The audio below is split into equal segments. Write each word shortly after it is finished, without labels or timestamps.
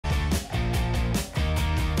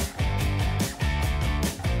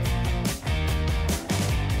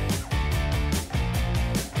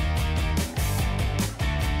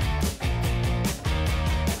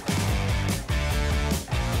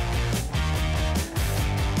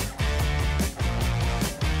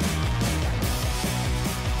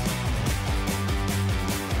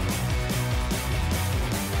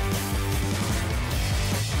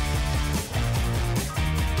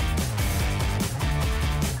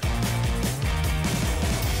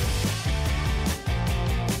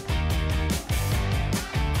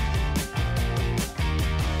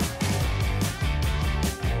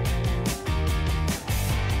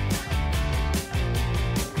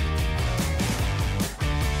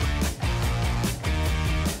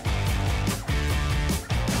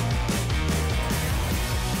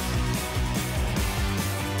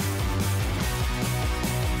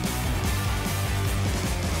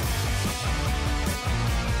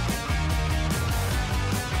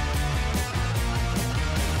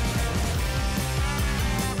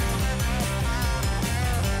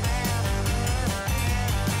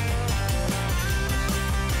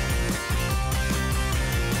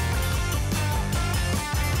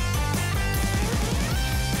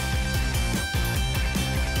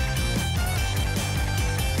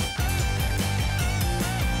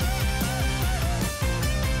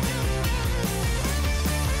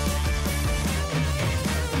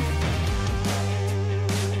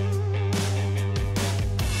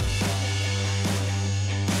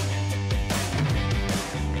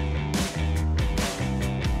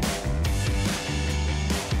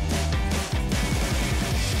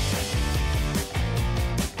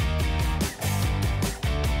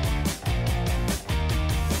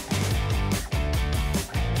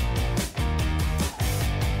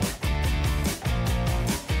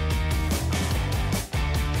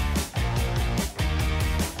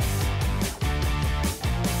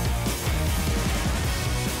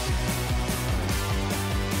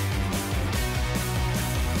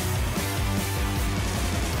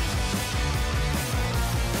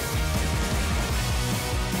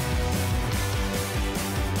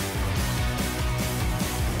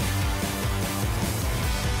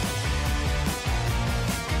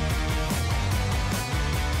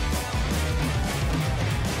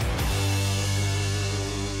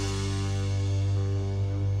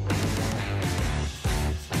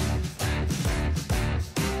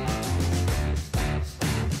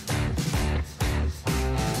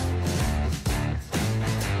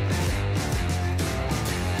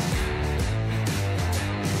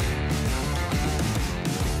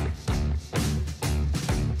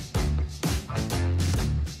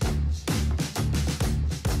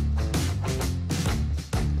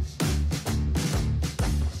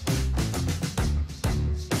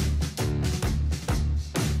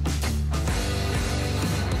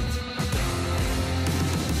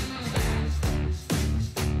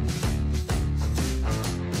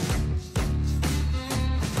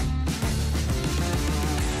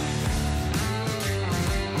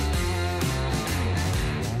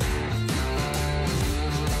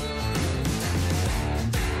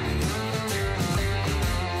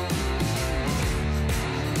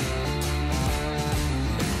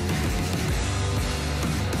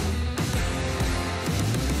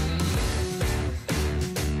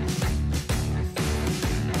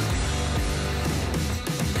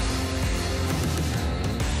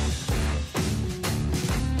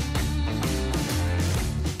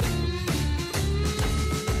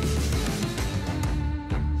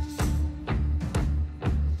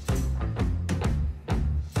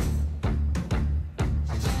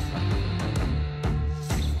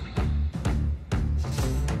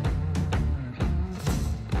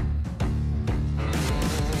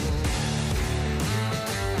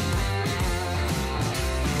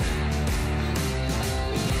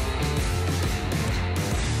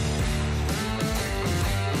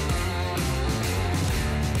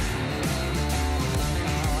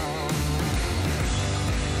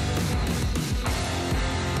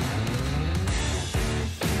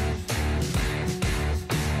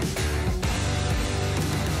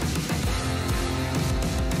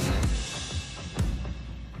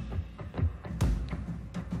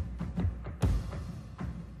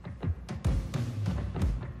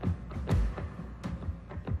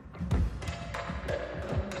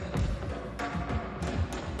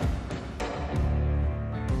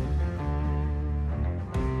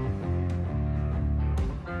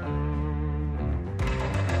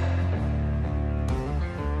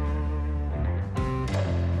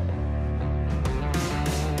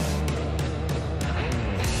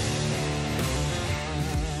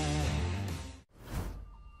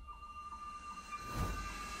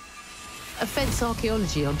offence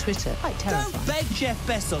archaeology on Twitter. Quite terrifying. Don't beg Jeff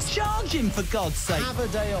Bezos. Charge him, for God's sake. Have a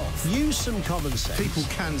day off. Use some common sense. People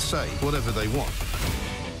can say whatever they want.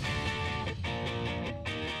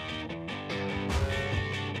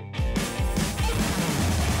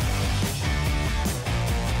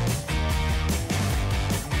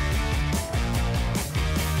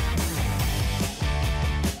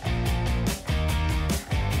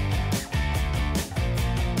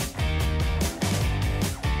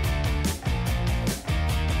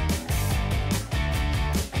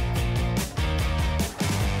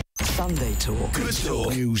 Sunday Talk. Good talk.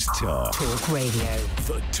 News Talk. Talk Radio.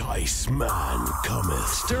 The Tice Man cometh.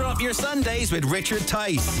 Stir up your Sundays with Richard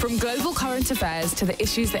Tice. From global current affairs to the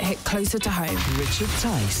issues that hit closer to home. Richard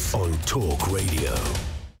Tice on Talk Radio.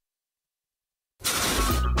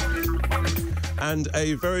 And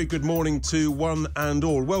a very good morning to one and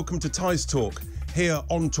all. Welcome to Tice Talk here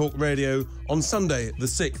on Talk Radio on Sunday, the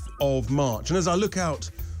 6th of March. And as I look out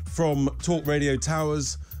from Talk Radio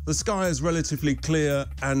Towers, the sky is relatively clear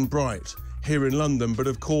and bright here in London, but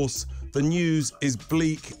of course the news is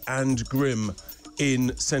bleak and grim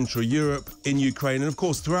in Central Europe, in Ukraine, and of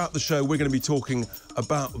course throughout the show we're going to be talking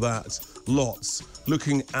about that lots,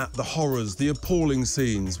 looking at the horrors, the appalling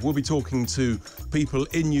scenes. We'll be talking to people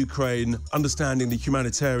in Ukraine, understanding the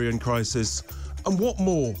humanitarian crisis and what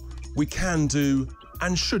more we can do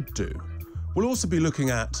and should do. We'll also be looking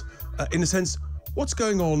at, in a sense, what's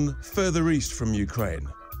going on further east from Ukraine,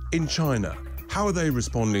 in China. How are they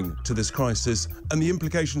responding to this crisis and the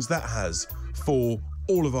implications that has for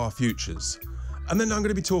all of our futures? And then I'm going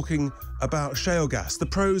to be talking about shale gas, the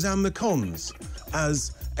pros and the cons,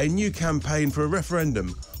 as a new campaign for a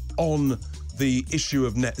referendum on the issue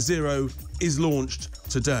of net zero is launched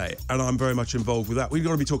today. And I'm very much involved with that. We're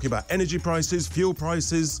going to be talking about energy prices, fuel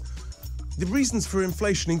prices. The reasons for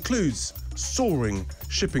inflation includes soaring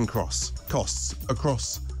shipping costs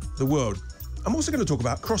across the world. I'm also going to talk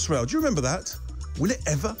about Crossrail. Do you remember that? Will it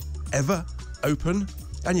ever open?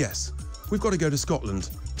 And yes, we've got to go to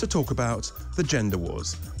Scotland to talk about the gender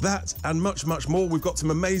wars. That and much, much more. We've got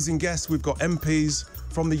some amazing guests. We've got MPs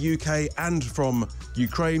from the UK and from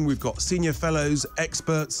Ukraine. We've got senior fellows,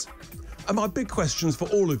 experts. And my big questions for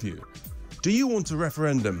all of you. Do you want a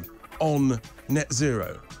referendum on net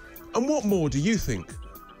zero? And what more do you think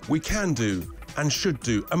we can do and should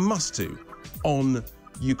do and must do on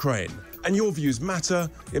Ukraine? And your views matter.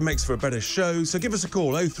 It makes for a better show. So give us a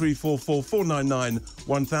call, 0344 499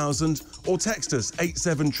 1000, or text us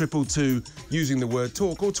 87222 using the word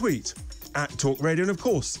talk, or tweet at Talk Radio. And of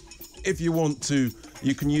course, if you want to,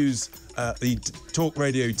 you can use the Talk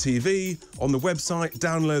Radio TV on the website,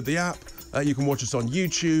 download the app. You can watch us on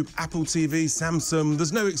YouTube, Apple TV, Samsung.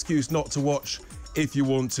 There's no excuse not to watch if you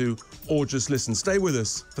want to, or just listen. Stay with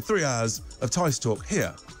us for 3 hours of Tice Talk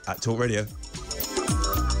here at Talk Radio.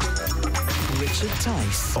 Richard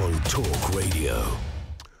Tice on Talk Radio.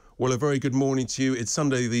 Well, a very good morning to you. It's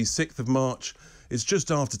Sunday, the 6th of March. It's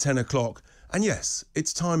just after 10 o'clock. And yes,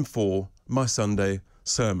 it's time for my Sunday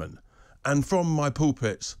sermon. And from my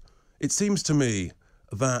pulpit, it seems to me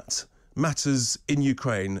that matters in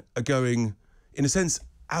Ukraine are going, in a sense,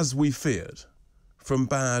 as we feared, from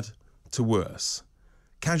bad to worse.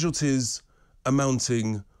 Casualties are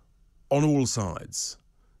mounting on all sides.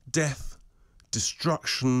 Death,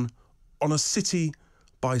 destruction, on a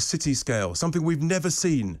city-by-city scale, something we've never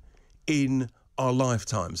seen in our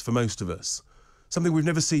lifetimes for most of us, something we've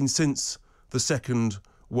never seen since the Second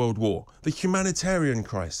World War. The humanitarian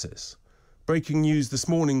crisis. Breaking news this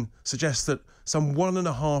morning suggests that some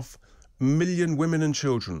 1.5 million women and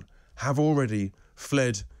children have already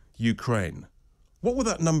fled Ukraine. What will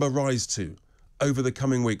that number rise to over the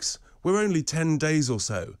coming weeks? We're only 10 days or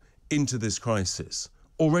so into this crisis.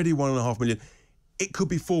 Already 1.5 million. It could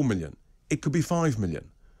be 4 million. It could be 5 million,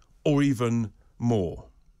 or even more.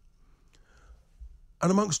 And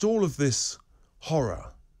amongst all of this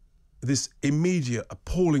horror, this immediate,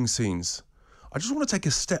 appalling scenes, I just want to take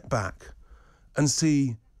a step back and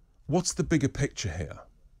see what's the bigger picture here.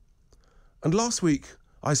 And last week,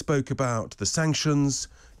 I spoke about the sanctions,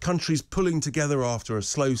 countries pulling together after a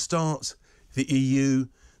slow start, the EU,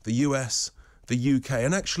 the US, the UK,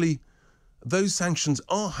 and actually, those sanctions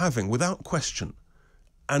are having, without question,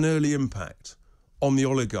 an early impact on the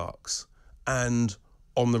oligarchs and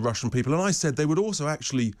on the Russian people. And I said they would also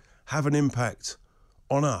actually have an impact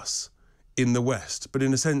on us in the West. But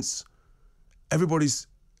in a sense, everybody's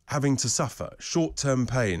having to suffer short-term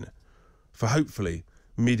pain for hopefully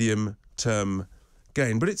medium-term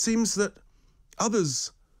gain. But it seems that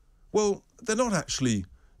others, well, they're not actually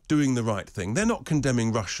doing the right thing. They're not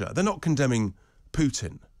condemning Russia. They're not condemning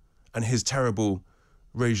Putin and his terrible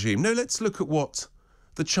regime. No, let's look at what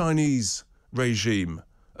the Chinese regime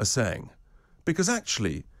are saying. Because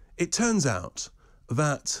actually, it turns out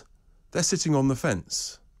that they're sitting on the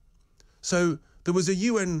fence. So there was a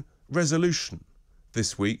UN resolution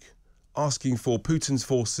this week asking for Putin's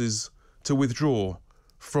forces to withdraw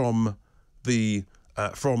from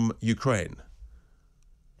Ukraine.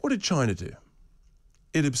 What did China do?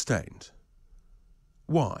 It abstained.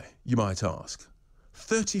 Why, you might ask?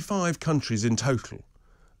 35 countries in total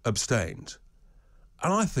abstained.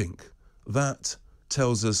 And I think that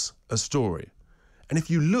tells us a story. And if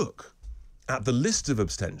you look at the list of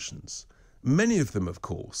abstentions, many of them, of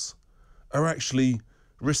course, are actually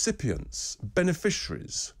recipients,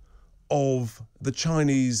 beneficiaries of the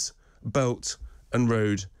Chinese Belt and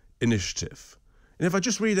Road Initiative. And if I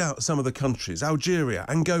just read out some of the countries: Algeria,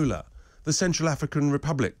 Angola, the Central African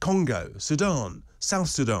Republic, Congo, Sudan, South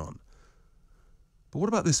Sudan. But what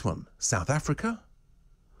about this one? South Africa,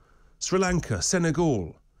 Sri Lanka,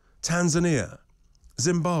 Senegal, Tanzania,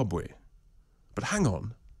 Zimbabwe. But hang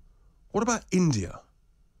on, what about India?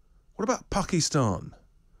 What about Pakistan?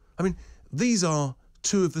 I mean, these are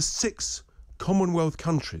two of the 6 Commonwealth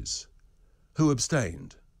countries who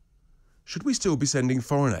abstained. Should we still be sending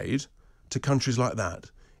foreign aid to countries like that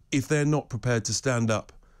if they're not prepared to stand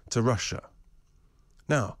up to Russia?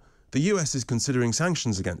 Now, the US is considering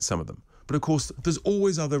sanctions against some of them, but of course there's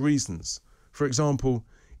always other reasons. For example,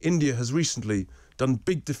 India has recently done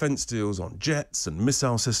big defence deals on jets and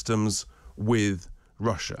missile systems with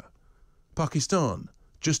Russia. Pakistan,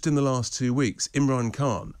 just in the last 2 weeks, Imran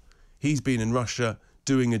Khan, he's been in Russia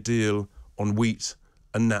doing a deal on wheat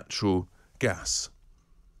and natural gas.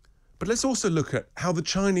 But let's also look at how the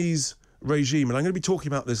Chinese regime, and I'm going to be talking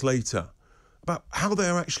about this later, about how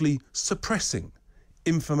they're actually suppressing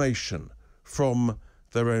information from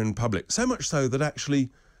their own public. So much so that actually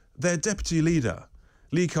their deputy leader,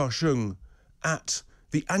 Li Ka-shung, at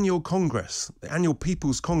the annual Congress, the annual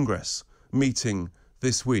People's Congress meeting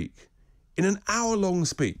this week, in an hour-long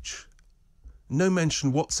speech, no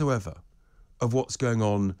mention whatsoever of what's going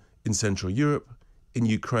on in Central Europe, in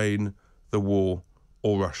Ukraine, the war,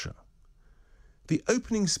 or Russia. The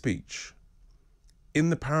opening speech in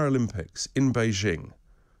the Paralympics in Beijing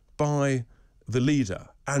by the leader,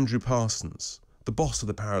 Andrew Parsons, the boss of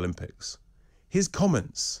the Paralympics, his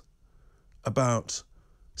comments about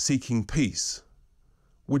seeking peace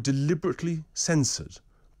were deliberately censored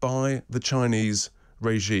by the Chinese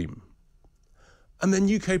regime. And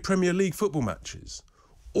then UK Premier League football matches,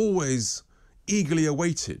 always eagerly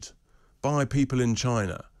awaited by people in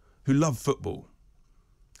China who love football.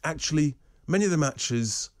 Actually, many of the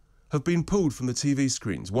matches have been pulled from the TV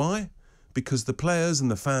screens. Why? Because the players and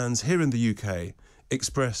the fans here in the UK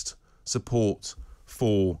expressed support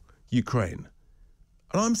for Ukraine.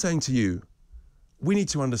 And I'm saying to you, we need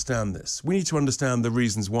to understand this. We need to understand the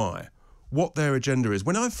reasons why, what their agenda is.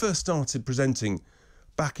 When I first started presenting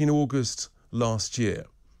back in August last year,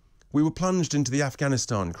 we were plunged into the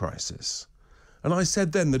Afghanistan crisis. And I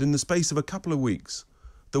said then that in the space of a couple of weeks,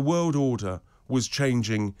 the world order was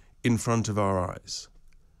changing in front of our eyes.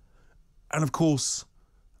 And of course,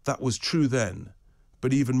 that was true then,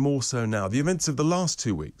 but even more so now. The events of the last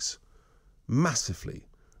 2 weeks massively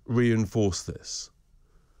reinforce this.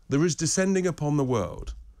 There is descending upon the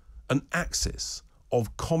world an axis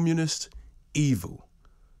of communist evil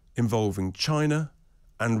involving China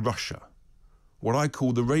and Russia, what I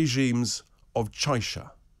call the regimes of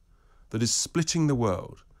China, that is splitting the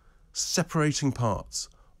world, separating parts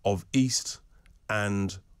of East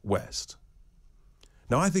and West.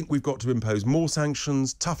 Now, I think we've got to impose more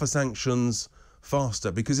sanctions, tougher sanctions,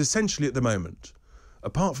 faster, because essentially at the moment,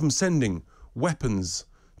 apart from sending weapons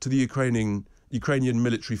to the Ukrainian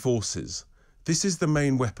military forces, this is the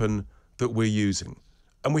main weapon that we're using.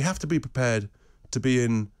 And we have to be prepared to be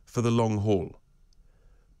in for the long haul.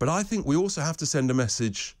 But I think we also have to send a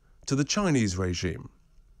message to the Chinese regime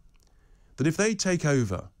that if they take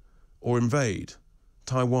over or invade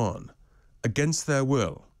Taiwan against their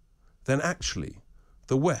will, then actually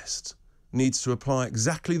the West needs to apply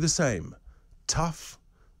exactly the same tough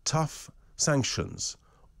sanctions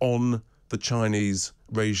on the Chinese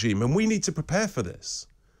regime. And we need to prepare for this.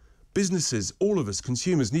 Businesses, all of us,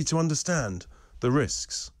 consumers, need to understand the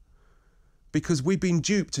risks, because we've been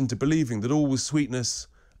duped into believing that all was sweetness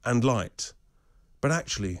and light. But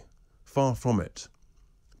actually, far from it.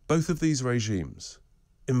 Both of these regimes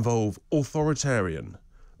involve authoritarian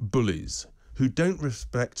bullies who don't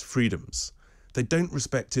respect freedoms. They don't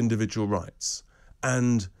respect individual rights.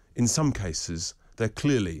 And in some cases, they're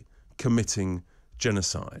clearly committing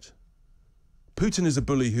genocide. Putin is a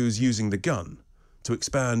bully who is using the gun to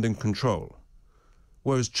expand and control.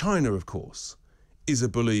 Whereas China, of course, is a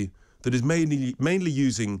bully that is mainly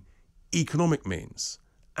using economic means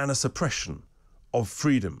and a suppression of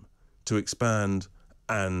freedom to expand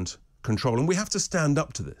and control. And we have to stand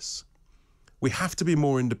up to this. We have to be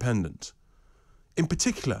more independent. In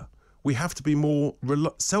particular, we have to be more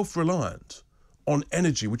self-reliant on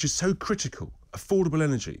energy, which is so critical, affordable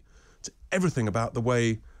energy, to everything about the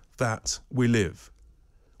way that we live.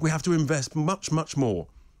 We have to invest much, much more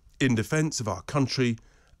in defence of our country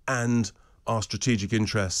and our strategic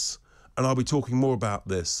interests. And I'll be talking more about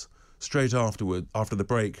this straight after the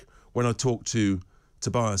break, when I talk to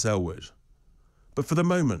Tobias Ellwood. But for the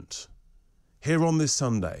moment, here on this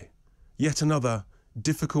Sunday, yet another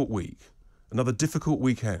difficult week, another difficult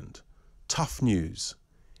weekend, tough news.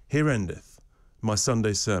 Here endeth my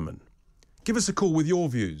Sunday sermon. Give us a call with your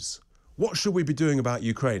views. What should we be doing about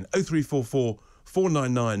Ukraine? 0344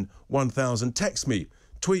 499 1000. Text me,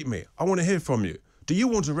 tweet me. I want to hear from you. Do you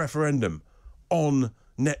want a referendum on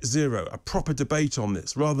net zero, a proper debate on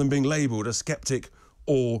this, rather than being labelled a sceptic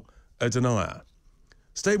or a denier?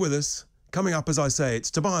 Stay with us. Coming up, as I say,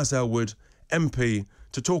 it's Tobias Ellwood, MP,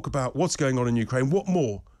 to talk about what's going on in Ukraine, what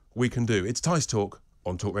more we can do. It's Tice Talk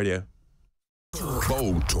on Talk Radio.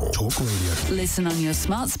 Bold Talk. Talk Radio. Listen on your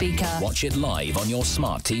smart speaker. Watch it live on your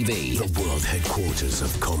smart TV. The world headquarters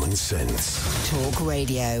of common sense. Talk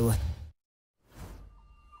Radio.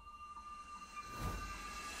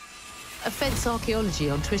 Offence archaeology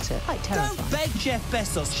on Twitter. Quite terrifying. Don't beg Jeff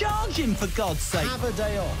Bezos. Charge him, for God's sake. Have a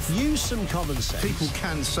day off. Use some common sense. People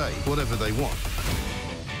can say whatever they want.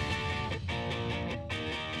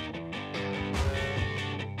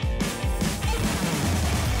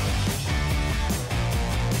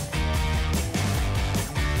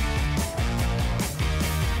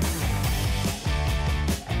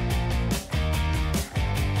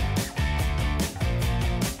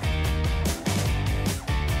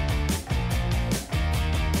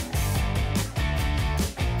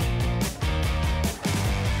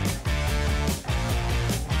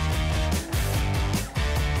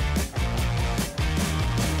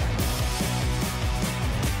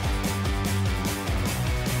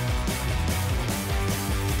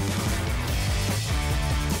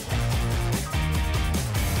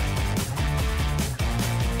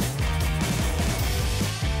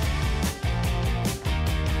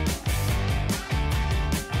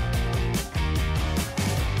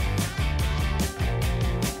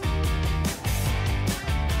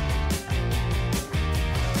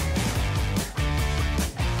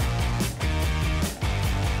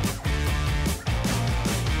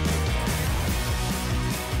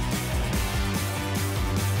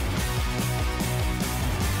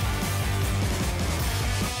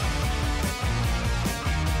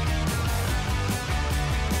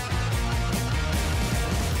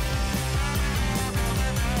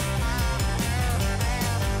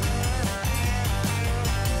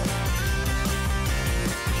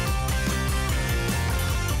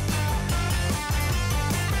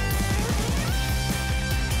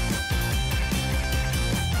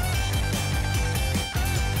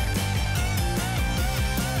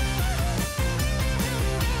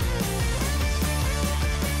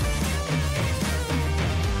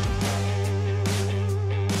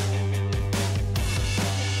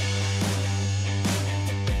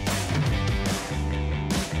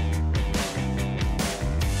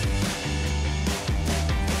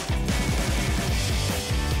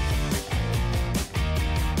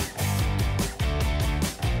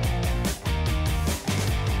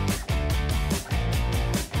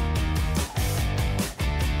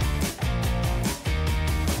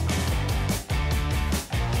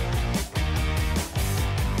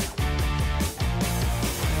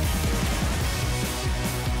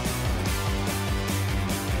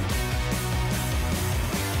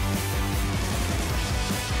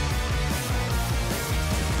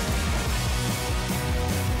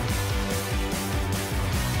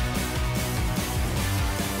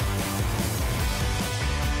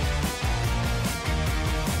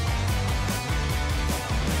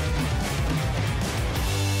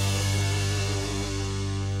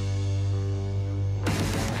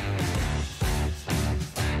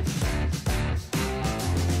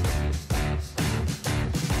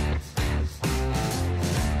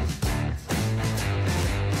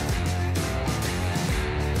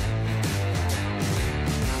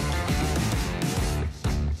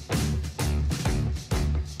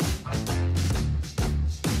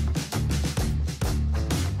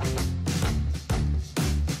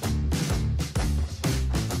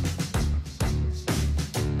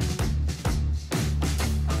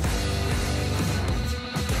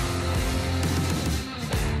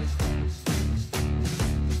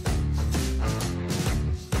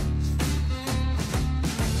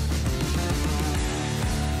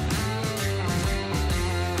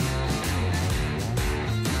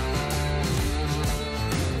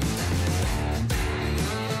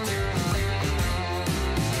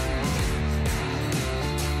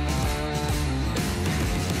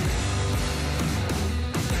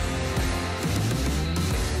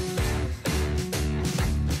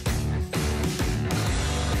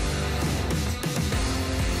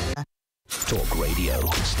 Talk Radio.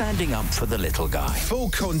 Standing up for the little guy. Full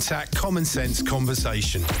contact, common sense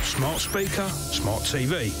conversation. Smart speaker, smart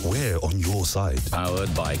TV. We're on your side.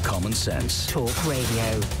 Powered by Common Sense. Talk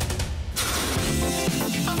Radio.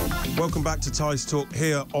 Welcome back to Tice Talk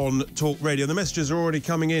here on Talk Radio. The messages are already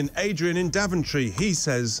coming in. Adrian in Daventry, he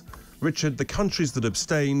says, Richard, the countries that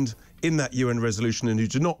abstained in that UN resolution and who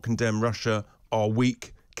do not condemn Russia are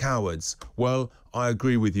weak cowards. Well, I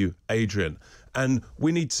agree with you, Adrian. And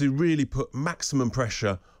we need to really put maximum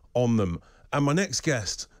pressure on them. And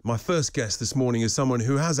my first guest this morning is someone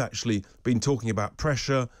who has actually been talking about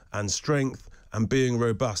pressure and strength and being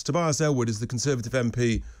robust. Tobias Ellwood is the Conservative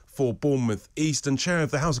MP for Bournemouth East and chair of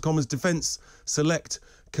the House of Commons Defence Select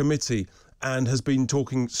Committee, and has been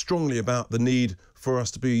talking strongly about the need for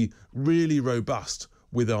us to be really robust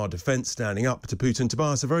with our defence standing up to Putin.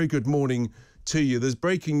 Tobias, a very good morning to you. There's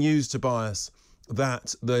breaking news, Tobias,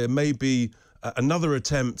 that there may be another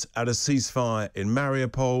attempt at a ceasefire in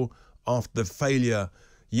Mariupol after the failure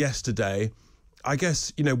yesterday. I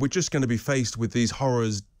guess, we're just going to be faced with these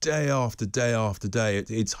horrors day after day after day.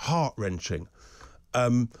 It's heart-wrenching.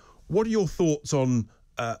 What are your thoughts on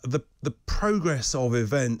the progress of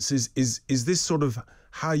events? Is this sort of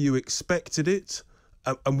how you expected it?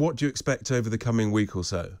 And what do you expect over the coming week or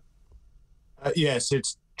so? Yes,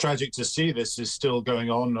 it's tragic to see this is still going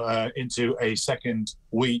on into a second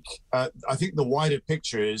week. I think the wider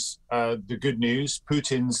picture is the good news.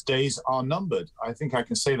 Putin's days are numbered. I think I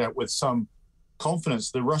can say that with some confidence.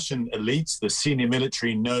 The Russian elites, the senior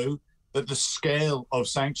military, know that the scale of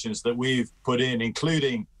sanctions that we've put in,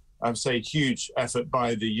 including, I would say, huge effort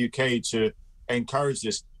by the UK to encourage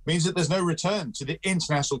this, means that there's no return to the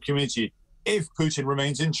international community if Putin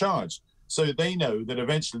remains in charge. So they know that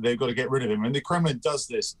eventually they've got to get rid of him. And the Kremlin does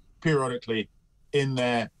this periodically in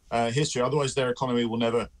their history. Otherwise, their economy will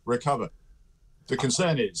never recover. The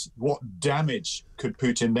concern is, what damage could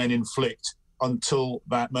Putin then inflict until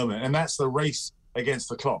that moment? And that's the race against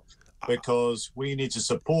the clock, because we need to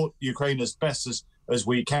support Ukraine as best as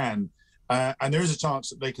we can. And there is a chance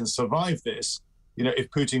that they can survive this, if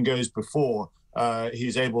Putin goes before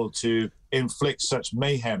he's able to inflict such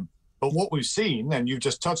mayhem. But what we've seen, and you've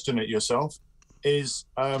just touched on it yourself, is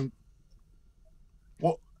So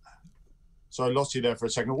I lost you there for a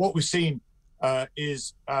second. What we've seen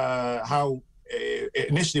is how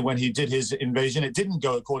initially when he did his invasion, it didn't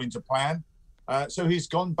go according to plan. So he's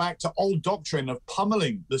gone back to old doctrine of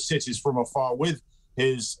pummeling the cities from afar with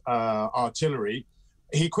his artillery.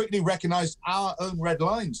 He quickly recognized our own red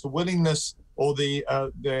lines, the willingness or the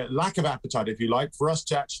lack of appetite, if you like, for us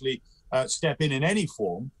to actually step in any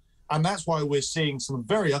form. And that's why we're seeing some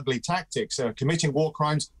very ugly tactics, committing war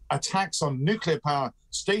crimes, attacks on nuclear power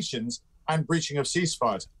stations, and breaching of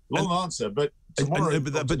ceasefires. Long answer, but tomorrow,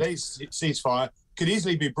 today's ceasefire could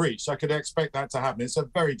easily be breached. I could expect that to happen. It's a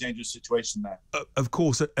very dangerous situation there. Of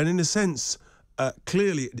course, and in a sense,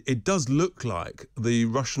 clearly it does look like the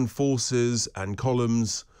Russian forces and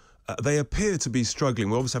columns, they appear to be struggling.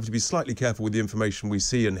 We obviously have to be slightly careful with the information we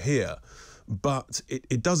see and hear, but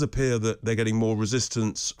it does appear that they're getting more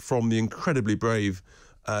resistance from the incredibly brave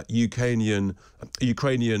Ukrainian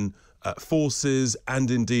forces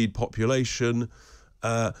and indeed population.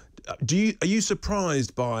 Are you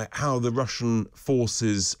surprised by how the Russian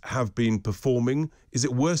forces have been performing? Is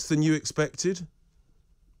it worse than you expected?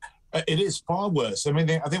 It is far worse. I mean,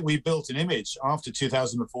 I think we built an image after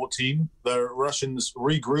 2014. The Russians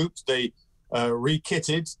regrouped, they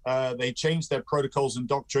re-kitted, they changed their protocols and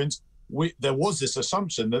doctrines. There was this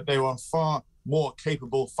assumption that they were a far more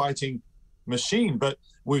capable fighting machine, but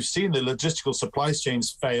we've seen the logistical supply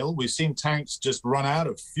chains fail. We've seen tanks just run out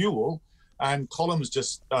of fuel and columns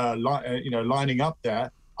just lining up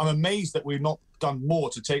there. I'm amazed that we've not done more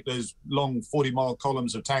to take those long 40-mile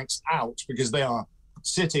columns of tanks out, because they are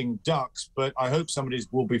sitting ducks, but I hope somebody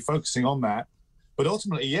will be focusing on that. But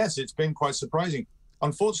ultimately, yes, it's been quite surprising.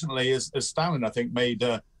 Unfortunately, as Stalin, I think, made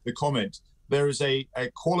the comment, there is a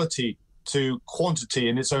quality to quantity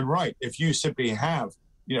in its own right. If you simply have,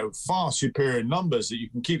 far superior numbers that you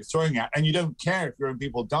can keep throwing at, and you don't care if your own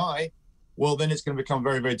people die, well, then it's going to become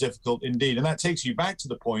very, very difficult indeed. And that takes you back to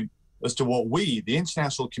the point as to what we, the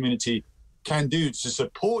international community, can do to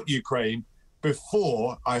support Ukraine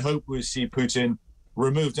before, I hope, we see Putin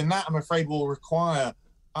removed. And that, I'm afraid, will require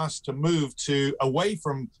us to move away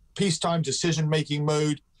from peacetime decision-making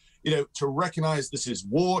mode, to recognize this is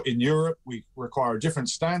war in Europe. We require a different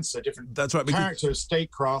stance, a different character of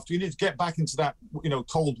statecraft. We need to get back into that,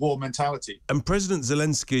 Cold War mentality. And President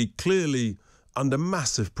Zelensky, clearly under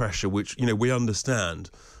massive pressure, which, we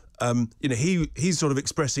understand, he's sort of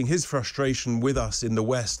expressing his frustration with us in the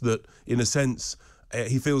West that, in a sense,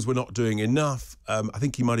 He feels we're not doing enough. I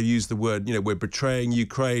think he might have used the word, we're betraying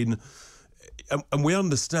Ukraine. And we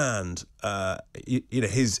understand,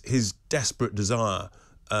 his desperate desire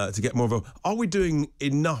to get more of a... Are we doing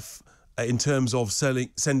enough in terms of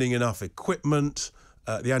sending enough equipment,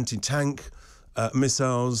 the anti-tank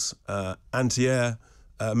missiles, anti-air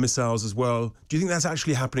missiles as well? Do you think that's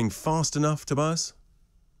actually happening fast enough, Tobias?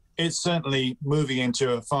 It's certainly moving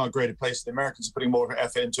into a far greater place. The Americans are putting more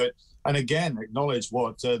effort into it. And again, acknowledge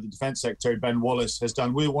what the Defense Secretary, Ben Wallace, has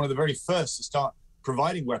done. We were one of the very first to start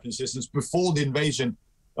providing weapon systems before the invasion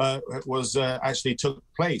actually took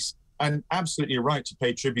place. And absolutely right to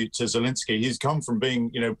pay tribute to Zelensky. He's come from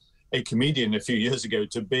being, a comedian a few years ago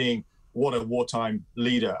to being what a wartime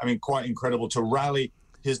leader. I mean, quite incredible to rally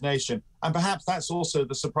his nation. And perhaps that's also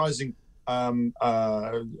the surprising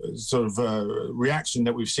reaction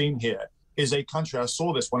that we've seen here is a country, I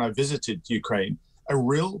saw this when I visited Ukraine, a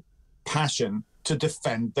real passion to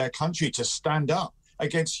defend their country, to stand up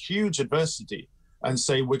against huge adversity and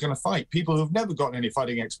say, we're going to fight. People who've never gotten any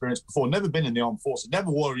fighting experience before, never been in the armed forces,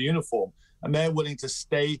 never wore a uniform, and they're willing to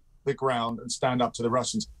stay the ground and stand up to the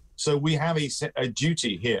Russians. So we have a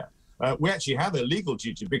duty here. We actually have a legal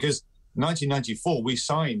duty because 1994, we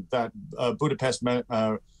signed that Budapest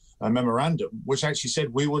memorandum, which actually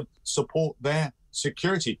said we would support their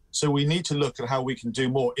security. So we need to look at how we can do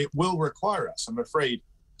more. It will require us, I'm afraid,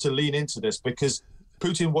 to lean into this because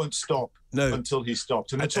Putin won't stop until he's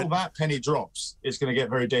stopped. And until that penny drops, it's going to get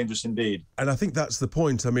very dangerous indeed. And I think that's the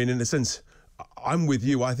point. I mean, in a sense, I'm with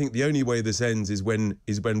you. I think the only way this ends is when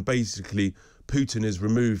basically Putin is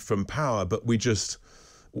removed from power, but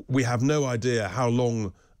we have no idea how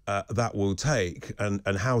long that will take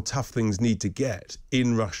and how tough things need to get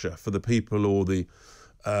in Russia for the people or the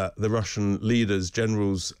Russian leaders,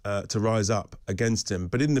 generals, to rise up against him.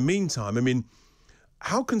 But in the meantime, I mean,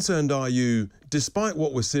 how concerned are you, despite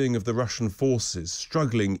what we're seeing of the Russian forces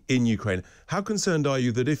struggling in Ukraine, how concerned are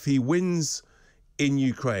you that if he wins in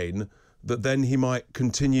Ukraine, that then he might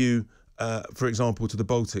continue, for example, to the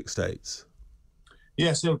Baltic states?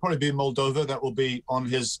 Yes, it'll probably be Moldova. That will be on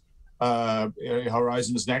his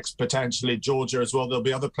horizons next, potentially Georgia as well. There'll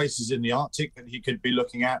be other places in the Arctic that he could be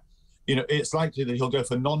looking at. It's likely that he'll go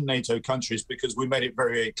for non-NATO countries because we made it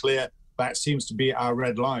very, very clear that seems to be our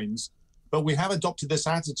red lines. But we have adopted this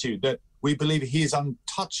attitude that we believe he is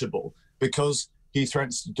untouchable because he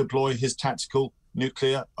threatens to deploy his tactical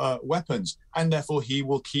nuclear weapons, and therefore he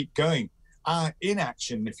will keep going.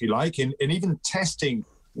 Inaction, if you like, and even testing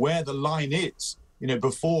where the line is,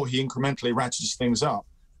 before he incrementally ratchets things up,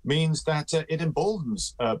 means that it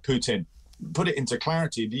emboldens Putin. Put it into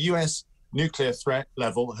clarity, the US nuclear threat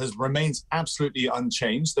level remains absolutely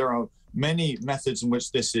unchanged. There are many methods in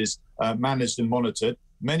which this is managed and monitored,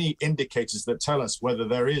 many indicators that tell us whether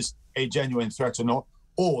there is a genuine threat or not,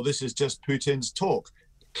 or this is just Putin's talk.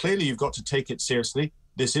 Clearly, you've got to take it seriously.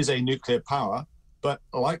 This is a nuclear power, but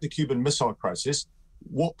like the Cuban Missile Crisis,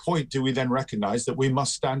 what point do we then recognize that we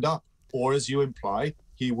must stand up? Or as you imply,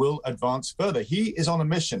 he will advance further. He is on a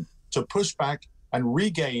mission to push back and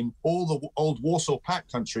regain all the old Warsaw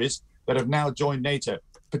Pact countries that have now joined NATO,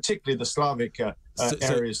 particularly the Slavic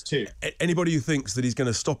areas too. Anybody who thinks that he's going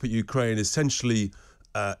to stop at Ukraine essentially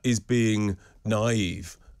is being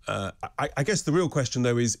naive. I guess the real question,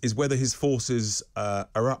 though, is whether his forces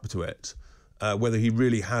are up to it, whether he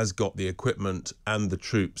really has got the equipment and the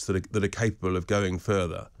troops that are capable of going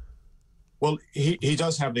further. Well, he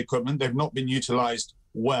does have the equipment. They've not been utilised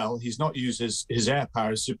well. He's not used his air power,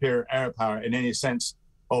 his superior air power in any sense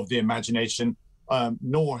of the imagination,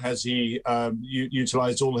 nor has he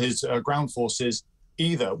utilised all his ground forces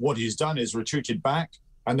either. What he's done is retreated back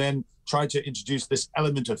and then tried to introduce this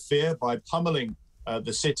element of fear by pummeling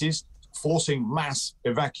the cities, forcing mass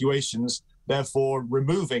evacuations, therefore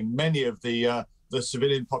removing many of the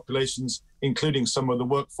civilian populations, including some of the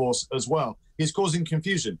workforce as well. He's causing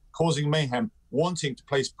confusion, causing mayhem, wanting to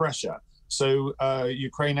place pressure. So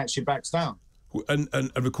Ukraine actually backs down. And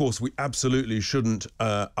of course, we absolutely shouldn't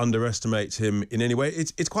underestimate him in any way.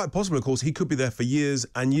 It's quite possible, of course, he could be there for years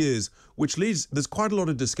and years, which leads, there's quite a lot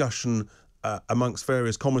of discussion amongst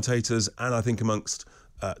various commentators and I think amongst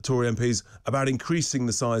Tory MPs about increasing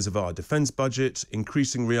the size of our defence budget,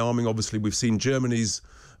 increasing rearming. Obviously, we've seen Germany's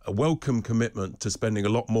welcome commitment to spending a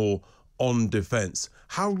lot more on defence.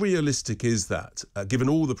 How realistic is that, given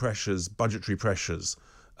all the pressures, budgetary pressures,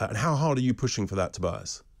 and how hard are you pushing for that,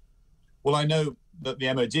 Tobias? Well, I know that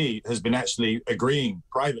the MOD has been actually agreeing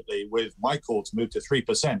privately with my call to move to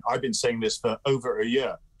 3%. I've been saying this for over a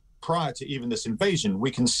year. Prior to even this invasion,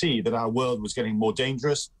 we can see that our world was getting more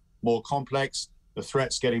dangerous, more complex, the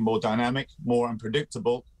threats getting more dynamic, more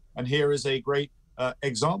unpredictable. And here is a great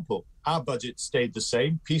example. Our budget stayed the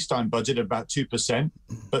same, peacetime budget of about 2%,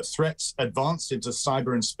 but threats advanced into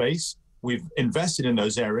cyber and space. We've invested in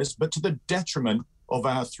those areas, but to the detriment of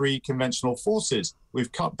our 3 conventional forces.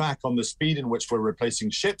 We've cut back on the speed in which we're replacing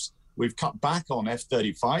ships. We've cut back on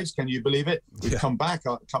F-35s. Can you believe it? We've cut back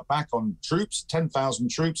on troops, 10,000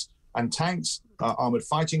 troops and tanks, armored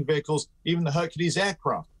fighting vehicles, even the Hercules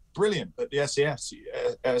aircraft. Brilliant, but the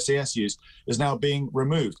SAS use is now being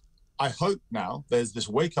removed. I hope now there's this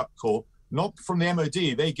wake-up call, not from the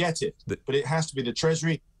MOD, they get it, but it has to be the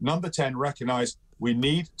Treasury. Number 10 recognise we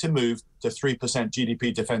need to move to 3%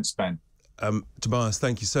 GDP defence spend. Tobias,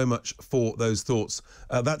 thank you so much for those thoughts.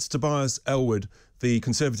 That's Tobias Ellwood, the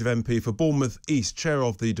Conservative MP for Bournemouth East, chair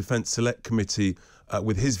of the Defence Select Committee,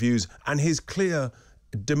 with his views and his clear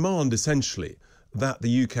demand, essentially, that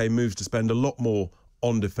the UK moves to spend a lot more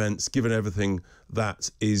on defence, given everything that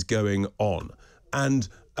is going on. And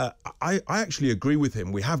I actually agree with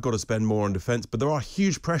him. We have got to spend more on defence, but there are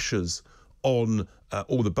huge pressures on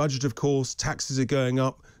all the budget, of course. Taxes are going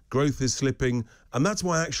up, growth is slipping, and that's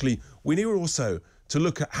why actually we need also to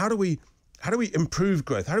look at how do we improve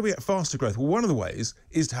growth? How do we get faster growth? Well, one of the ways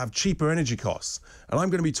is to have cheaper energy costs. And I'm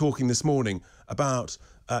going to be talking this morning about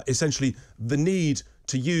essentially the need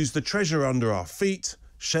to use the treasure under our feet,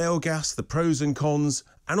 shale gas, the pros and cons,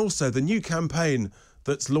 and also the new campaign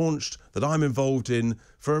that's launched that I'm involved in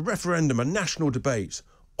for a referendum, a national debate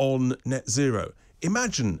on net zero.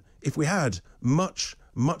 Imagine if we had much,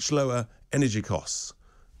 much lower energy costs,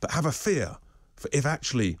 but have a fear for if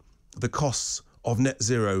actually the costs of net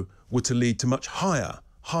zero were to lead to much higher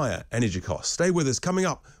energy costs. Stay with us. Coming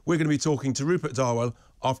up, we're going to be talking to Rupert Darwell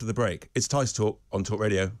after the break. It's Tice Talk on Talk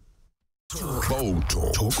Radio. Bold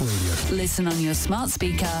Talk. Talk Radio. Listen on your smart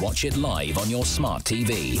speaker. Watch it live on your smart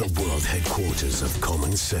TV. The world headquarters of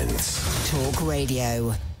common sense. Talk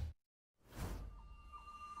Radio.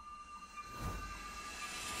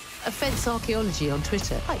 Offence archaeology on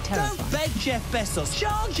Twitter. Quite terrifying. Don't beg Jeff Bezos.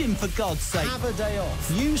 Charge him, for God's sake. Have a day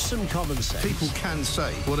off. Use some common sense. People can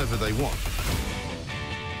say whatever they want.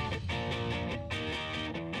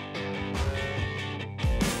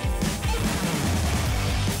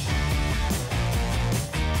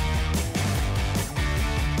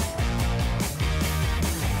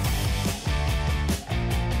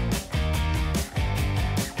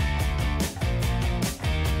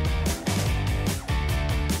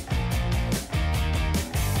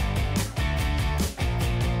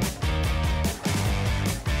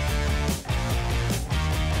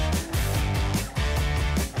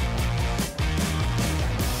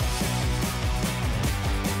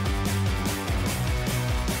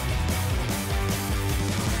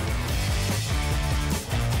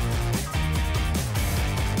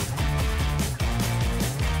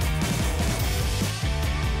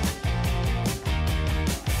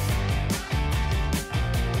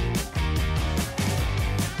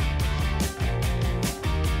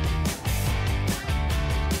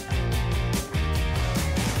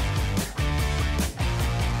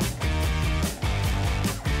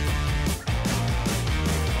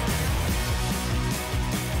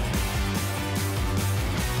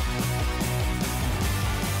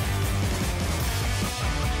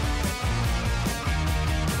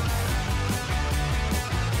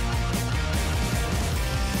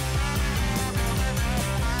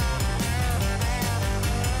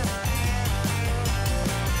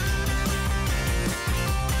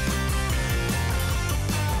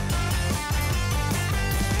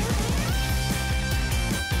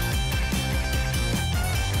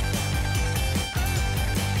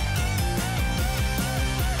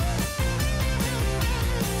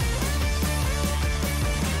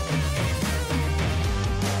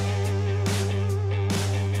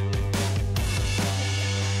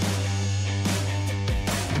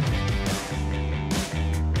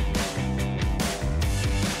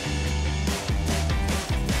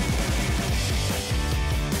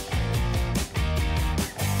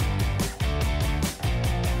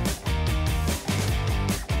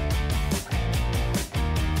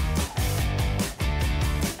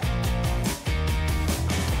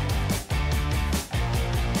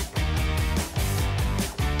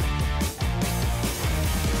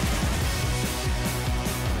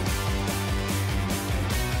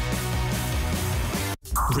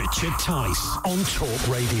 Richard Tice on Talk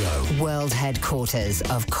Radio. World headquarters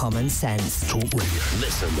of common sense. Talk Radio.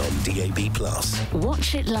 Listen on DAB+.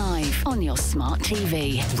 Watch it live on your smart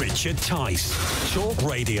TV. Richard Tice. Talk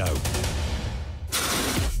Radio.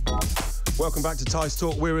 Welcome back to Tice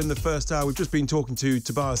Talk. We're in the first hour. We've just been talking to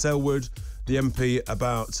Tobias Ellwood, the MP,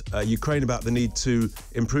 about Ukraine, about the need to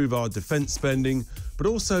improve our defence spending. but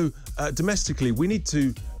also domestically, we need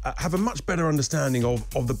to have a much better understanding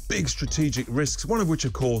of the big strategic risks, one of which,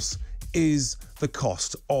 of course, is the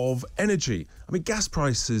cost of energy. I mean, gas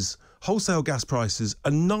prices, wholesale gas prices, are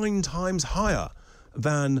 9 times higher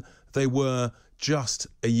than they were just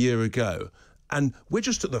a year ago. And we're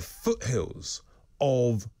just at the foothills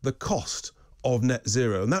of the cost of net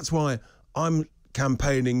zero. And that's why I'm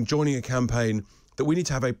joining a campaign that we need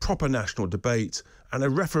to have a proper national debate and a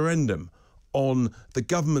referendum on the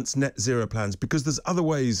government's net zero plans, because there's other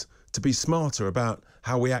ways to be smarter about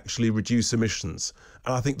how we actually reduce emissions.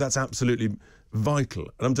 And I think that's absolutely vital.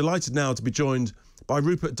 And I'm delighted now to be joined by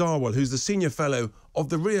Rupert Darwell, who's the Senior Fellow of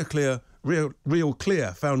the Real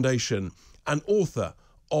Clear Foundation and author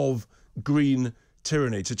of Green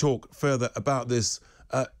Tyranny, to talk further about this.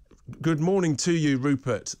 Good morning to you,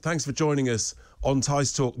 Rupert. Thanks for joining us on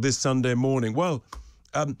Tice Talk this Sunday morning. Well,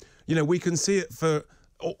 we can see it for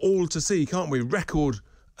all to see, can't we? Record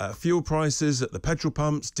fuel prices at the petrol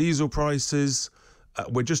pumps, diesel prices.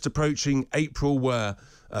 We're just approaching April, where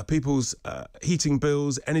people's heating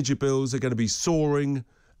bills, energy bills are going to be soaring.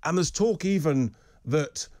 And there's talk even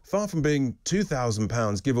that, far from being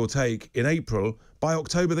 £2,000, give or take, in April, by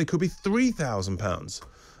October they could be £3,000.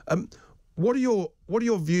 What are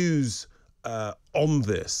your views on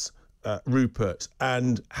this, Rupert,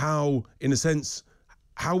 and how, in a sense,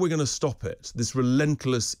 how we're going to stop it, this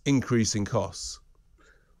relentless increase in costs?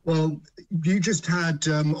 Well, you just had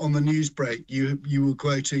on the news break, you were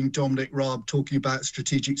quoting Dominic Raab talking about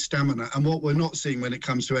strategic stamina. And what we're not seeing when it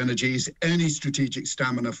comes to energy is any strategic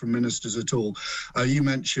stamina from ministers at all. You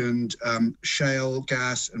mentioned shale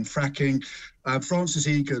gas and fracking. Francis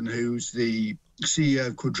Egan, who's the CEO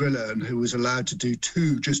of Quadrilla and who was allowed to do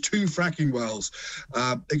just two fracking wells,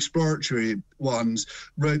 exploratory ones,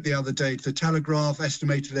 wrote the other day to the Telegraph,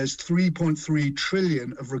 estimated there's 3.3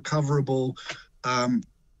 trillion of recoverable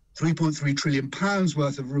 3.3 trillion pounds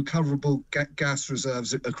worth of recoverable gas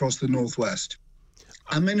reserves across the northwest.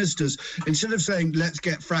 And ministers, instead of saying let's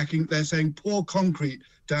get fracking, they're saying pour concrete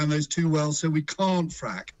down those 2 wells so we can't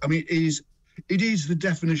frack. I mean, it is the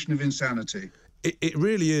definition of insanity. It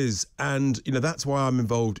really is. And, that's why I'm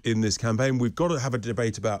involved in this campaign. We've got to have a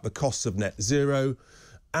debate about the costs of net zero.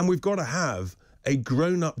 And we've got to have a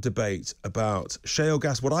grown-up debate about shale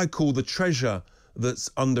gas, what I call the treasure that's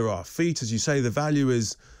under our feet. As you say, the value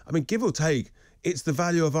is, give or take, it's the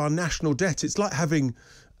value of our national debt. It's like having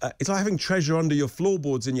treasure under your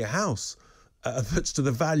floorboards in your house that's to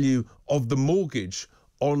the value of the mortgage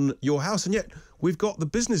on your house. And yet we've got the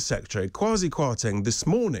business secretary, Kwasi Kwarteng, this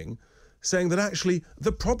morning saying that actually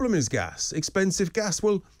the problem is gas, expensive gas.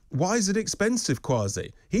 Well, why is it expensive,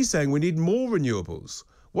 Kwasi? He's saying we need more renewables.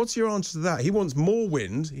 What's your answer to that? He wants more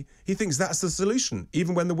wind. He thinks that's the solution,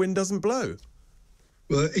 even when the wind doesn't blow.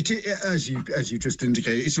 Well, as you just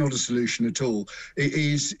indicated, it's not a solution at all.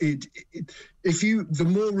 The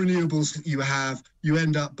more renewables that you have, you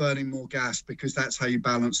end up burning more gas, because that's how you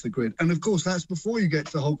balance the grid. And of course, that's before you get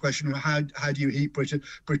to the whole question of how do you heat Britain?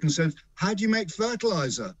 Britain says, how do you make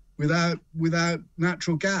fertilizer without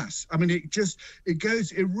natural gas?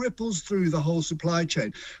 It ripples through the whole supply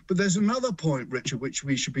chain. But there's another point, Richard, which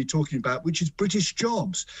we should be talking about, which is British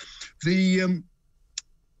jobs.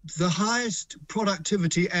 The highest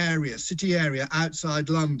productivity city area outside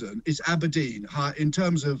London is Aberdeen. In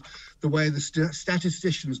terms of the way the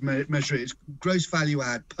statisticians measure it, gross value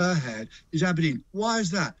add per head is Aberdeen. Why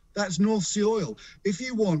is that? That's North Sea oil. If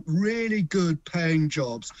you want really good paying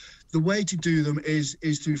jobs, the way to do them is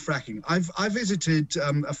through fracking. I visited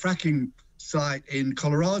a fracking site in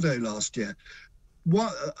Colorado last year.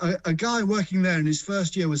 A guy working there in his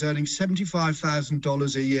first year was earning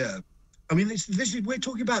 $75,000 a year. We're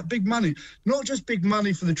talking about big money, not just big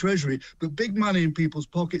money for the Treasury, but big money in people's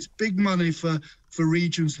pockets, big money for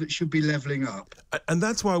regions that should be levelling up. And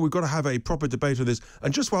that's why we've got to have a proper debate on this.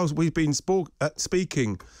 And just whilst we've been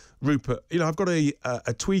speaking, Rupert, I've got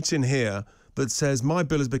a tweet in here that says, my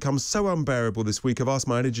bill has become so unbearable this week, I've asked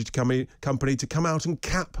my energy company to come out and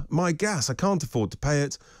cap my gas. I can't afford to pay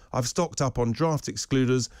it. I've stocked up on draft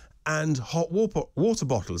excluders and hot water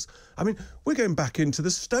bottles. We're going back into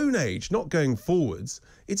the Stone Age, not going forwards.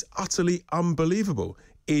 It's utterly unbelievable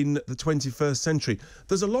in the 21st century.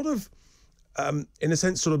 There's a lot of, in a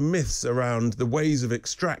sense, sort of myths around the ways of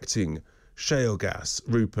extracting shale gas,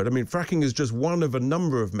 Rupert. Fracking is just one of a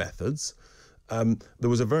number of methods. There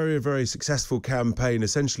was a very, very successful campaign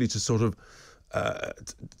essentially to sort of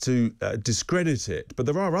discredit it. But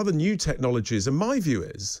there are other new technologies, and my view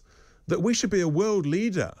is that we should be a world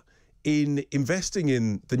leader in investing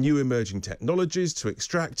in the new emerging technologies to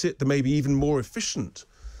extract it, that may be even more efficient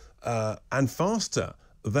and faster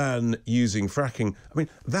than using fracking. I mean,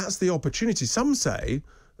 that's the opportunity. Some say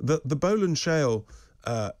that the Boland Shale,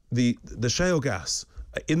 the shale gas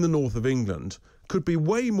in the north of England could be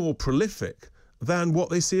way more prolific than what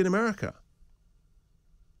they see in America.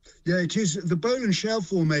 Yeah, it is. The Boland Shale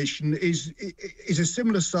formation is a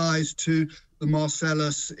similar size to the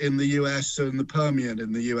Marcellus in the US and the Permian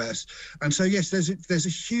in the US. And so, yes, there's a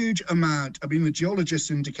huge amount. I mean, the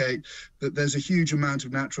geologists indicate that there's a huge amount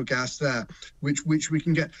of natural gas there, which we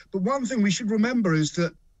can get. But one thing we should remember is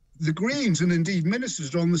that the Greens and indeed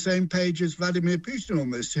ministers are on the same page as Vladimir Putin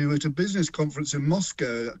on this, who at a business conference in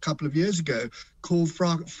Moscow a couple of years ago called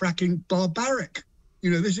fracking barbaric.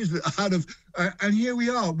 You know, this is out of, and here we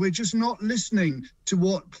are. We're just not listening to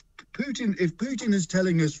what Putin, if Putin is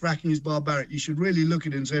telling us fracking is barbaric, you should really look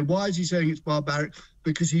at it and say, why is he saying it's barbaric?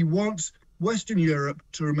 Because he wants Western Europe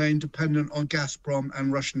to remain dependent on Gazprom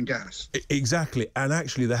and Russian gas. Exactly. And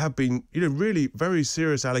actually there have been, you know, really very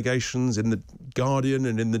serious allegations in the Guardian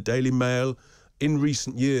and in the Daily Mail in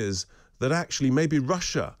recent years that actually maybe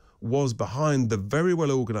Russia was behind the very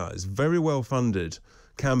well organised, very well funded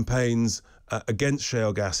campaigns against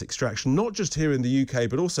shale gas extraction, not just here in the UK,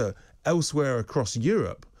 but also elsewhere across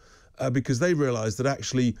Europe, because they realised that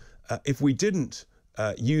actually if we didn't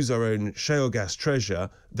use our own shale gas treasure,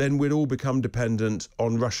 then we'd all become dependent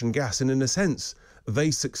on Russian gas. And in a sense,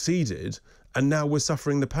 they succeeded, and now we're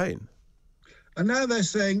suffering the pain. And now they're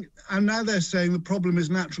saying the problem is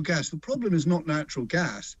natural gas. The problem is not natural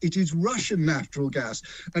gas. It is Russian natural gas.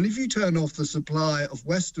 And if you turn off the supply of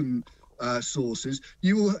Western sources,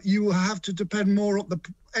 you will have to depend more on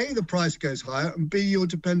the price goes higher, and B, you're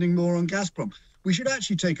depending more on Gazprom. We should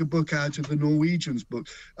actually take a book out of the Norwegians' book,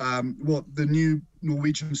 what the new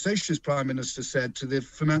Norwegian socialist prime minister said to the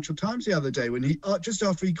Financial Times the other day when he, just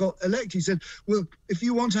after he got elected, he said, well, if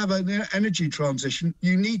you want to have an energy transition,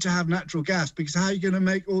 you need to have natural gas, because how are you going to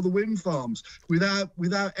make all the wind farms without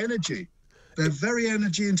energy? They're very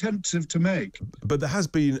energy intensive to make. But there has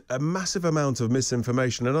been a massive amount of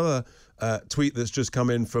misinformation. Another tweet that's just come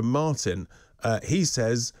in from Martin, he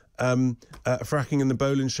says fracking in the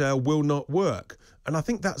Boland Shale will not work. And I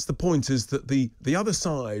think that's the point, is that the other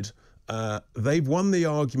side, they've won the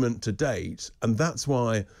argument to date, and that's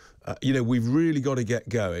why you know, we've really got to get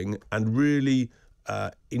going and really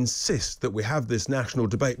insist that we have this national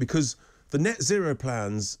debate, because the net zero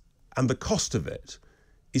plans and the cost of it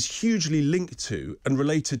is hugely linked to and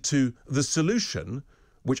related to the solution,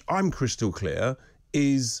 which I'm crystal clear,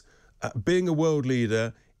 is being a world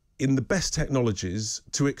leader in the best technologies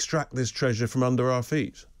to extract this treasure from under our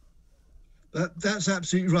feet. That's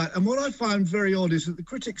absolutely right. And what I find very odd is that the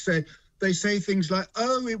critics say things like,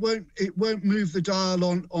 oh, it won't move the dial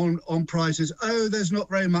on prices. Oh, there's not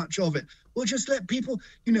very much of it. Well, just let people,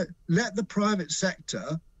 you know, let the private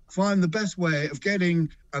sector find the best way of getting,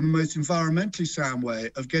 and the most environmentally sound way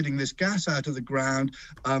of getting this gas out of the ground,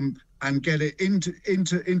 and get it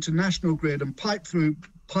into national grid and pipe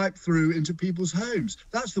through into people's homes.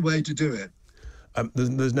 That's the way to do it.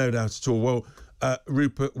 There's no doubt at all. Well,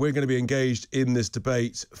 Rupert, we're going to be engaged in this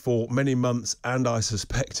debate for many months, and I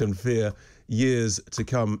suspect and fear years to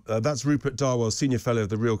come. That's Rupert Darwell, Senior Fellow of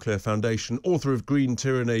the Real Clear Foundation, author of Green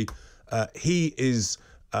Tyranny. He is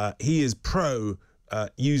pro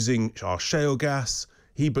using our shale gas.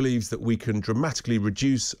 He believes that we can dramatically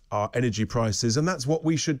reduce our energy prices, and that's what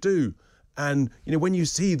we should do. And, you know, when you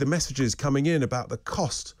see the messages coming in about the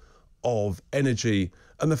cost of energy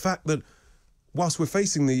and the fact that whilst we're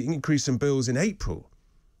facing the increase in bills in April,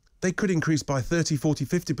 they could increase by 30, 40,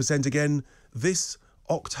 50% again this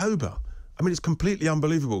October. I mean, it's completely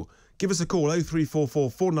unbelievable. Give us a call,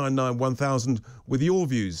 0344 499 1000, with your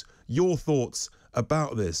views, your thoughts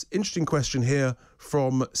about this. Interesting question here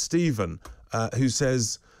from Stephen, who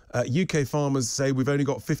says, UK farmers say we've only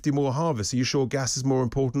got 50 more harvests. Are you sure gas is more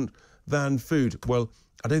important than food? Well,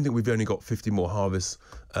 I don't think we've only got 50 more harvests.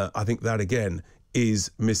 I think that, again,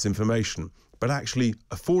 is misinformation. But actually,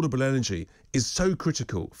 affordable energy is so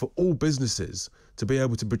critical for all businesses to be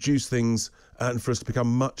able to produce things and for us to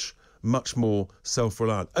become much, much more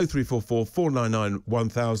self-reliant. 0344 499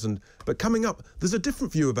 1000. But coming up, there's a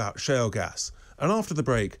different view about shale gas. And after the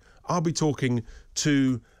break, I'll be talking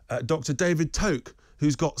to Dr. David Toke,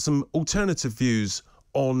 who's got some alternative views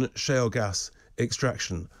on shale gas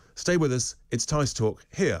extraction. Stay with us. It's Tice Talk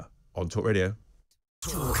here on Talk Radio.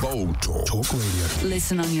 Bold Talk. Talk Radio.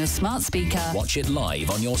 Listen on your smart speaker. Watch it live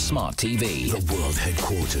on your smart TV. The world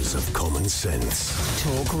headquarters of common sense.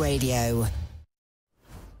 Talk Radio.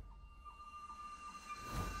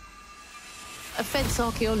 Offence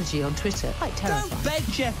archaeology on Twitter. Quite terrifying. Don't beg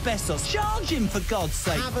Jeff Bezos. Charge him, for God's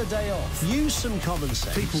sake. Have a day off. Use some common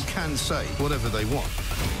sense. People can say whatever they want.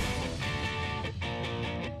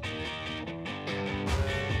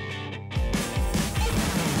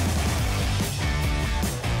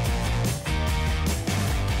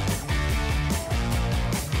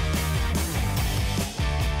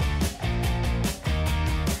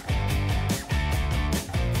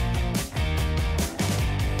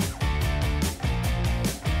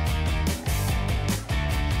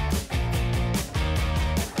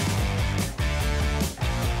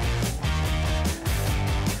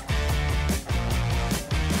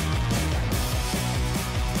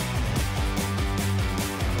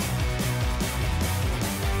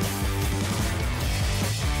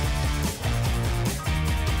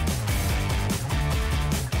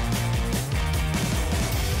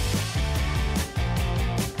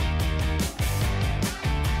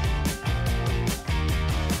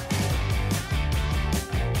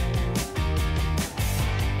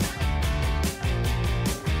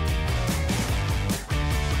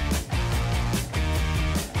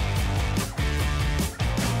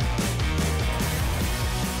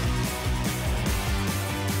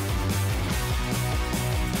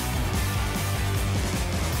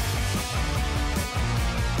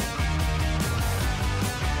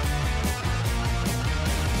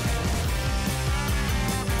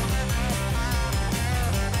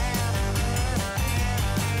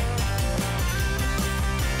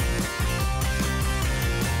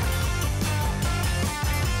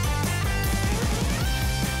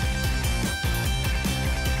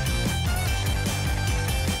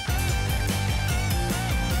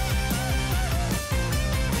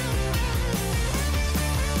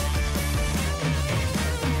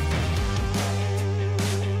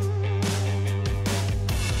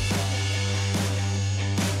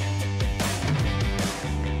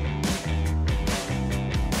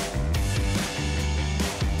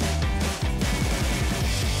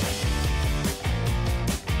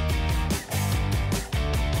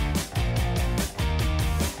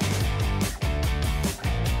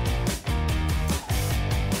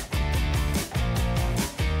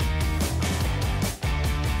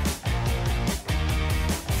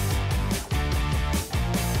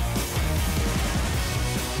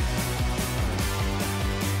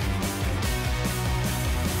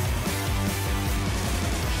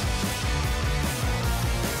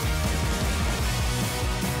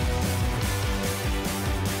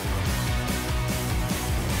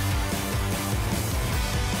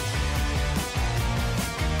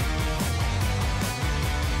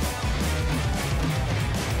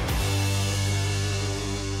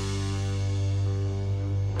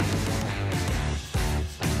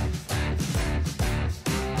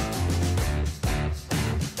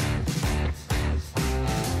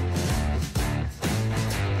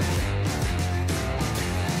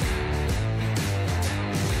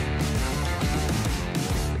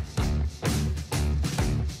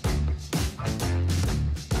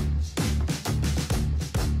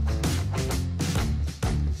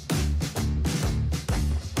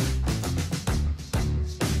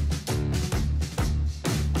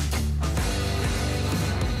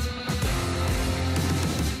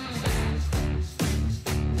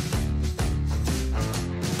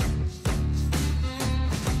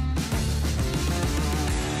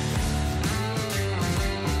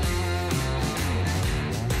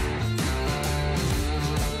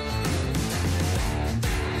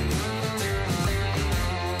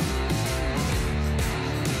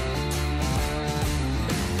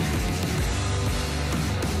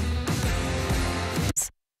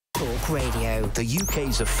 Radio. The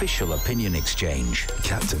UK's official opinion exchange.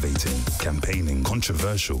 Captivating, campaigning,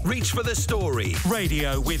 controversial. Reach for the story.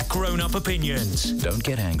 Radio with grown-up opinions. Don't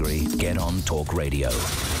get angry. Get on Talk Radio.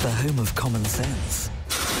 The home of common sense.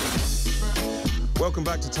 Welcome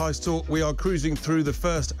back to Tice Talk. We are cruising through the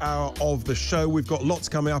first hour of the show. We've got lots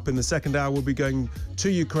coming up in the second hour. We'll be going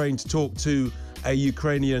to Ukraine to talk to a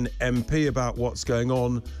Ukrainian MP about what's going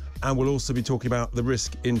on. And we'll also be talking about the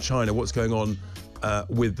risk in China, what's going on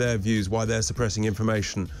with their views, why they're suppressing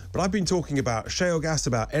information. But I've been talking about shale gas,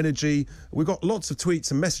 about energy. We've got lots of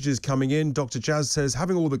tweets and messages coming in. Dr. Jazz says,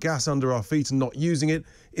 having all the gas under our feet and not using it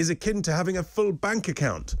is akin to having a full bank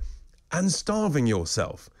account and starving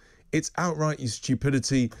yourself. It's outright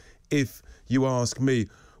stupidity, if you ask me.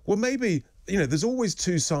 Well, maybe, you know, there's always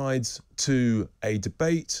two sides to a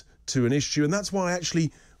debate, to an issue, and that's why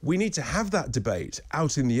actually we need to have that debate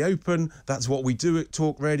out in the open. That's what we do at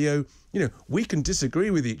Talk Radio. You know, we can disagree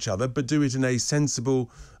with each other, but do it in a sensible,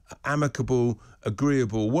 amicable,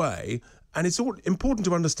 agreeable way. And it's all important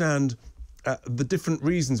to understand the different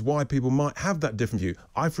reasons why people might have that different view.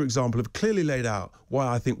 I, for example, have clearly laid out why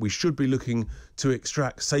I think we should be looking to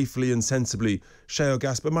extract safely and sensibly shale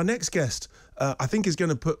gas. But my next guest, I think, is going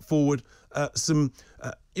to put forward some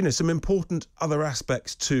important other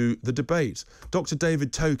aspects to the debate. Dr.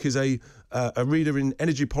 David Toke is a reader in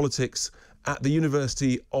energy politics at the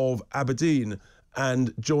University of Aberdeen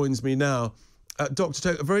and joins me now. Dr.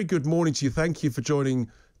 Toke, a very good morning to you. Thank you for joining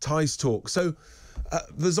Tice Talk. So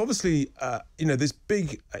there's obviously, this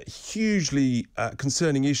big, hugely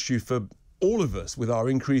concerning issue for all of us with our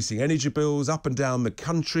increasing energy bills up and down the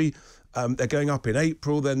country. They're going up in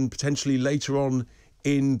April, then potentially later on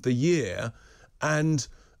in the year. And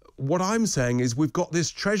what I'm saying is we've got this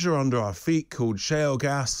treasure under our feet called shale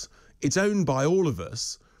gas. It's owned by all of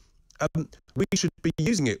us. We should be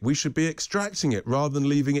using it. We should be extracting it rather than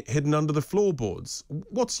leaving it hidden under the floorboards.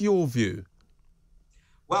 What's your view?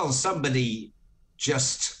 Well, somebody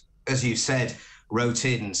just, as you said, wrote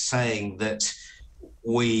in saying that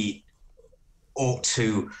we ought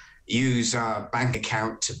to use our bank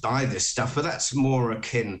account to buy this stuff, but that's more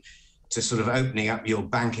akin to sort of opening up your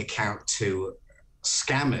bank account to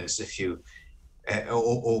scammers, if you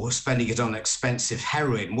or spending it on expensive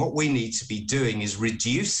heroin. What we need to be doing is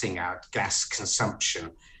reducing our gas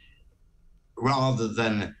consumption rather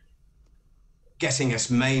than getting us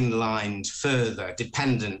mainlined further,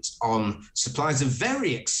 dependent on supplies of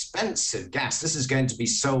very expensive gas. This is going to be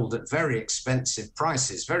sold at very expensive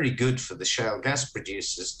prices, very good for the shale gas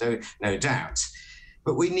producers, no doubt.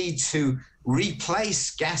 But we need to replace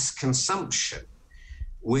gas consumption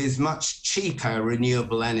with much cheaper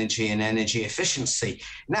renewable energy and energy efficiency.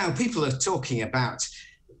 Now, people are talking about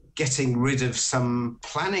getting rid of some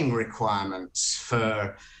planning requirements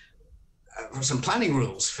for some planning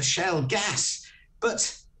rules for shale gas.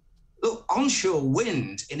 But look, onshore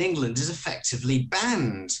wind in England is effectively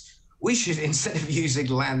banned. We should, instead of using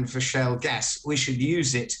land for shale gas, we should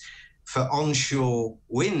use it for onshore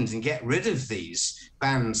wind and get rid of these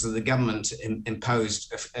bans that the government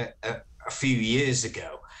imposed a few years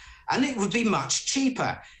ago. And it would be much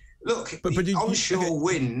cheaper. Look, onshore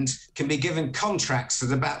wind can be given contracts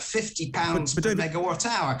at about £50 per megawatt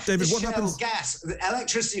hour. David, what happens? The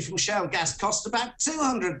electricity from shale gas costs about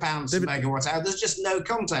 £200 per megawatt hour. There's just no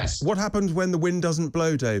contest. What happens when the wind doesn't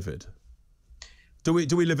blow, David? Do we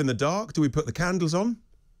live in the dark? Do we put the candles on?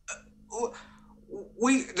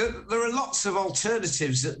 There are lots of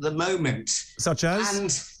alternatives at the moment. Such as?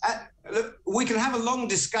 And look, we can have a long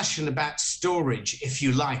discussion about storage, if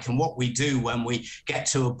you like, and what we do when we get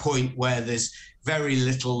to a point where there's very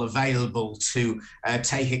little available to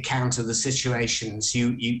take account of the situations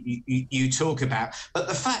you talk about. But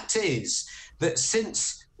the fact is that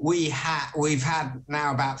since we've had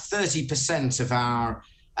now about 30% of our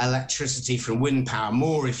electricity from wind power,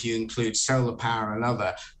 more if you include solar power and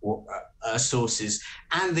other sources,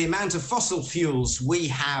 and the amount of fossil fuels we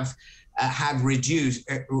have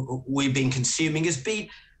we've been consuming has been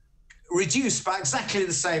reduced by exactly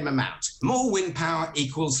the same amount. More wind power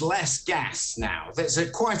equals less gas now. That's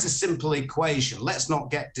quite a simple equation. Let's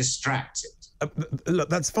not get distracted. Look,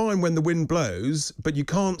 that's fine when the wind blows, but we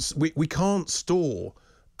can't store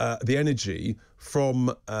the energy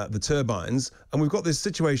from the turbines. And we've got this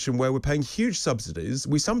situation where we're paying huge subsidies.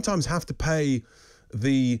 We sometimes have to pay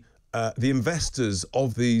the investors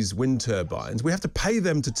of these wind turbines. We have to pay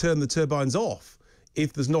them to turn the turbines off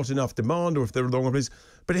if there's not enough demand or if they're long place.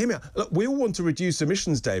 But hear me out. Look, we all want to reduce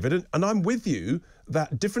emissions, David, and I'm with you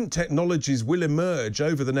that different technologies will emerge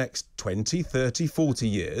over the next 20, 30, 40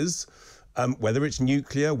 years, whether it's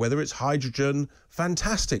nuclear, whether it's hydrogen,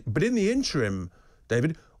 fantastic. But in the interim,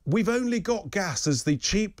 David, we've only got gas as the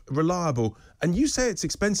cheap, reliable, and you say it's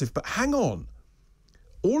expensive, but hang on.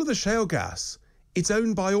 All of the shale gas, it's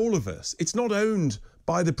owned by all of us. It's not owned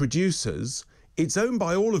by the producers. It's owned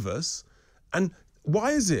by all of us. And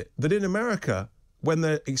why is it that in America, when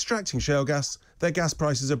they're extracting shale gas, their gas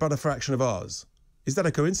prices are but a fraction of ours? Is that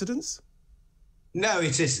a coincidence? No,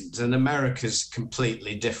 it isn't. And America's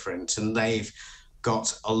completely different. And they've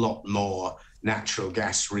got a lot more natural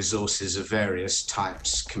gas resources of various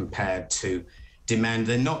types compared to demand.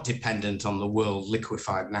 They're not dependent on the world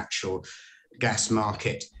liquefied natural gas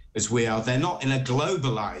market as we are. They're not in a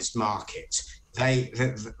globalized market. They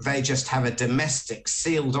just have a domestic,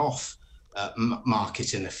 sealed off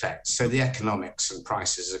market in effect. So the economics and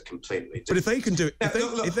prices are completely different. But if they can do it,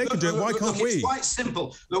 if they can do it, why can't we? It's quite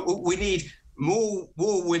simple. Look, we need more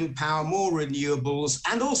wind power, more renewables,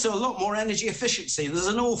 and also a lot more energy efficiency. There's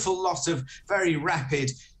an awful lot of very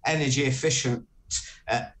rapid energy efficient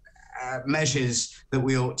measures that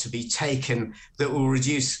we ought to be taken that will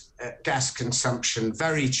reduce gas consumption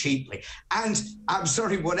very cheaply. And I'm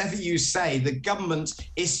sorry, whatever you say, the government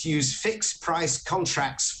issues fixed price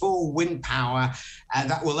contracts for wind power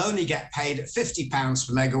that will only get paid at £50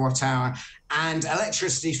 per megawatt hour. And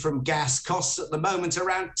electricity from gas costs at the moment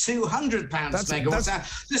around £200 per megawatt hour.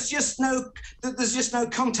 There's just no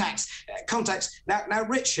context. Now,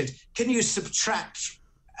 Richard, can you subtract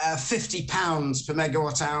 £50 per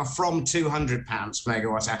megawatt hour from £200 per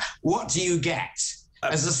megawatt hour? What do you get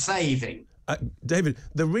as a saving? David,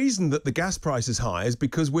 the reason that the gas price is high is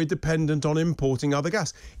because we're dependent on importing other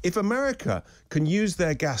gas. If America can use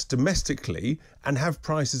their gas domestically and have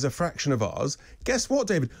prices a fraction of ours, guess what,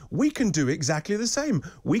 David? We can do exactly the same.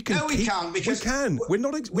 We can't because we can. We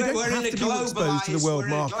don't have to be exposed to the world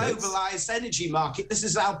market. We're in a globalised energy market. This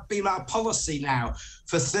has been our policy now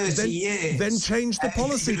for 30 years. Then change the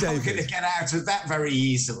policy, David. You're not going to get out of that very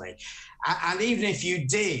easily. And even if you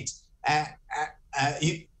did,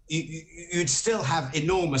 you'd still have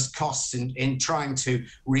enormous costs in trying to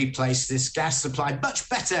replace this gas supply. Much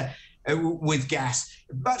better with gas.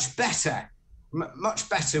 Much better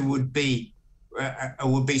would be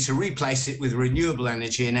to replace it with renewable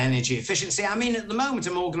energy and energy efficiency. I mean, at the moment,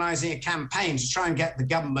 I'm organising a campaign to try and get the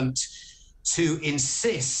government to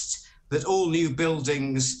insist that all new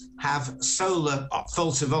buildings have solar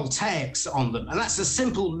photovoltaics on them. And that's a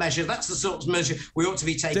simple measure. That's the sort of measure we ought to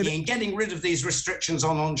be taking, David, and getting rid of these restrictions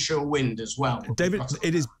on onshore wind as well. David,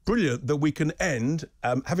 it is brilliant that we can end,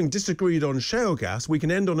 having disagreed on shale gas, we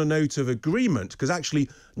can end on a note of agreement, because actually,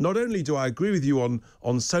 not only do I agree with you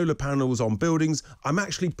on solar panels on buildings, I'm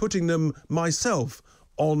actually putting them myself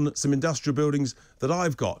on some industrial buildings that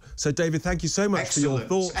I've got. So, David, thank you so much for your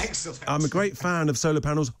thoughts. Excellent. I'm a great fan of solar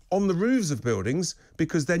panels on the roofs of buildings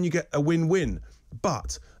because then you get a win-win.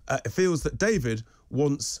 But it feels that David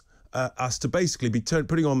wants us to basically be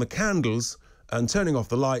putting on the candles and turning off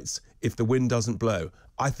the lights if the wind doesn't blow.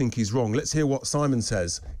 I think he's wrong. Let's hear what Simon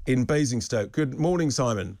says in Basingstoke. Good morning,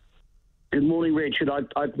 Simon. Good morning, Richard.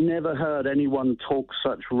 I've never heard anyone talk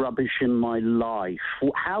such rubbish in my life.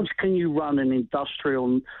 How can you run an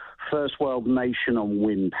industrial first world nation on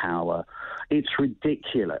wind power? It's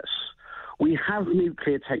ridiculous. We have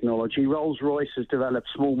nuclear technology. Rolls-Royce is developing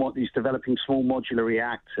small modular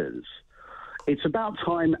reactors. It's about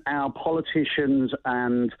time our politicians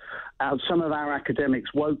and some of our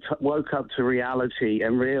academics woke up to reality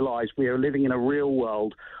and realised we are living in a real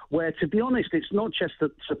world where, to be honest, it's not just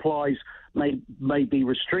that supplies may be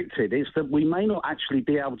restricted, it's that we may not actually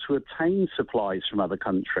be able to obtain supplies from other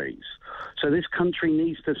countries. So this country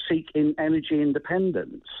needs to seek energy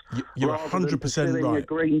independence. You're 100% right. A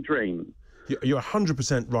green dream. You're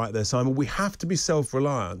 100% right there, Simon. We have to be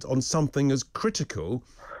self-reliant on something as critical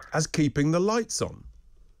as keeping the lights on.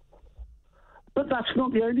 But that's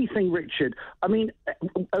not the only thing, Richard. I mean,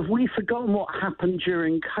 have we forgotten what happened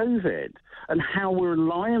during COVID and how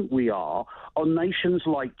reliant we are on nations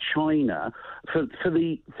like China for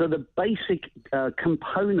the basic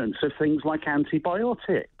components of things like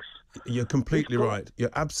antibiotics? You're completely right.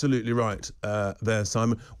 You're absolutely right there,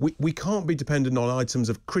 Simon. We can't be dependent on items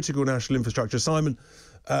of critical national infrastructure. Simon,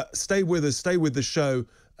 stay with us, stay with the show.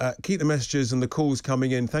 Keep the messages and the calls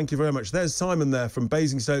coming in. Thank you very much. There's Simon there from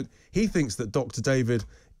Basingstoke. He thinks that Dr. David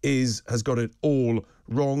has got it all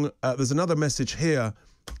wrong. There's another message here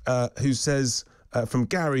who says, from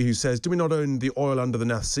Gary, who says, do we not own the oil under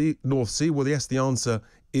the North Sea? Well, yes, the answer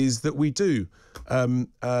is that we do.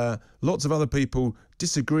 Lots of other people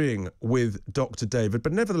disagreeing with Dr. David,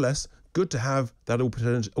 but nevertheless, good to have that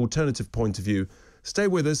alternative point of view. Stay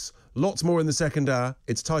with us. Lots more in the second hour.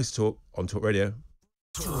 It's Tice Talk on Talk Radio.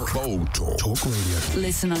 Bold Talk. Talk Radio.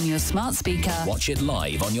 Listen on your smart speaker. Watch it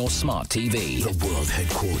live on your smart TV. The world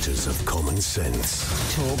headquarters of common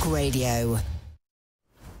sense. Talk Radio.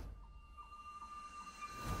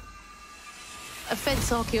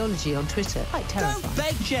 Offence archaeology on Twitter. Quite terrifying. Don't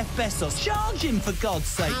beg Jeff Bezos. Charge him, for God's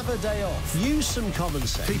sake. Have a day off. Use some common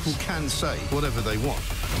sense. People can say whatever they want.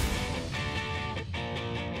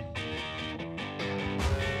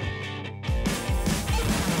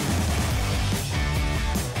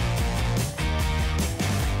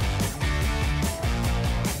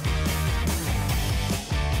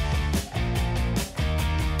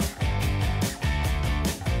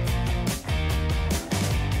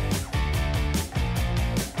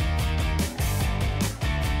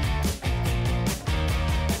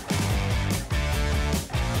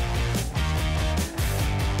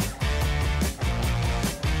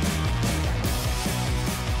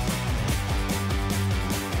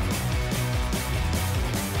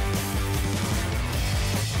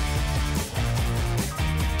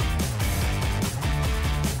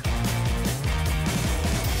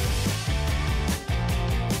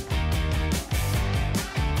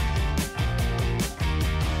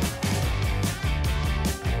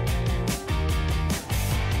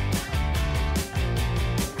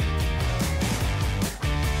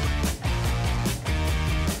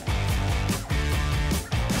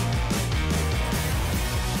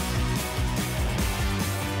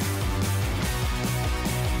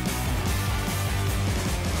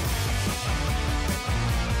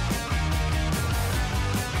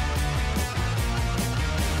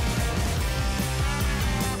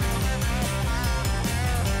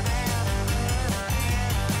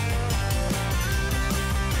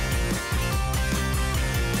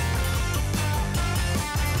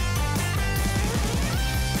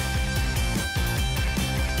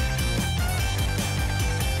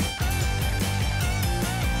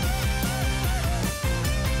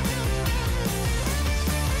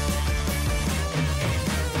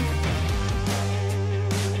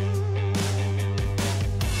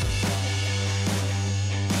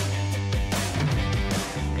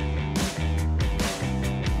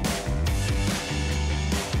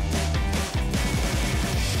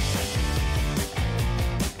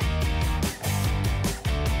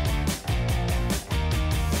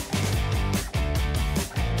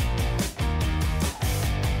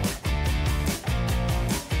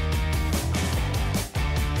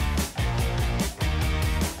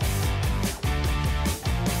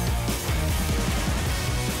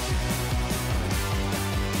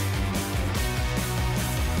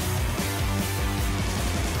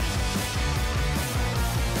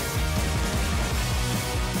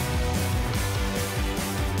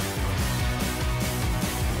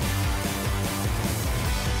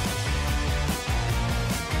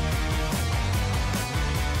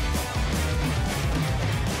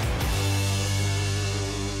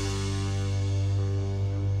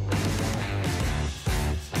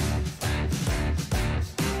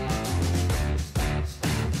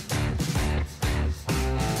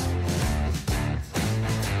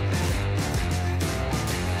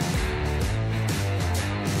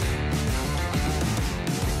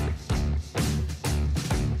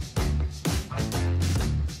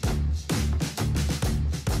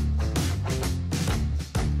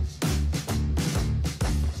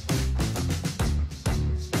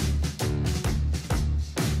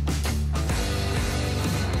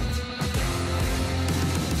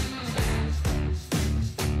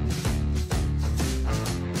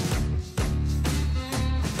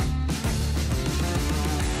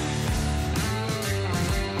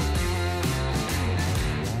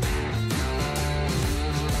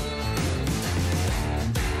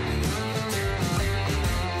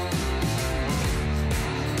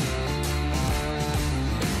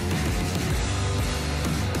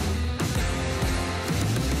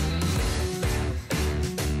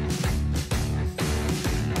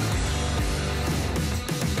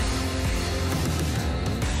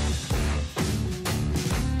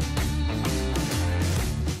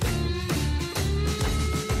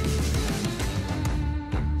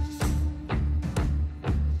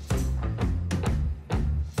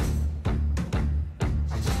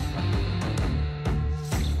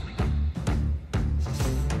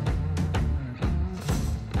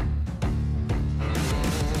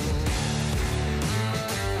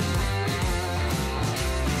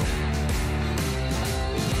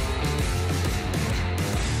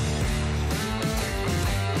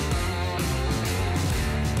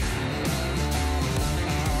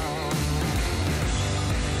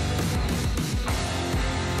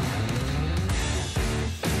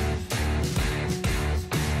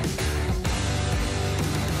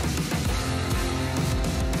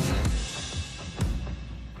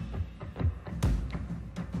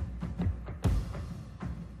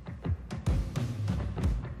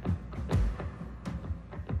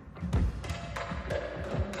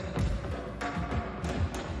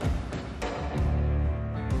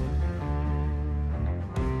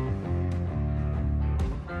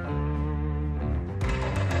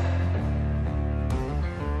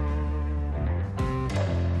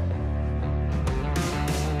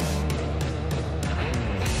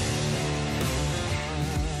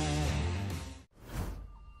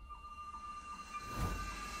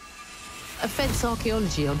 offence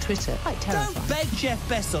archaeology on Twitter. Quite terrifying. Don't beg Jeff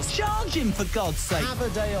Bezos. Charge him, for God's sake. Have a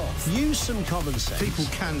day off. Use some common sense. People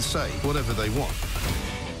can say whatever they want.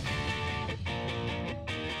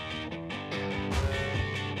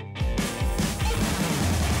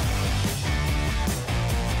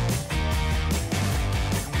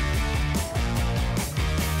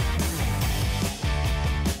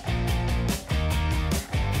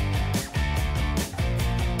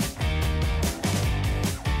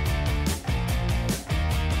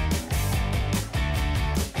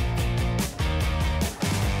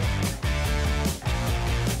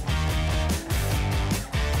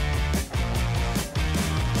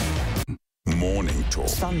 Morning Talk.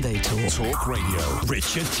 Sunday Talk. Talk Radio.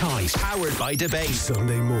 Richard Tice. Powered by Debate.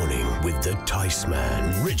 Sunday morning with the Tice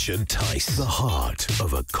Man. Richard Tice. The heart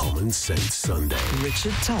of a common sense Sunday.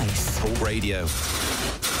 Richard Tice. Talk Radio.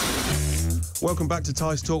 Welcome back to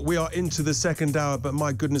Tice Talk. We are into the second hour, but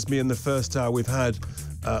my goodness me, in the first hour we've had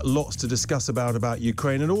lots to discuss about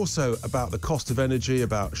Ukraine, and also about the cost of energy,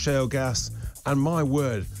 about shale gas, and my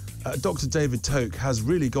word, Dr. David Toke has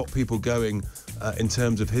really got people going in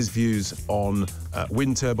terms of his views on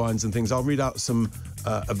wind turbines and things. I'll read out some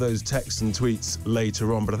of those texts and tweets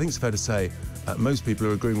later on, but I think it's fair to say most people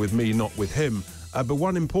are agreeing with me, not with him. But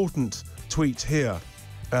one important tweet here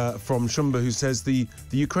from Shumba, who says the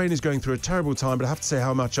Ukraine is going through a terrible time, but I have to say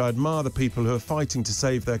how much I admire the people who are fighting to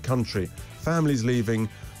save their country. Families leaving,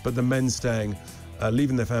 but the men staying,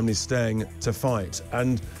 leaving their families, staying to fight.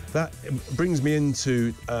 And that brings me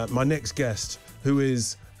into my next guest, who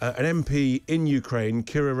is an MP in Ukraine,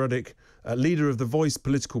 Kira Rudik, leader of the Voice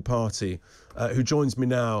political party, who joins me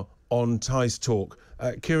now on Tice Talk.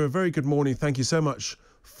 Kira, very good morning. Thank you so much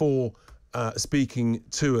for speaking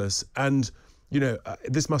to us. And, you know,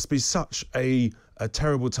 this must be such a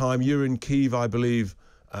terrible time. You're in Kyiv, I believe,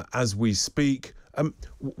 as we speak.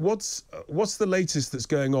 What's the latest that's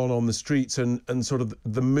going on the streets, and sort of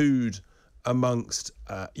the mood amongst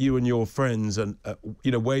you and your friends, and, you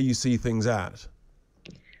know, where you see things at?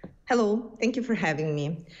 Hello, thank you for having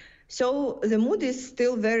me. So the mood is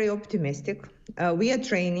still very optimistic. We are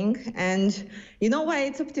training, and you know why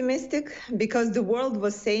it's optimistic? Because the world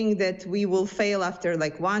was saying that we will fail after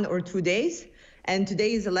like 1 or 2 days, and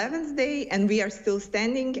today is 11th day, and we are still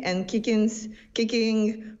standing and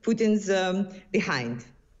kicking Putin's behind.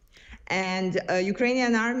 And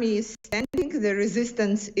Ukrainian army is standing, the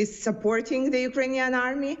resistance is supporting the Ukrainian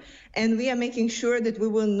army, and we are making sure that we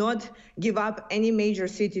will not give up any major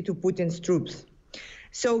city to Putin's troops.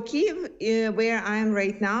 So Kyiv, where I am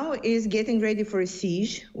right now, is getting ready for a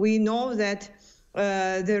siege. We know that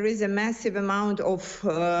there is a massive amount of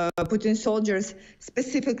Putin soldiers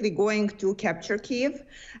specifically going to capture Kyiv.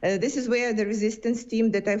 This is where the resistance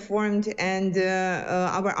team that I formed and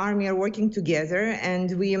our army are working together,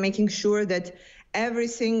 and we are making sure that every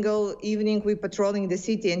single evening we're patrolling the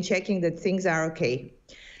city and checking that things are okay.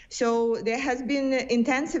 So there has been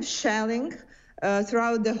intensive shelling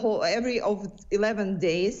throughout every of 11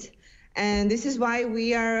 days. And this is why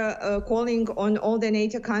we are calling on all the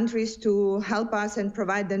NATO countries to help us and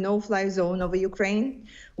provide the no-fly zone over Ukraine.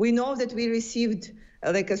 We know that we received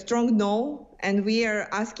like a strong no, and we are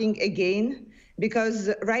asking again, because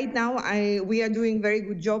right now we are doing very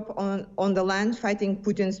good job on the land, fighting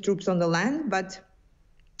Putin's troops on the land, but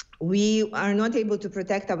we are not able to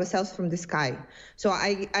protect ourselves from the sky. So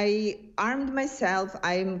I armed myself.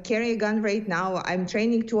 I'm carrying a gun right now. I'm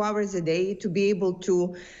training 2 hours a day to be able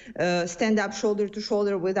to stand up shoulder to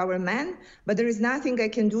shoulder with our men. But there is nothing I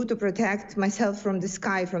can do to protect myself from the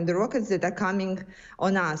sky, from the rockets that are coming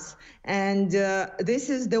on us. And this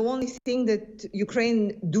is the only thing that the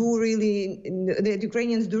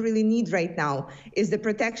Ukrainians do really need right now, is the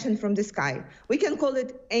protection from the sky. We can call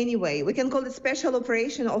it anyway. We can call it special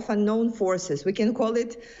operation of unknown forces. We can call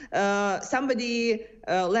it somebody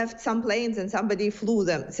left some planes and somebody flew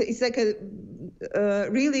them. So it's like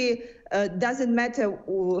really doesn't matter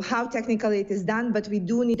how technically it is done, but we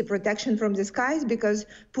do need the protection from the skies, because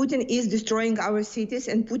Putin is destroying our cities,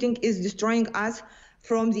 and Putin is destroying us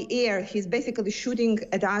from the air. He's basically shooting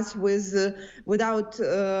at us without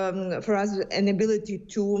for us an ability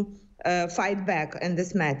to fight back in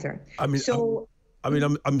this matter. I'm so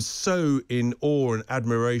in awe and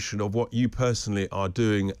admiration of what you personally are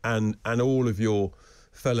doing, and all of your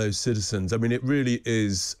fellow citizens. I mean, it really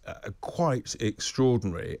is quite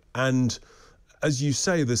extraordinary. And as you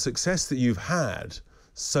say, the success that you've had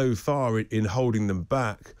so far in holding them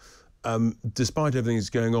back, despite everything that's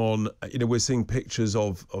going on, you know, we're seeing pictures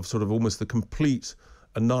of sort of almost the complete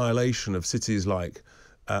annihilation of cities like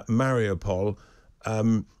Mariupol.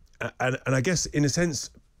 And I guess, in a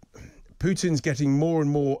sense, Putin's getting more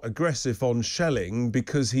and more aggressive on shelling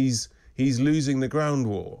because he's losing the ground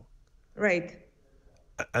war. Right.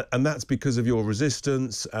 And that's because of your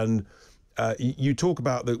resistance. And you talk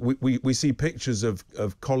about that. We see pictures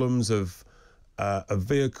of columns of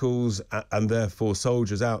vehicles and therefore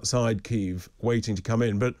soldiers outside Kyiv waiting to come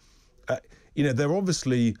in. But they're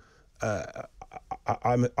obviously.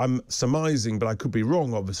 I'm surmising, but I could be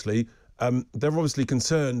wrong. Obviously, they're obviously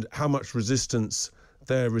concerned how much resistance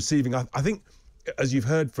they're receiving. I think, as you've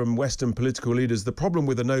heard from Western political leaders, the problem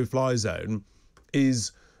with a no-fly zone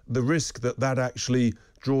is the risk that actually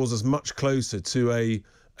draws us much closer to a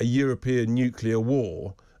European nuclear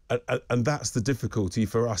war, and that's the difficulty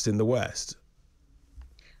for us in the West.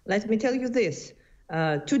 Let me tell you this.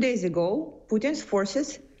 2 days ago, Putin's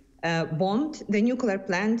forces bombed the nuclear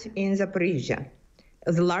plant in Zaporizhia,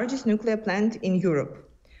 the largest nuclear plant in Europe.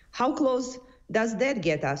 How close does that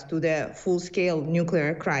get us to the full-scale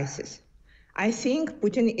nuclear crisis? I think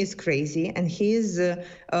Putin is crazy and he is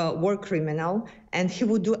a war criminal, and he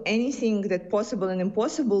would do anything that possible and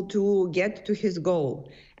impossible to get to his goal.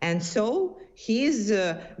 And so he is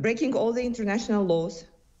breaking all the international laws.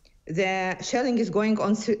 The shelling is going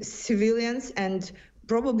on civilians, and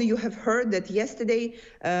probably you have heard that yesterday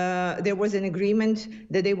there was an agreement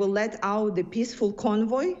that they will let out the peaceful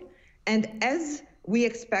convoy, and as we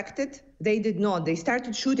expected, they did not. They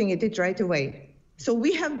started shooting at it right away. So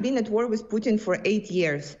we have been at war with Putin for 8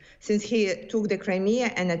 years, since he took the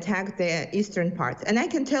Crimea and attacked the eastern part. And I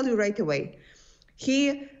can tell you right away,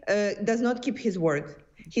 he does not keep his word.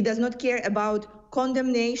 He does not care about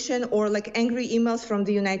condemnation or like angry emails from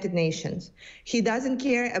the United Nations. He doesn't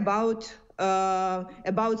care about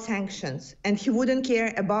sanctions, and he wouldn't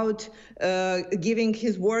care about giving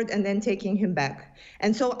his word and then taking him back.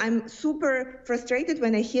 And so I'm super frustrated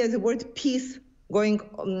when I hear the word peace going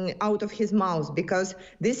out of his mouth, because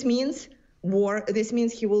this means war. This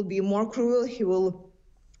means he will be more cruel. He will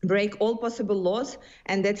break all possible laws,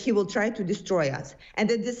 and that he will try to destroy us.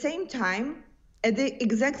 And at the same time, at the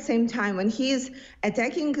exact same time, when he is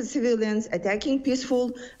attacking civilians, attacking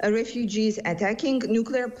peaceful refugees, attacking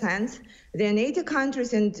nuclear plants, the NATO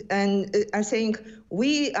countries and are saying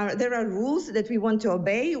there are rules that we want to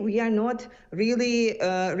obey. We are not really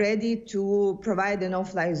ready to provide a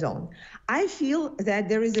no-fly zone. I feel that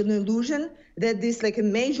there is an illusion that this like a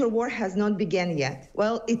major war has not begun yet.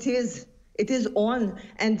 Well, it is. It is on,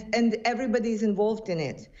 and everybody is involved in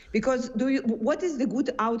it. Because what is the good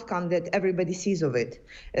outcome that everybody sees of it?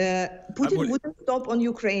 Putin wouldn't stop on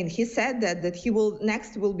Ukraine. He said that he will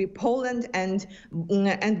next will be Poland and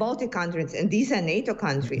Baltic countries, and these are NATO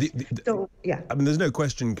countries. So yeah. I mean, there's no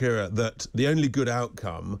question, Kira, that the only good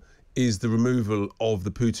outcome is the removal of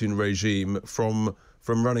the Putin regime from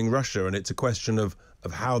running Russia, and it's a question of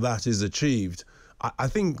how that is achieved. I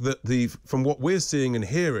think that from what we're seeing and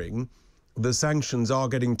hearing, the sanctions are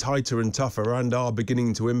getting tighter and tougher and are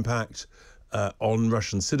beginning to impact on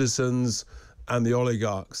Russian citizens and the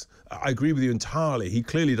oligarchs. I agree with you entirely. He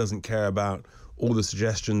clearly doesn't care about all the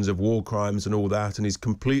suggestions of war crimes and all that, and he's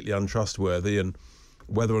completely untrustworthy. And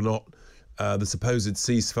whether or not the supposed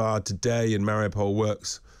ceasefire today in Mariupol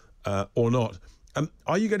works or not.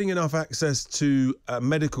 Are you getting enough access to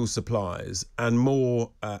medical supplies and more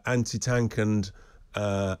anti-tank and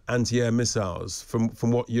anti-air missiles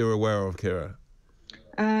from what you're aware of, Kira?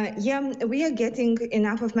 Yeah, we are getting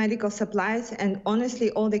enough of medical supplies, and honestly,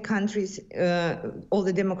 all the countries, all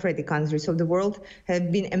the democratic countries of the world have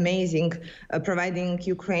been amazing, providing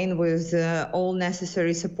Ukraine with all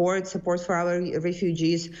necessary support for our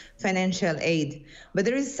refugees, financial aid. But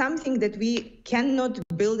there is something that we cannot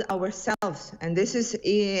build ourselves, and this is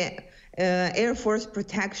Air Force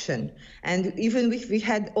protection. And even if we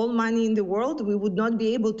had all money in the world, we would not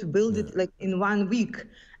be able to build it like in 1 week.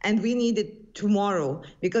 And we need it tomorrow,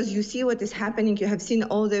 because you see what is happening. You have seen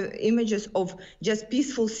all the images of just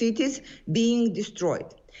peaceful cities being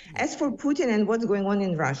destroyed. As for Putin and what's going on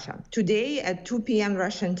in Russia, today at 2 p.m.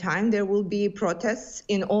 Russian time, there will be protests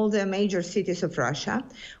in all the major cities of Russia,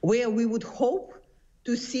 where we would hope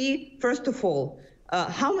to see, first of all,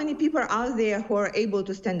 how many people are there who are able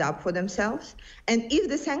to stand up for themselves? And if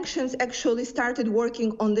the sanctions actually started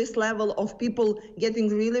working on this level of people getting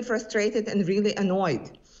really frustrated and really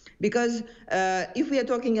annoyed. Because if we are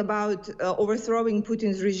talking about overthrowing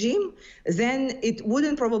Putin's regime, then it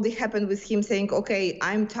wouldn't probably happen with him saying, okay,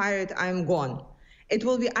 I'm tired, I'm gone. It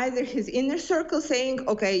will be either his inner circle saying,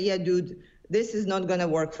 okay, yeah, dude, this is not going to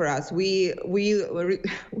work for us. We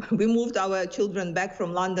moved our children back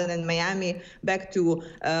from London and Miami back to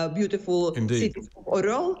beautiful cities of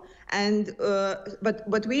Orel. And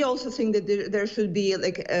but we also think that there should be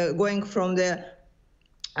like going from the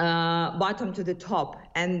bottom to the top.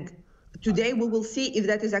 And today we will see if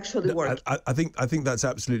that is actually working. I think that's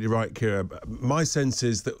absolutely right, Kira. My sense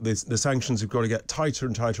is that the sanctions have got to get tighter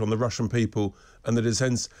and tighter on the Russian people, and that in a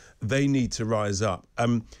sense they need to rise up.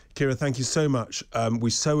 Kira, thank you so much. We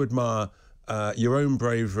so admire your own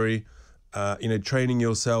bravery, training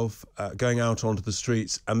yourself, going out onto the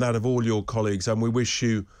streets, and that of all your colleagues. And we wish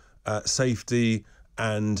you safety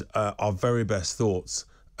and our very best thoughts.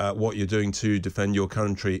 What you're doing to defend your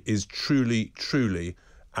country is truly, truly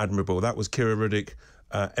admirable. That was Kira Rudik,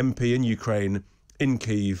 MP in Ukraine, in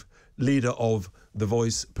Kyiv, leader of the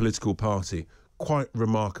Voice political party. Quite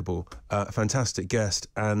remarkable, fantastic guest.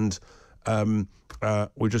 And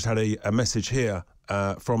we just had a message here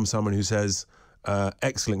from someone who says,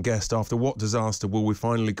 excellent guest. After what disaster will we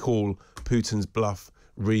finally call Putin's bluff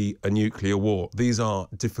a nuclear war? These are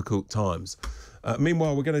difficult times.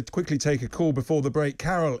 Meanwhile, we're going to quickly take a call before the break.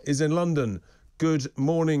 Carol is in London. Good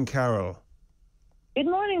morning, Carol. Good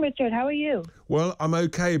morning, Richard. How are you? Well, I'm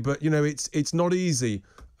okay, but it's not easy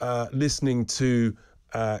listening to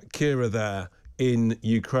Kira there in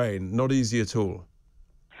Ukraine. Not easy at all.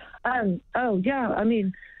 Oh yeah. I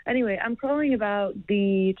mean, anyway, I'm calling about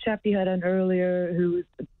the chap you had on earlier who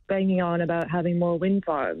was banging on about having more wind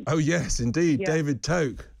farms. Oh yes, indeed, Yeah. David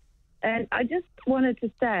Toke. And I just wanted to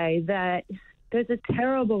say that there's a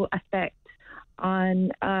terrible effect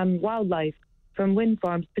on wildlife from wind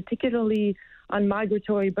farms, particularly on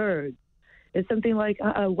migratory birds. It's something like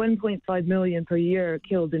 1.5 million per year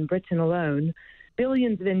killed in Britain alone,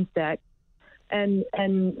 billions of insects, and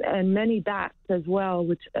many bats as well,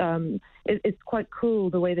 which it's quite cruel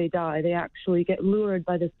the way they die. They actually get lured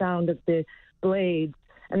by the sound of the blades,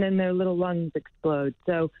 and then their little lungs explode.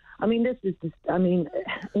 So, I mean, this is just, I mean,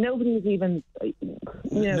 nobody's even,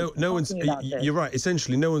 No one's. about this. You're right.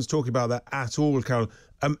 Essentially, no one's talking about that at all, Carol.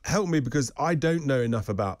 Help me, because I don't know enough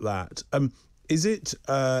about that. Is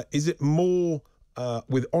it more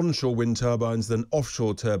with onshore wind turbines than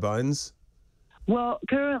offshore turbines? Well,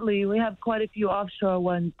 currently we have quite a few offshore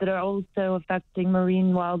ones that are also affecting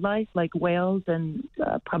marine wildlife, like whales and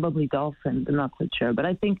probably dolphins. I'm not quite sure, but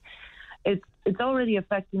I think it's already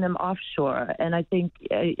affecting them offshore. And I think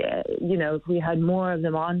if we had more of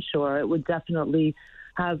them onshore, it would definitely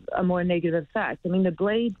have a more negative effect. I mean, the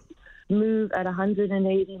blades move at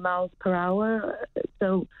 180 miles per hour,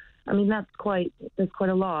 so I mean that's quite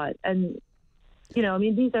a lot. And I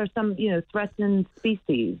mean, these are some, threatened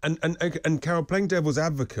species. And Carol, playing devil's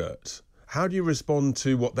advocate, how do you respond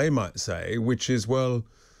to what they might say, which is, well,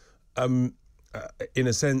 in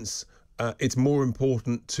a sense, it's more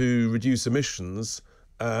important to reduce emissions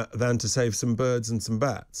than to save some birds and some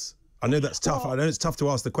bats? I know that's tough. I know it's tough to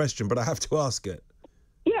ask the question, but I have to ask it.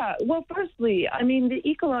 Yeah, well, firstly, I mean, the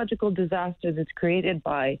ecological disaster that's created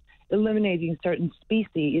by eliminating certain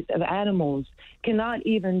species of animals cannot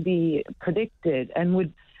even be predicted, and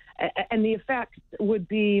the effects would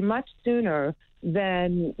be much sooner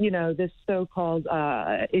than this so-called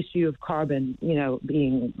issue of carbon,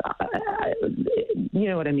 being, you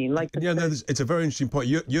know what I mean? It's a very interesting point.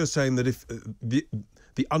 You're saying that if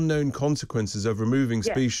the unknown consequences of removing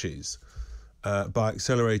species by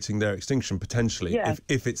accelerating their extinction potentially,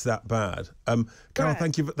 if it's that bad. Carol,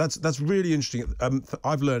 thank you. That's really interesting.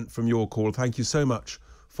 I've learned from your call. Thank you so much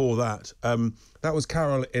for that. That was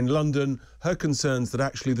Carol in London. Her concerns that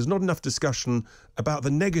actually there's not enough discussion about the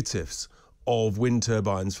negatives of wind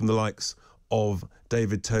turbines from the likes of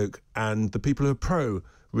David Toke and the people who are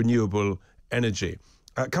pro-renewable energy.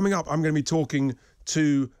 Coming up, I'm going to be talking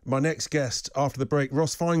to my next guest after the break,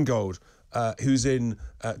 Ross Feingold, who's in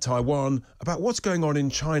Taiwan, about what's going on in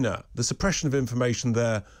China, the suppression of information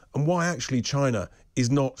there, and why actually China is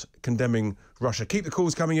not condemning Russia. Keep the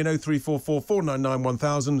calls coming in 0344 499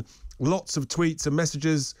 1000. Lots of tweets and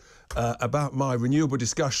messages about my renewable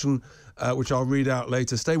discussion, which I'll read out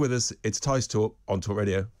later. Stay with us. It's Tice Talk on Talk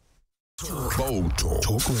Radio. Bold Talk.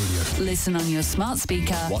 Talk Radio. Listen on your smart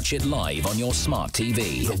speaker. Watch it live on your smart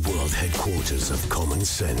TV. The world headquarters of common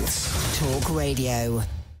sense. Talk Radio.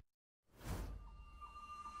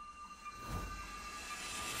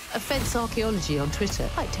 Offence archaeology on Twitter.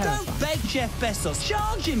 Quite terrifying. Don't beg Jeff Bezos.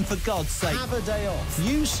 Charge him, for God's sake. Have a day off.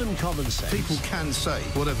 Use some common sense. People can say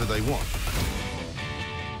whatever they want.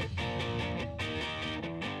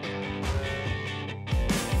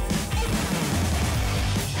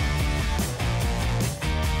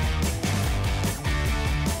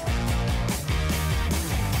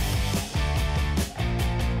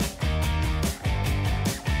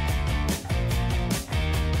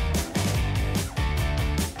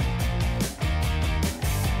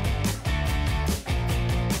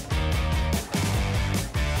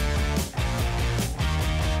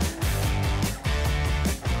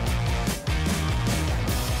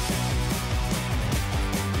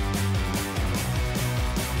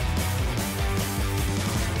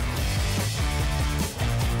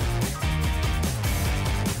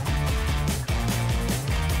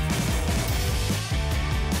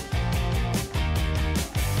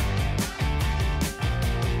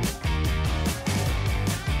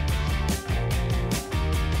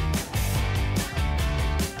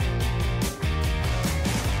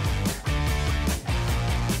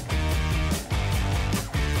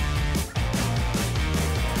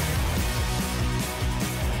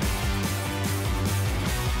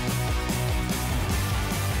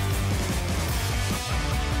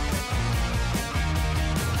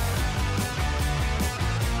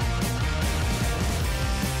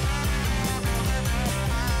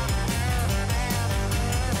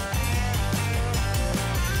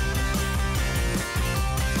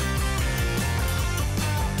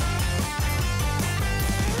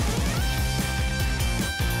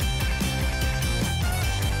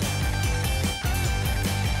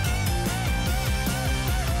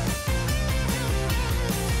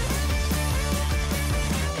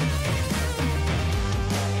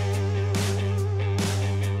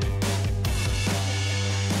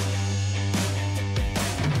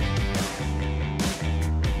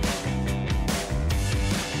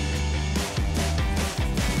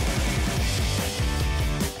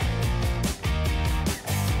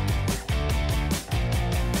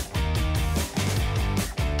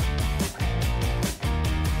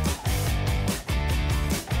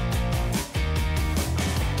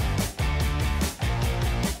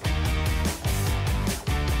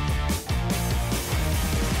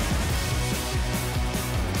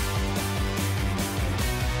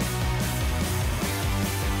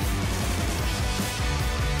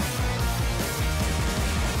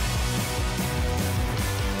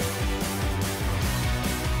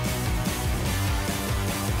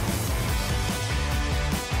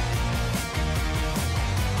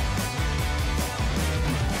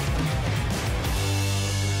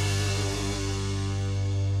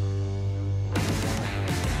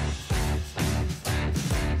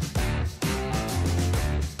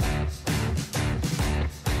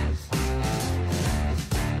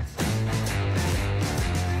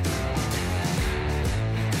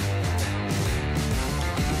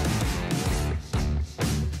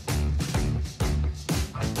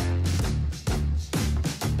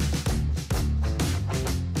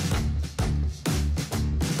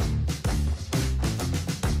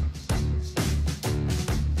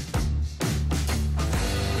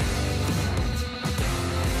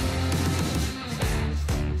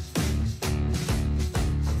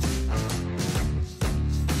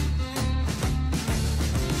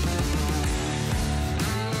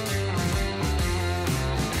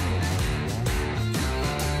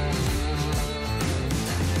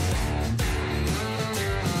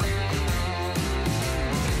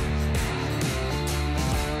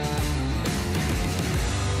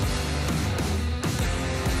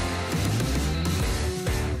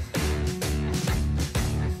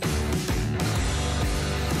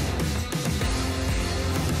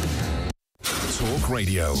 Talk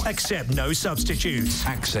Radio. Accept no substitutes.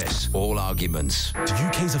 Access all arguments. The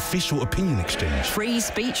UK's official opinion exchange. Free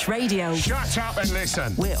Speech Radio. Shut up and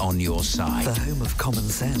listen. We're on your side. The home of common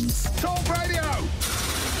sense. Talk Radio!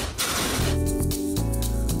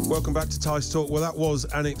 Welcome back to Tice Talk. Well, that was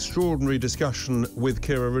an extraordinary discussion with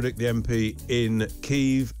Kira Riddick, the MP in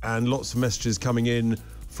Kyiv, and lots of messages coming in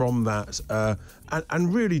from that.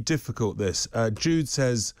 And really difficult, this. Jude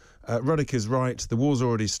says, Riddick is right. The war's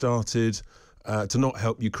already started. To not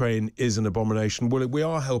help Ukraine is an abomination. Well, we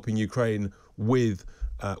are helping Ukraine with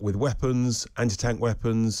weapons, anti-tank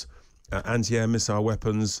weapons, anti-air missile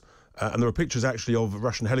weapons. And there are pictures actually of a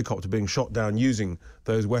Russian helicopter being shot down using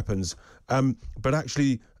those weapons. But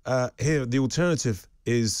actually, here, the alternative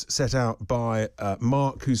is set out by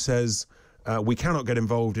Mark, who says, we cannot get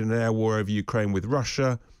involved in an air war over Ukraine with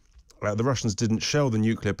Russia. The Russians didn't shell the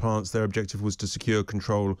nuclear plants. Their objective was to secure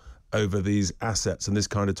control over these assets, and this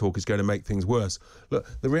kind of talk is going to make things worse. Look,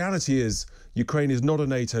 the reality is Ukraine is not a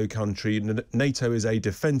NATO country. NATO is a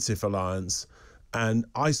defensive alliance, and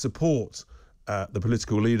I support the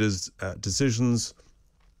political leaders' decisions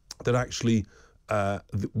that actually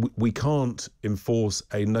we can't enforce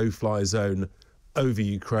a no-fly zone over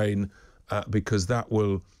Ukraine because that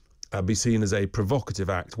will be seen as a provocative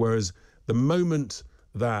act, whereas the moment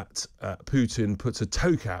that Putin puts a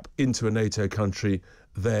toe cap into a NATO country,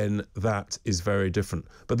 then that is very different.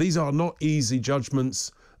 But these are not easy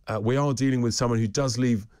judgments. We are dealing with someone who does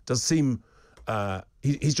seem,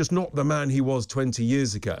 he's just not the man he was 20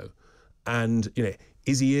 years ago. And, you know,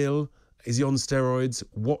 is he ill? Is he on steroids?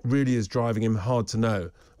 What really is driving him? Hard to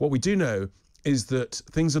know. What we do know is that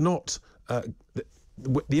things are not,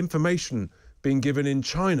 the information being given in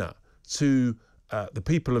China to the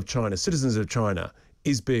people of China, citizens of China,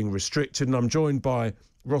 is being restricted. And I'm joined by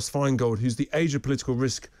Ross Feingold, who's the Asia Political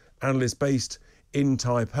Risk Analyst based in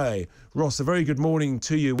Taipei. Ross, a very good morning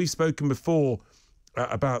to you. We've spoken before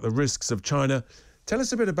about the risks of China. Tell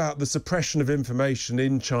us a bit about the suppression of information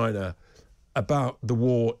in China about the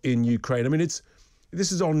war in Ukraine. I mean, this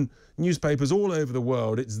is on newspapers all over the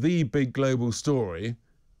world. It's the big global story,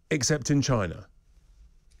 except in China.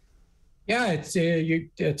 Yeah, it's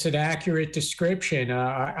an accurate description.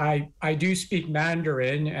 I do speak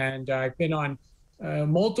Mandarin, and I've been on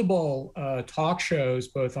multiple talk shows,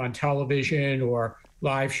 both on television or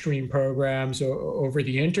live stream programs or over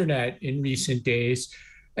the internet in recent days.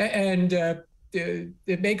 And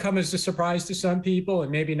it may come as a surprise to some people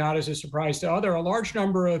and maybe not as a surprise to others. A large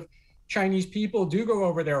number of Chinese people do go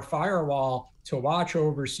over their firewall to watch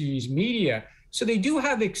overseas media. So they do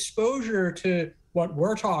have exposure to what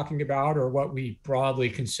we're talking about, or what we broadly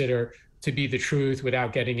consider to be the truth,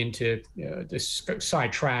 without getting into this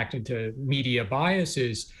sidetracked into media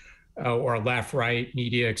biases or left-right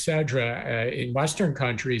media, et cetera, in Western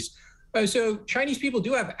countries. So Chinese people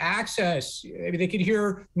do have access. I mean, they could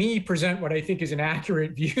hear me present what I think is an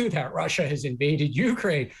accurate view that Russia has invaded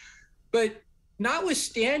Ukraine. But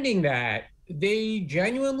notwithstanding that, they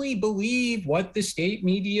genuinely believe what the state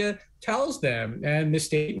media tells them. And the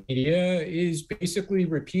state media is basically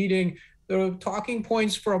repeating the talking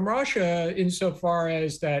points from Russia insofar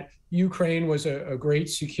as that Ukraine was a great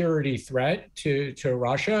security threat to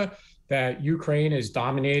Russia, that Ukraine is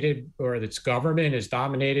dominated, or its government is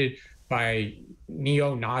dominated by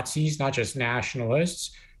neo-Nazis, not just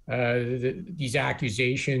nationalists. These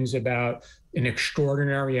accusations about an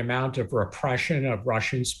extraordinary amount of repression of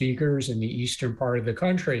Russian speakers in the eastern part of the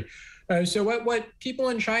country. So what people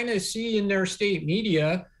in China see in their state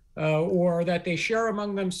media, or that they share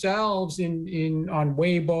among themselves on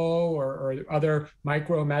Weibo or other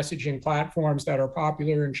micro messaging platforms that are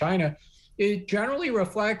popular in China, it generally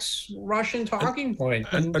reflects Russian talking points.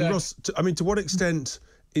 And Ross, I mean, to what extent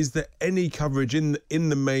is there any coverage in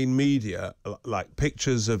the main media, like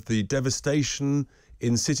pictures of the devastation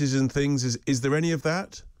in cities and things? Is there any of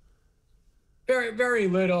that? Very, very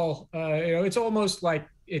little. It's almost like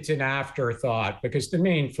it's an afterthought, because the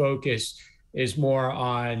main focus is more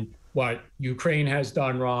on what Ukraine has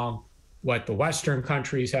done wrong, what the Western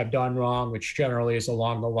countries have done wrong, which generally is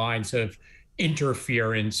along the lines of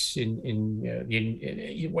interference in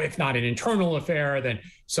if not an internal affair, then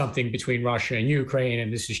something between Russia and Ukraine.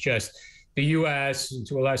 And this is just the U.S. and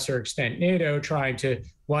to a lesser extent NATO trying to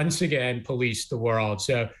once again police the world.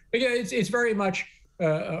 So again, it's very much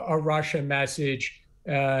a Russia message.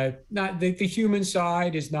 Not the human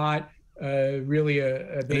side is not really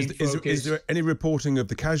a main focus. Is there any reporting of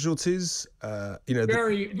the casualties?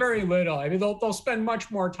 Very, very little. I mean, they'll spend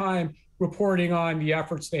much more time reporting on the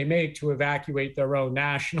efforts they make to evacuate their own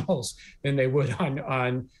nationals than they would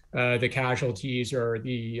on the casualties or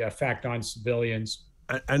the effect on civilians.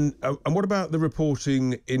 And what about the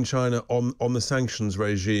reporting in China on the sanctions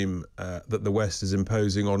regime that the West is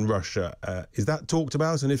imposing on Russia? Is that talked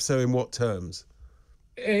about, and if so, in what terms?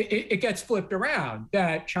 It gets flipped around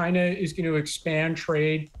that China is going to expand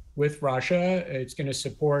trade with Russia. It's going to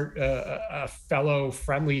support a fellow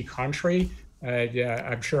friendly country.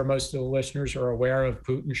 I'm sure most of the listeners are aware of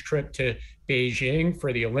Putin's trip to Beijing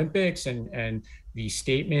for the Olympics and the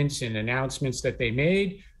statements and announcements that they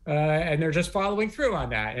made. And they're just following through on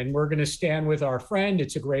that. And we're going to stand with our friend.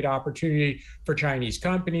 It's a great opportunity for Chinese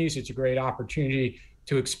companies. It's a great opportunity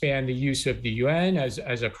to expand the use of the yuan as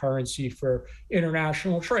a currency for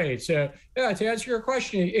international trade. So, yeah, to answer your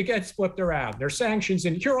question, it gets flipped around. There's sanctions,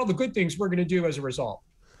 and here are all the good things we're going to do as a result.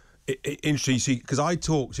 Interesting, you see, because I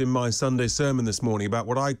talked in my Sunday sermon this morning about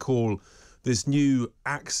what I call this new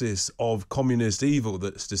axis of communist evil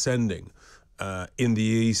that's descending in the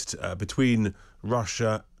East between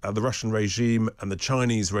Russia, the Russian regime and the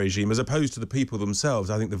Chinese regime, as opposed to the people themselves,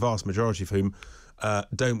 I think the vast majority of whom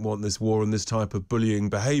don't want this war and this type of bullying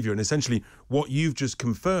behaviour. And essentially what you've just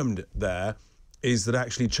confirmed there is that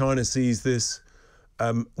actually China sees this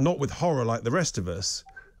not with horror like the rest of us,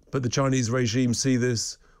 but the Chinese regime see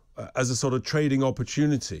this as a sort of trading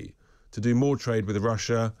opportunity to do more trade with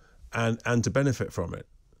Russia and to benefit from it.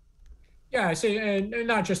 Yeah, so, and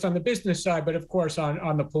not just on the business side, but of course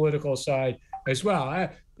on the political side as well.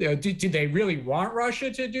 Did they really want Russia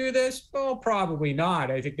to do this? Well, probably not.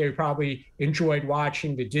 I think they probably enjoyed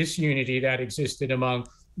watching the disunity that existed among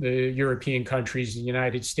the European countries, the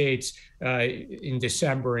United States in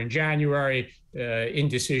December and January,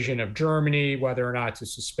 indecision of Germany, whether or not to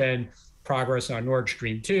suspend progress on Nord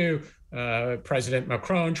Stream 2, President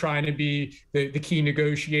Macron trying to be the key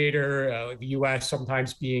negotiator, the U.S.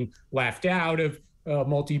 sometimes being left out of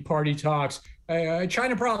multi-party talks.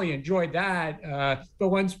 China probably enjoyed that, but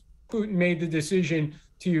once Putin made the decision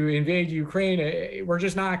to invade Ukraine, we're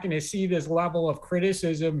just not going to see this level of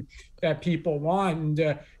criticism that people want.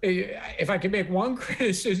 And if I could make one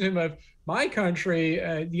criticism of my country,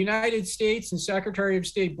 the United States and Secretary of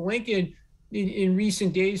State Blinken in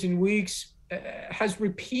recent days and weeks has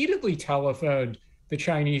repeatedly telephoned the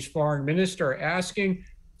Chinese foreign minister asking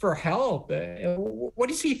for help. What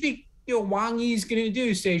does he think Wang Yi's going to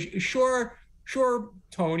do? Say, sure,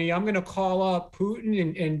 Tony, I'm going to call up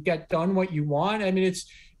Putin and get done what you want. I mean,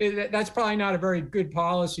 that's probably not a very good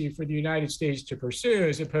policy for the United States to pursue,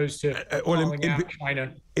 as opposed to calling out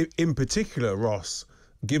China. In particular, Ross,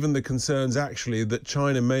 given the concerns actually that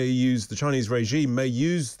the Chinese regime may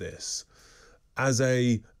use this as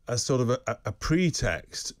a sort of a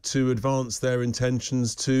pretext to advance their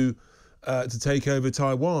intentions to take over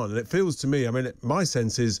Taiwan. And it feels to me, I mean, my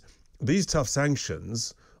sense is these tough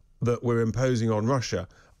sanctions that we're imposing on Russia,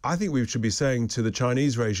 I think we should be saying to the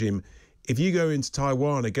Chinese regime, if you go into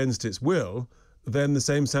Taiwan against its will, then the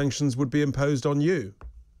same sanctions would be imposed on you.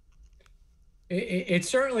 It's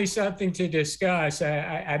certainly something to discuss.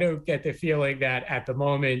 I don't get the feeling that at the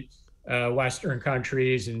moment, Western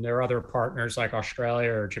countries and their other partners like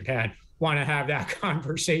Australia or Japan want to have that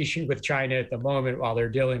conversation with China at the moment while they're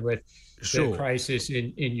dealing with the crisis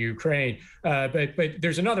in Ukraine. But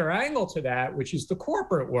there's another angle to that, which is the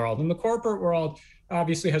corporate world. And the corporate world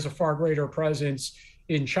obviously has a far greater presence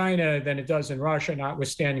in China than it does in Russia,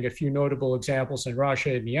 notwithstanding a few notable examples in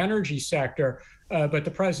Russia in the energy sector. But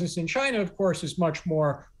the presence in China, of course, is much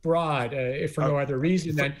more broad, if for no other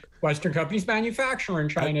reason than Western companies manufacture in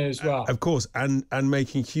China as well. Of course, and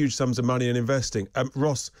making huge sums of money and investing.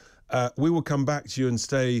 Ross, we will come back to you and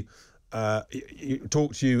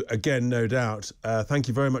talk to you again, no doubt. Thank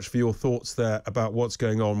you very much for your thoughts there about what's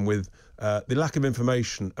going on with the lack of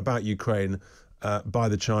information about Ukraine by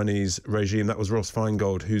the Chinese regime. That was Ross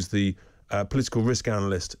Feingold, who's the political risk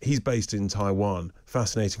analyst. He's based in Taiwan.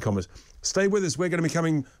 Fascinating comments. Stay with us. We're going to be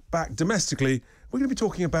coming back domestically. We're going to be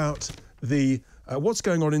talking about the what's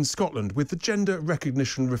going on in Scotland with the Gender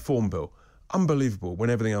Recognition Reform Bill. Unbelievable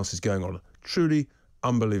when everything else is going on. Truly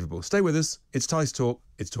unbelievable. Stay with us. It's Tice Talk.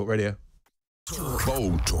 It's Talk Radio.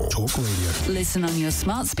 Bold Talk. Talk Radio. Listen on your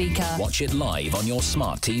smart speaker. Watch it live on your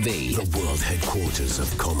smart TV. The world headquarters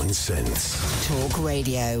of common sense. Talk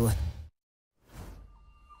Radio.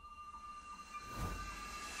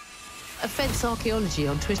 Offence archaeology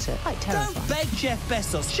on Twitter. Quite terrifying. Don't beg Jeff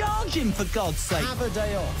Bezos. Charge him, for God's sake. Have a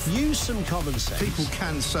day off. Use some common sense. People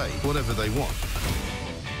can say whatever they want.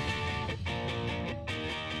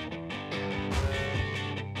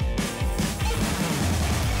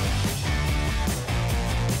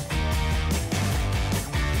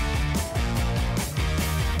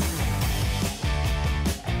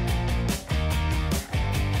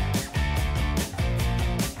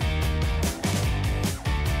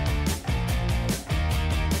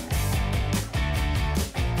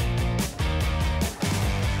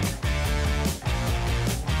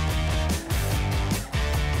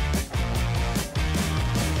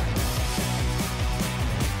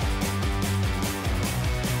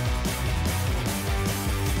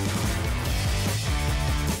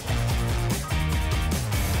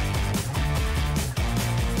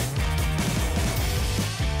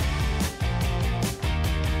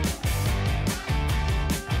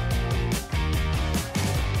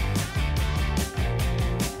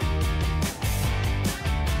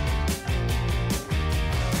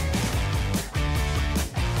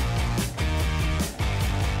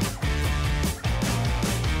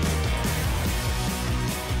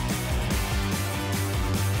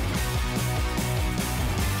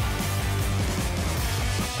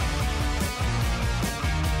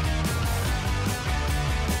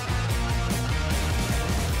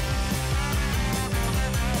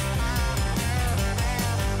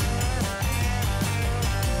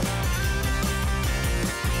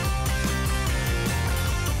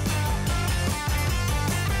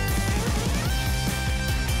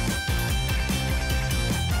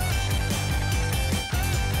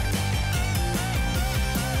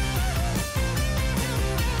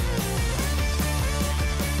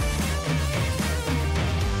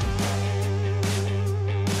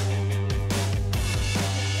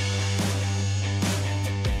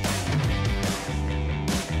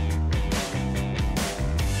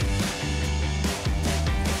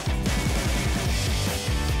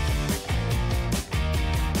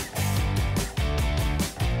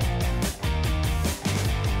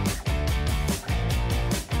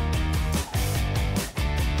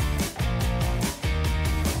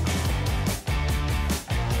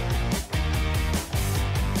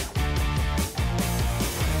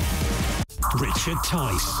 Richard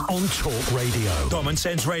Tice on Talk Radio. Common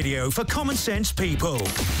Sense Radio for common sense people.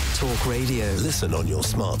 Talk Radio. Listen on your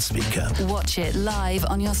smart speaker. Watch it live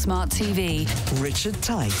on your smart TV. Richard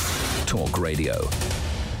Tice. Talk Radio.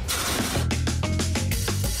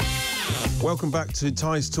 Welcome back to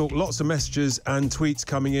Tice Talk. Lots of messages and tweets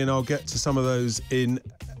coming in. I'll get to some of those in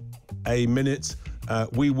a minute.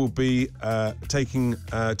 We will be taking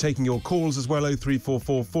your calls as well.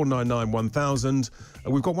 0344 499 1000.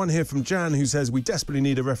 We've got one here from Jan who says, we desperately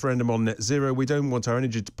need a referendum on net zero. We don't want our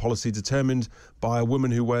energy policy determined by a woman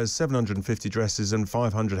who wears 750 dresses and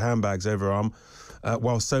 500 handbags over her arm,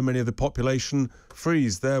 while so many of the population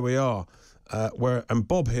freeze. There we are. And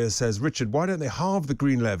Bob here says, Richard, why don't they halve the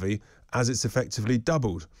green levy as it's effectively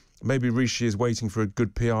doubled? Maybe Rishi is waiting for a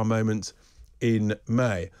good PR moment in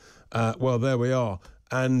May. Well, there we are.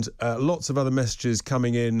 And lots of other messages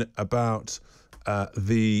coming in about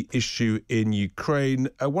the issue in Ukraine.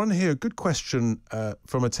 One here, a good question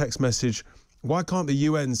from a text message. Why can't the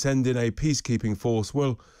UN send in a peacekeeping force?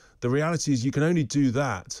 Well, the reality is you can only do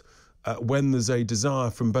that when there's a desire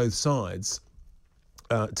from both sides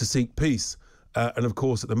to seek peace. And of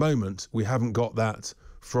course, at the moment, we haven't got that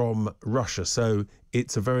from Russia. So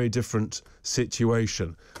it's a very different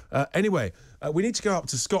situation. Anyway, we need to go up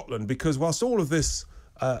to Scotland because whilst all of this,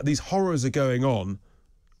 these horrors are going on,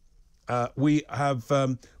 we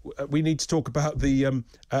need to talk about the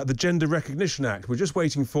Gender Recognition Act. We're just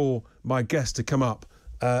waiting for my guest to come up.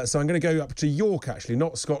 So I'm going to go up to York, actually,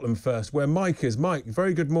 not Scotland first, where Mike is. Mike,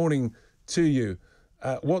 very good morning to you.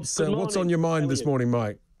 What's on your mind this morning,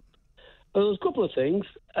 Mike? Well, there's a couple of things.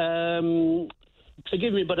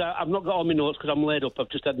 Forgive me, but I've not got all my notes because I'm laid up. I've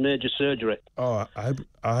just had major surgery. Oh, I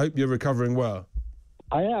hope you're recovering well.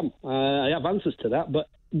 I am. I have answers to that, but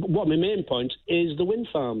what my main point is the wind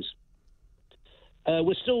farms.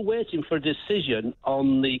 We're still waiting for a decision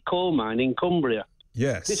on the coal mine in Cumbria.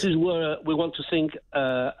 Yes. This is where we want to sink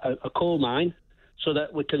a coal mine so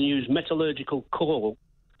that we can use metallurgical coal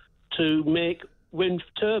to make wind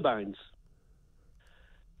turbines.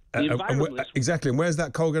 Exactly. And where's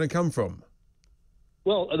that coal going to come from?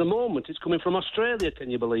 Well, at the moment, it's coming from Australia. Can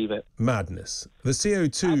you believe it? Madness. The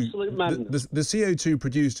CO2. Absolute madness. The CO2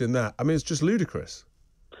 produced in that. I mean, it's just ludicrous.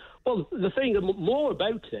 Well, the thing more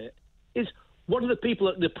about it is one of the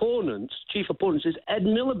people, the opponents, chief opponents, is Ed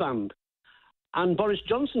Miliband, and Boris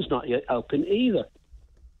Johnson's not yet helping either.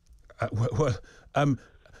 I mean,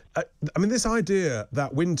 this idea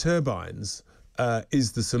that wind turbines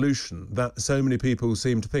is the solution that so many people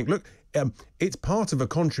seem to think. Look, it's part of a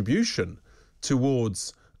contribution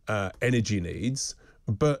towards energy needs.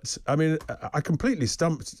 But, I mean, I completely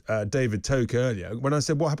stumped David Toke earlier when I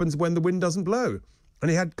said, what happens when the wind doesn't blow? And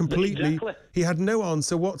he had he had no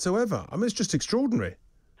answer whatsoever. I mean, it's just extraordinary.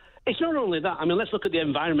 It's not only that. I mean, let's look at the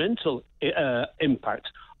environmental impact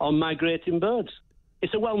on migrating birds.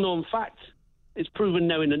 It's a well-known fact. It's proven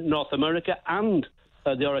now in North America, and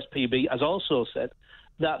the RSPB has also said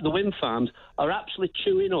that the wind farms are absolutely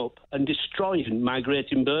chewing up and destroying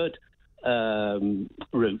migrating bird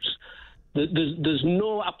routes. There's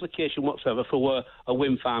no application whatsoever for where a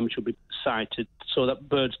wind farm should be sited so that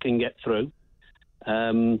birds can get through.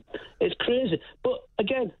 It's crazy. But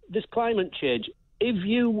again, this climate change,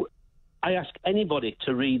 I ask anybody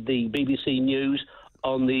to read the BBC News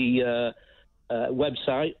on the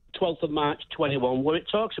website, 12th of March 21, where it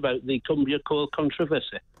talks about the Cumbria coal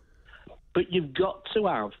controversy. But you've got to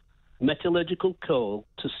have metallurgical coal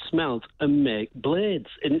to smelt and make blades,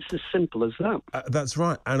 and it's as simple as that. That's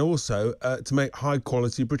right, and also to make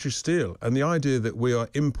high-quality British steel. And the idea that we are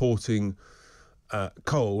importing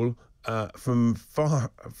coal from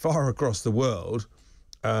far across the world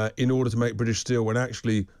in order to make British steel, when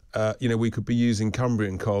actually, we could be using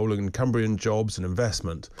Cumbrian coal and Cumbrian jobs and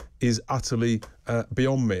investment, is utterly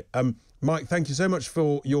beyond me. Mike, thank you so much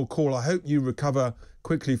for your call. I hope you recover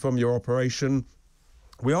quickly from your operation.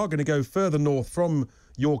 We are going to go further north from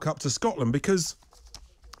York up to Scotland, because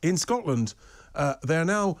in Scotland they are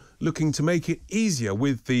now looking to make it easier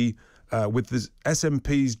with the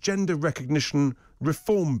SNP's Gender Recognition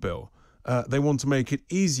Reform Bill. They want to make it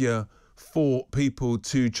easier for people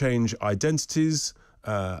to change identities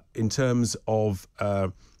in terms of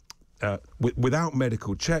without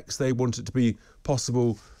medical checks. They want it to be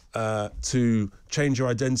possible to change your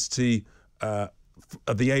identity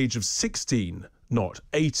at the age of 16, not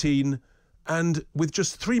 18, and with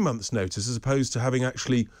just 3 months' notice, as opposed to having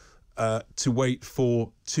actually to wait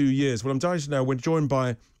for 2 years. Well, I'm delighted now. We're joined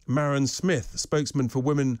by Maren Smith, spokesman for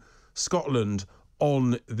Women Scotland,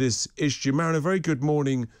 on this issue. Maren, a very good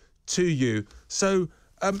morning to you. So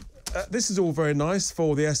this is all very nice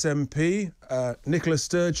for the SNP. Nicola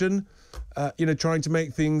Sturgeon trying to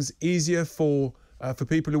make things easier for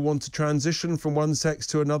people who want to transition from one sex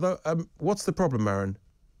to another. What's the problem, Maren?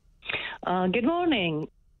 Good morning.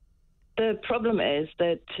 The problem is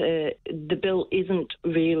that the bill isn't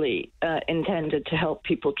really intended to help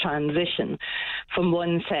people transition from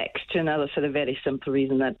one sex to another for the very simple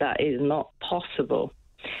reason that that is not possible.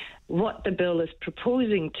 What the bill is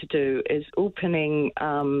proposing to do is opening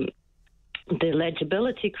the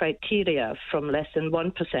eligibility criteria from less than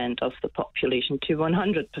 1% of the population to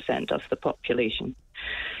 100% of the population.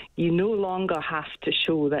 You no longer have to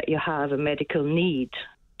show that you have a medical need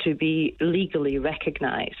to be legally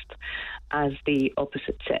recognised as the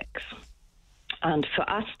opposite sex. And for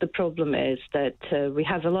us, the problem is that we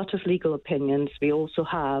have a lot of legal opinions. We also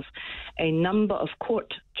have a number of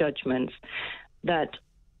court judgments that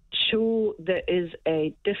show there is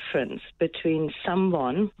a difference between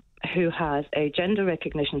someone who has a gender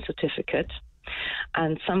recognition certificate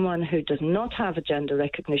and someone who does not have a gender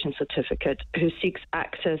recognition certificate who seeks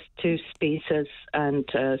access to spaces and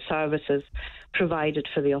services provided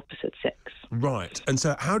for the opposite sex. Right. And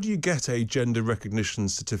so how do you get a gender recognition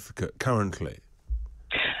certificate currently?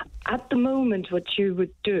 At the moment, what you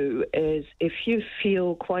would do is if you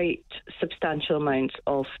feel quite substantial amounts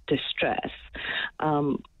of distress,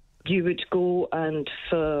 you would go and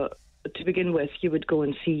to begin with, you would go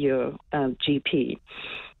and see your GP,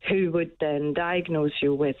 who would then diagnose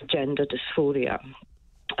you with gender dysphoria,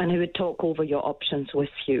 and who would talk over your options with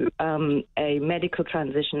you. A medical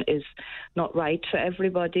transition is not right for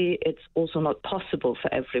everybody. It's also not possible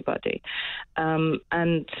for everybody.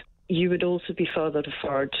 And you would also be further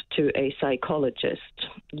referred to a psychologist.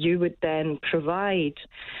 You would then provide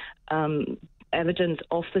evidence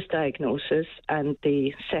of this diagnosis and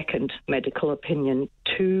the second medical opinion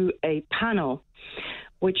to a panel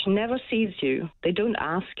which never sees you. They don't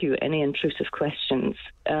ask you any intrusive questions.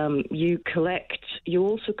 You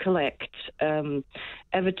also collect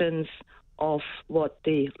evidence of what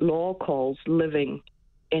the law calls living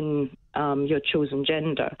in your chosen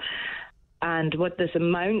gender. And what this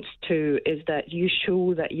amounts to is that you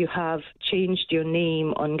show that you have changed your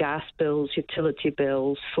name on gas bills, utility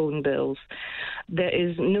bills, phone bills. There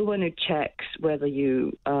is no one who checks whether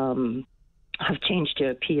you have changed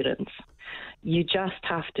your appearance. You just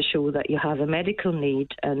have to show that you have a medical need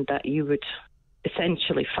and that you would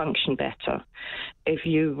essentially function better if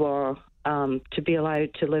you were to be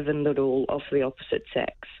allowed to live in the role of the opposite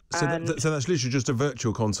sex. So, so that's literally just a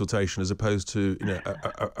virtual consultation as opposed to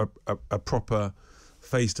a proper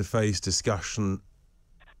face-to-face discussion.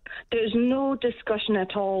 There's no discussion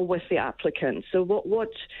at all with the applicant. So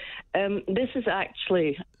this is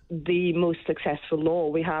actually the most successful law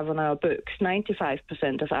we have on our books.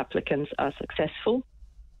 95% of applicants are successful.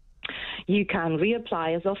 You can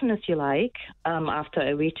reapply as often as you like after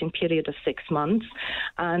a waiting period of 6 months.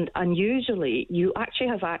 And unusually, you actually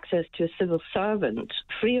have access to a civil servant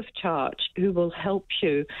free of charge who will help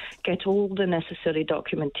you get all the necessary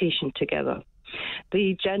documentation together.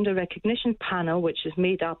 The gender recognition panel, which is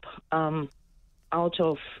made up out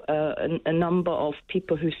of a number of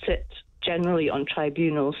people who sit generally on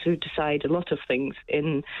tribunals who decide a lot of things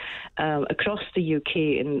across the UK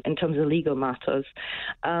in terms of legal matters,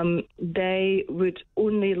 they would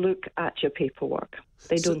only look at your paperwork.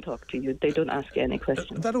 They don't talk to you. They don't ask you any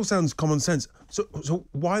questions. That all sounds common sense. So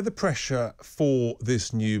why the pressure for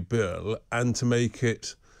this new bill and to make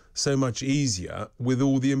it so much easier with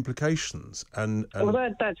all the implications?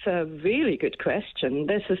 Well, that's a really good question.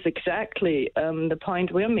 This is exactly the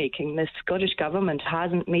point we're making. The Scottish Government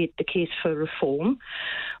hasn't made the case for reform.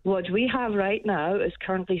 What we have right now is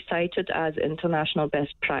currently cited as international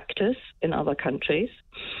best practice in other countries.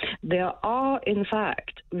 There are, in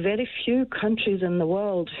fact, very few countries in the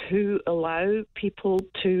world who allow people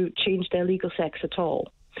to change their legal sex at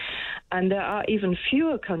all. And there are even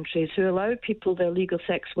fewer countries who allow people their legal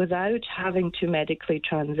sex without having to medically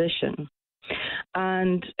transition.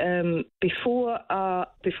 And before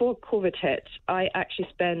COVID hit, I actually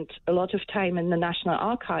spent a lot of time in the National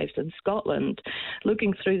Archives in Scotland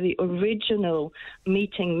looking through the original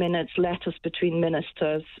meeting minutes, letters between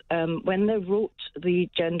ministers, when they wrote the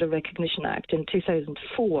Gender Recognition Act in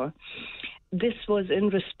 2004. This was in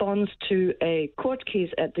response to a court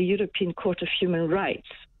case at the European Court of Human Rights,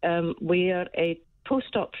 where a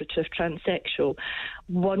post-operative transsexual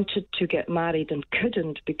wanted to get married and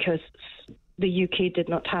couldn't because the UK did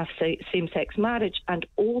not have same-sex marriage, and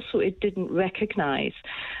also it didn't recognise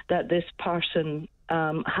that this person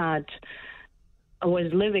was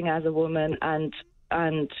living as a woman and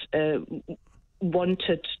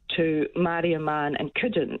wanted to marry a man and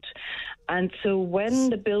couldn't. And so when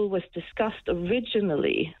the bill was discussed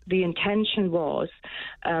originally, the intention was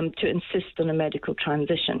to insist on a medical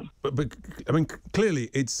transition. But I mean, clearly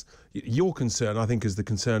it's your concern, I think, is the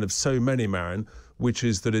concern of so many, Marion, which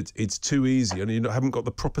is that it's too easy and you haven't got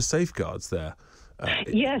the proper safeguards there.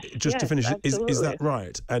 To finish, is that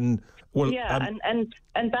right? And well,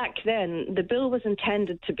 and back then the bill was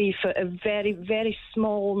intended to be for a very, very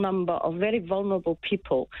small number of very vulnerable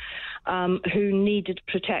people who needed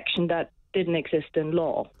protection that didn't exist in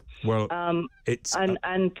law. Well,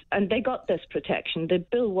 and they got this protection. The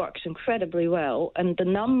bill works incredibly well, and the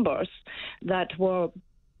numbers that were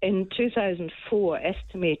in 2004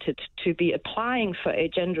 estimated to be applying for a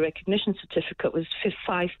gender recognition certificate was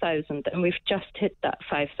 5,000, and we've just hit that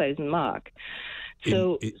 5,000 mark.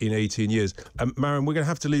 So in 18 years. Marion, we're going to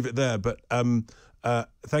have to leave it there, but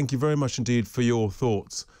thank you very much indeed for your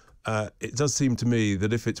thoughts. It does seem to me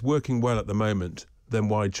that if it's working well at the moment, then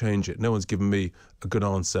why change it? No one's given me a good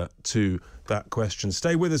answer to that question.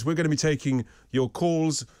 Stay with us. We're going to be taking your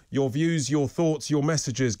calls, your views, your thoughts, your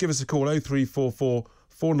messages. Give us a call, 0344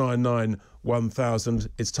 499 1000.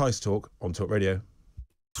 It's Tice Talk on Talk Radio.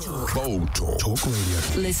 Talk Radio.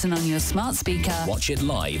 Listen on your smart speaker. Watch it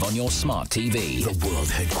live on your smart TV. The world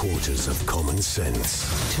headquarters of common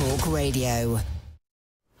sense. Talk Radio.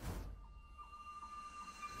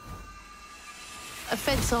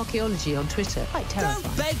 Offence archaeology on Twitter. Quite terrifying.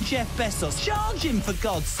 Don't beg Jeff Bezos. Charge him, for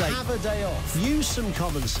God's sake. Have a day off. Use some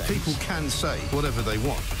common sense. People can say whatever they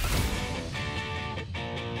want.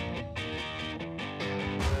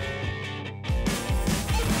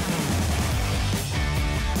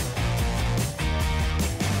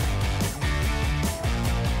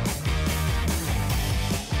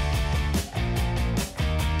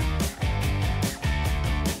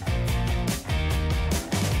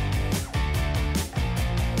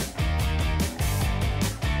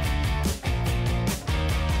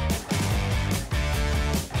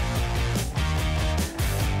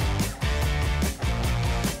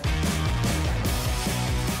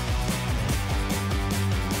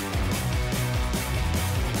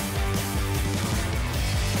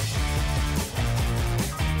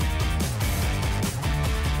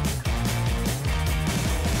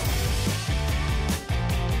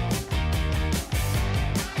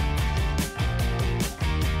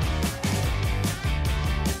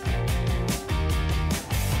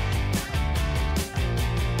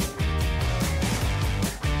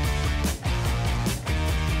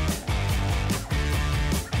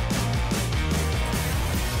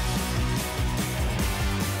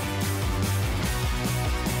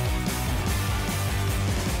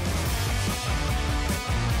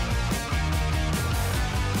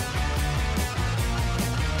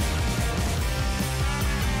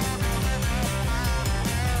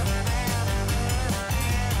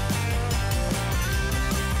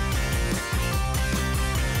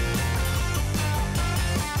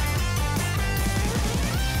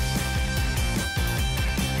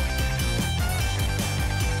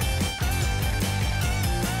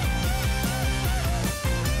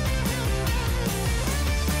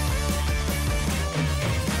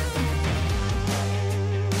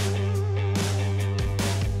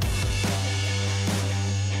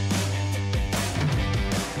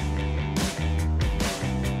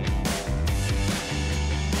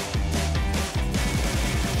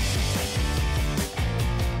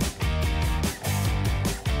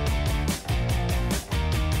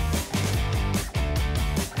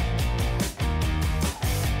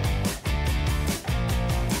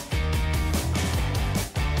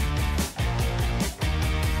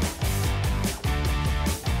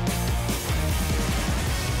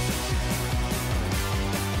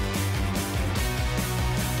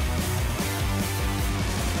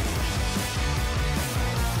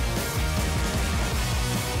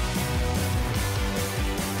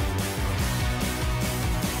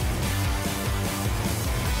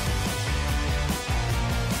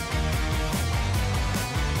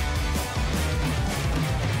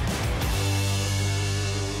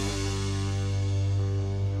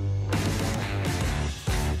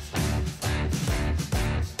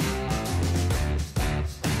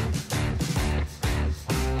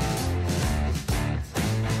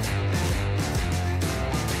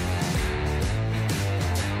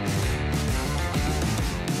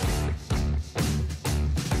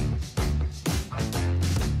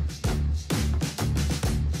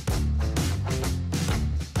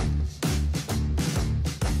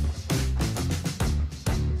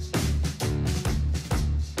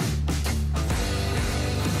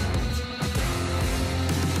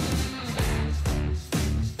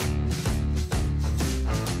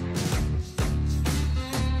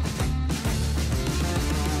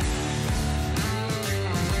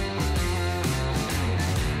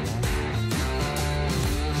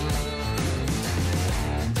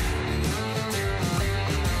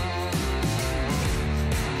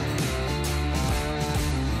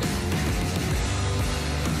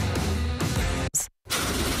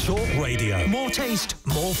 Talk Radio. More taste,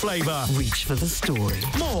 more flavour. Reach for the story.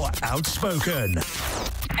 More outspoken.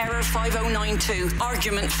 Error 5092.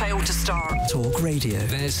 Argument failed to start. Talk Radio.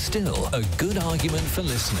 There's still a good argument for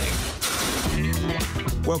listening.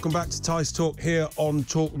 Welcome back to Tice Talk here on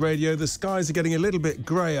Talk Radio. The skies are getting a little bit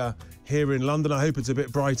greyer here in London. I hope it's a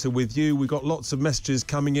bit brighter with you. We've got lots of messages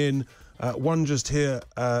coming in. One just here,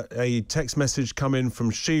 a text message come in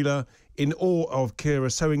from Sheila. In awe of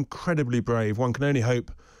Kira, so incredibly brave. One can only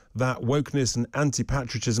hope that wokeness and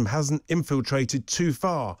anti-patriotism hasn't infiltrated too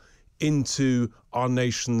far into our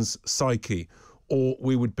nation's psyche, or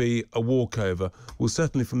we would be a walkover. Well,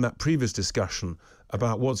 certainly from that previous discussion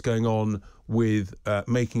about what's going on with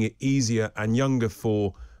making it easier and younger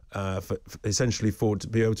for essentially to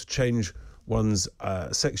be able to change one's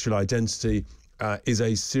sexual identity is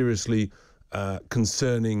a seriously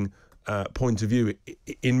concerning point of view.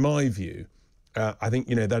 In my view, I think,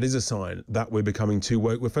 that is a sign that we're becoming too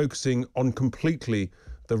woke. We're focusing on completely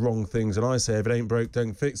the wrong things. And I say, if it ain't broke,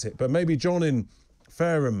 don't fix it. But maybe John in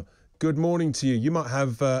Fareham, good morning to you. You might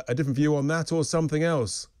have a different view on that or something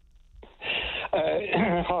else.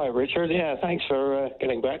 Hi, Richard. Yeah, thanks for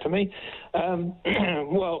getting back to me.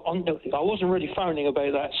 Well, I wasn't really phoning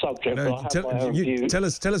about that subject. No, but I have my own view. Tell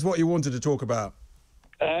us what you wanted to talk about.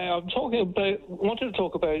 Wanted to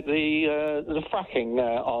talk about the fracking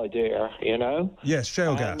idea. Yes,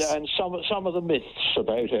 shale gas, and some of the myths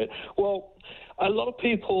about it. Well, a lot of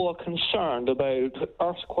people are concerned about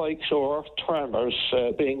earthquakes or earth tremors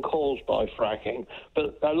being caused by fracking,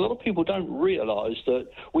 but a lot of people don't realise that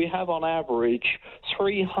we have on average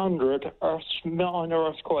 300 minor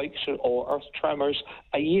earthquakes or earth tremors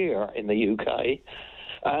a year in the UK.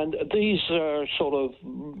 And these are sort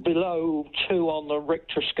of below 2 on the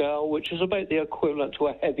Richter scale, which is about the equivalent to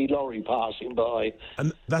a heavy lorry passing by.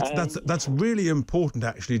 And that's really important,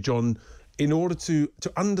 actually, John, in order to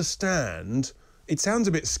understand. It sounds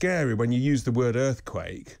a bit scary when you use the word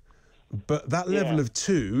earthquake, but that level of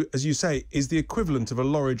 2, as you say, is the equivalent of a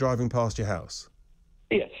lorry driving past your house.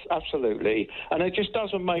 Yes, absolutely. And it just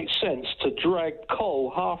doesn't make sense to drag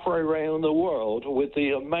coal halfway around the world with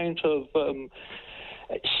the amount of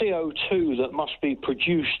CO2 that must be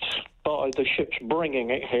produced by the ships bringing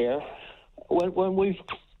it here when we've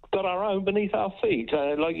got our own beneath our feet.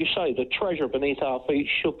 Like you say, the treasure beneath our feet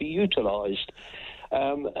should be utilised,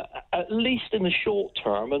 at least in the short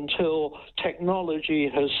term, until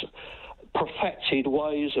technology has perfected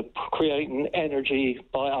ways of creating energy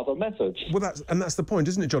by other methods. Well, that's the point,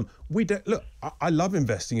 isn't it, John? We don't look. I love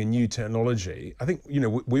investing in new technology. I think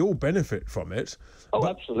we all benefit from it. Oh,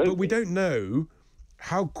 absolutely. But we don't know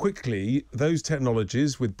how quickly those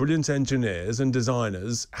technologies, with brilliant engineers and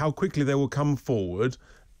designers, how quickly they will come forward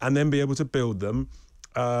and then be able to build them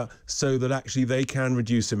so that actually they can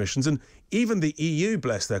reduce emissions. And even the EU,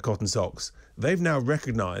 bless their cotton socks, they've now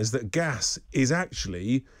recognised that gas is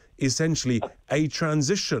actually essentially a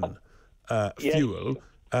transition fuel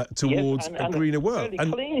towards a greener world.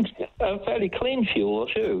 Fairly clean fuel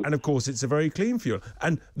too. And of course, it's a very clean fuel.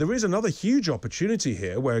 And there is another huge opportunity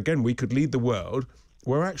here where, again, we could lead the world,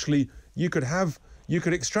 where actually you could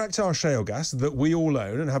extract our shale gas that we all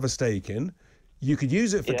own and have a stake in. You could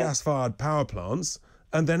use it for gas-fired power plants,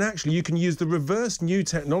 and then actually you can use the reverse new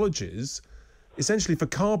technologies, essentially for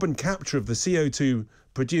carbon capture of the CO2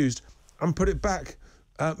 produced, and put it back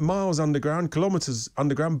miles underground, kilometres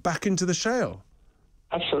underground, back into the shale.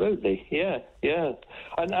 Absolutely, yeah.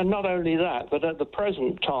 And not only that, but at the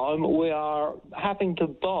present time, we are having to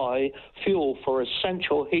buy fuel for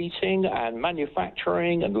essential heating and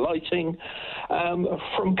manufacturing and lighting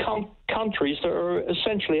from countries that are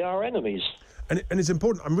essentially our enemies. And it's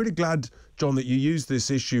important. I'm really glad, John, that you used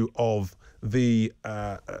this issue of the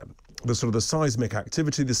sort of the seismic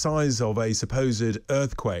activity, the size of a supposed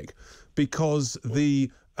earthquake, because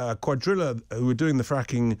the quadrilla who were doing the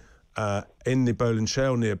fracking in the Boland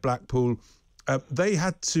Shale near Blackpool, they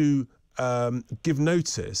had to give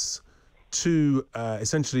notice to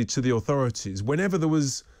essentially to the authorities whenever there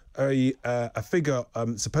was a figure,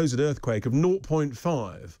 supposed earthquake of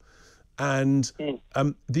 0.5, and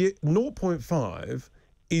the 0.5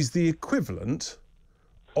 is the equivalent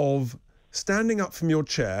of standing up from your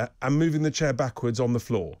chair and moving the chair backwards on the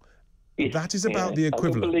floor. That is about the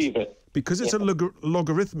equivalent. I believe it. Because it's a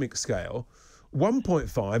logarithmic scale,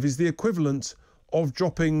 1.5 is the equivalent of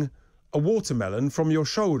dropping a watermelon from your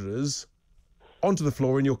shoulders onto the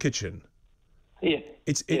floor in your kitchen.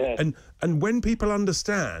 And when people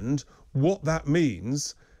understand what that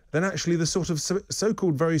means, then actually the sort of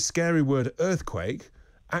so-called very scary word earthquake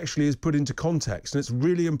actually is put into context, and it's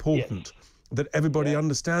really important that everybody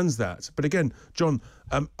understands that. But again, John,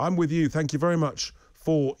 I'm with you. Thank you very much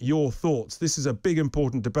for your thoughts. This is a big,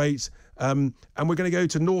 important debate, and we're going to go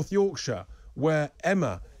to North Yorkshire, where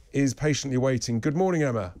Emma is patiently waiting. Good morning,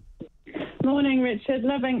 Emma. Morning, Richard.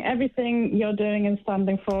 Loving everything you're doing and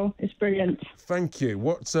standing for. It's brilliant. Thank you.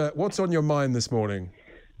 What's on your mind this morning?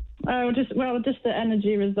 Oh, just the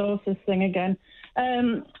energy resources thing again.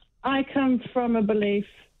 I come from a belief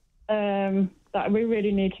that we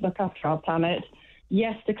really need to look after our planet.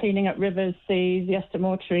 Yes to cleaning up rivers, seas. Yes to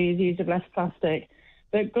more trees, use of less plastic.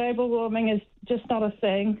 But global warming is just not a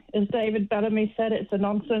thing. As David Bellamy said, it's a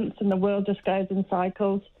nonsense, and the world just goes in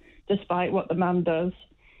cycles, despite what the man does.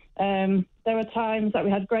 There were times that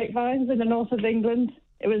we had grapevines in the north of England.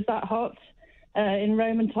 It was that hot in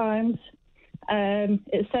Roman times.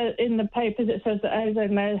 It says in the papers, it says that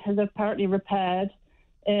ozone layer has apparently repaired.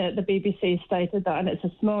 The BBC stated that, and it's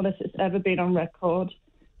the smallest it's ever been on record.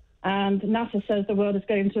 And NASA says the world is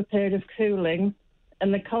going into a period of cooling,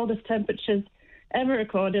 and the coldest temperatures ever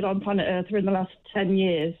recorded on planet Earth are in the last 10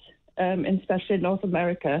 years, especially in North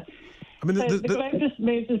America. I mean, the globe just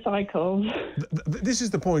moves in cycles. This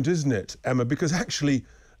is the point, isn't it, Emma? Because actually,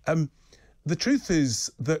 the truth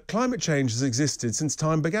is that climate change has existed since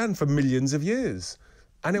time began for millions of years,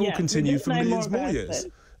 and it will continue for millions more years.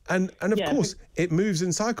 And of course, it moves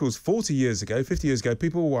in cycles. 40 years ago, 50 years ago,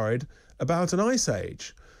 people were worried about an ice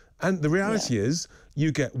age. And the reality is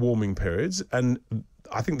you get warming periods, and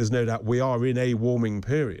I think there's no doubt we are in a warming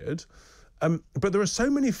period. But there are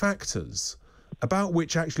so many factors about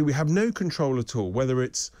which actually we have no control at all, whether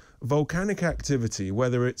it's volcanic activity,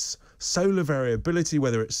 whether it's solar variability,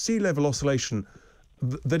 whether it's sea level oscillation,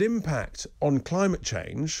 that impact on climate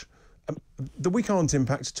change that we can't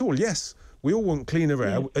impact at all. Yes, we all want cleaner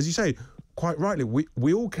air. As you say, quite rightly,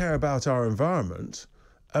 we all care about our environment,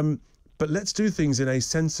 but let's do things in a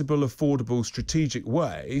sensible, affordable, strategic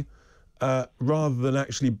way, rather than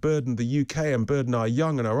actually burden the UK and burden our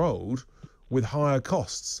young and our old with higher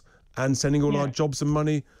costs and sending all our jobs and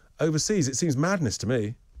money overseas. It seems madness to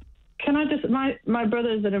me. Can I just, my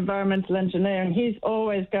brother's an environmental engineer, and he's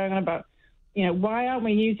always going on about, why aren't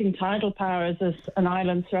we using tidal power as an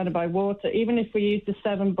island surrounded by water? Even if we use the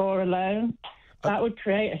Severn Bore alone, that would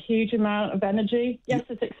create a huge amount of energy. Yes,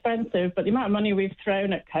 it's expensive, but the amount of money we've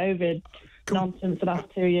thrown at COVID nonsense the last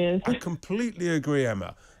 2 years. I completely agree,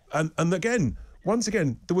 Emma. And again, once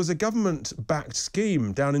again, there was a government-backed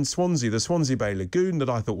scheme down in Swansea, the Swansea Bay Lagoon, that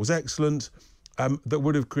I thought was excellent, that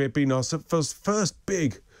would have been our first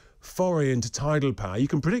big foray into tidal power. You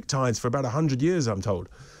can predict tides for about 100 years, I'm told.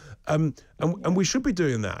 And we should be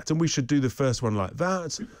doing that, and we should do the first one like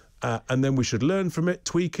that, and then we should learn from it,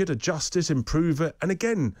 tweak it, adjust it, improve it, and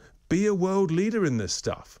again, be a world leader in this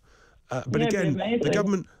stuff. But again, the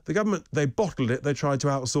government, they bottled it. They tried to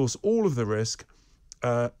outsource all of the risk,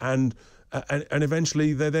 and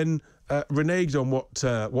eventually they then reneged on what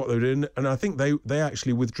they were doing, and I think they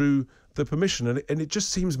actually withdrew the permission, and it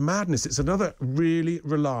just seems madness. It's another really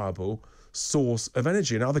reliable source of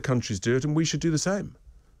energy, and other countries do it, and we should do the same.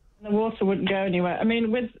 The water wouldn't go anywhere. I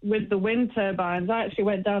mean, with the wind turbines, I actually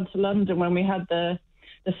went down to London when we had the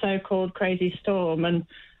so-called crazy storm, and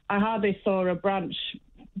I hardly saw a branch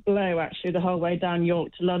blow actually the whole way down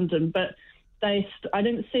York to London, but I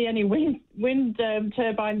didn't see any wind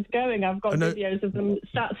turbines going. I've got videos of them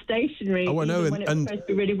sat stationary when it's supposed to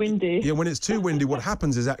be really windy. Yeah, when it's too windy, what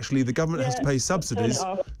happens is actually the government has to pay subsidies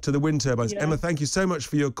to the wind turbines. Emma, thank you so much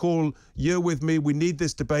for your call. You're with me. We need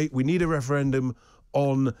this debate. We need a referendum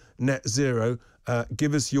on net zero.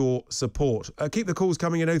 Give us your support. Keep the calls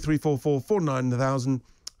coming in 0344 499 1000.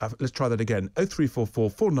 Let's try that again.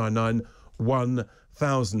 0344 499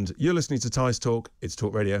 1000. You're listening to Tice Talk. It's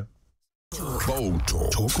Talk Radio. Bold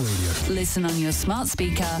Talk Radio. Listen on your smart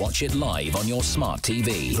speaker. Watch it live on your smart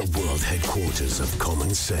TV. The world headquarters of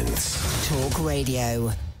common sense. Talk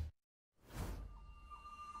Radio.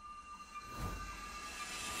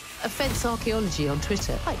 Offence archaeology on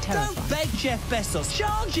Twitter. Quite terrifying. Don't beg Jeff Bezos.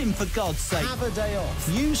 Charge him, for God's sake. Have a day off.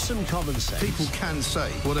 Use some common sense. People can say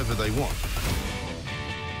whatever they want.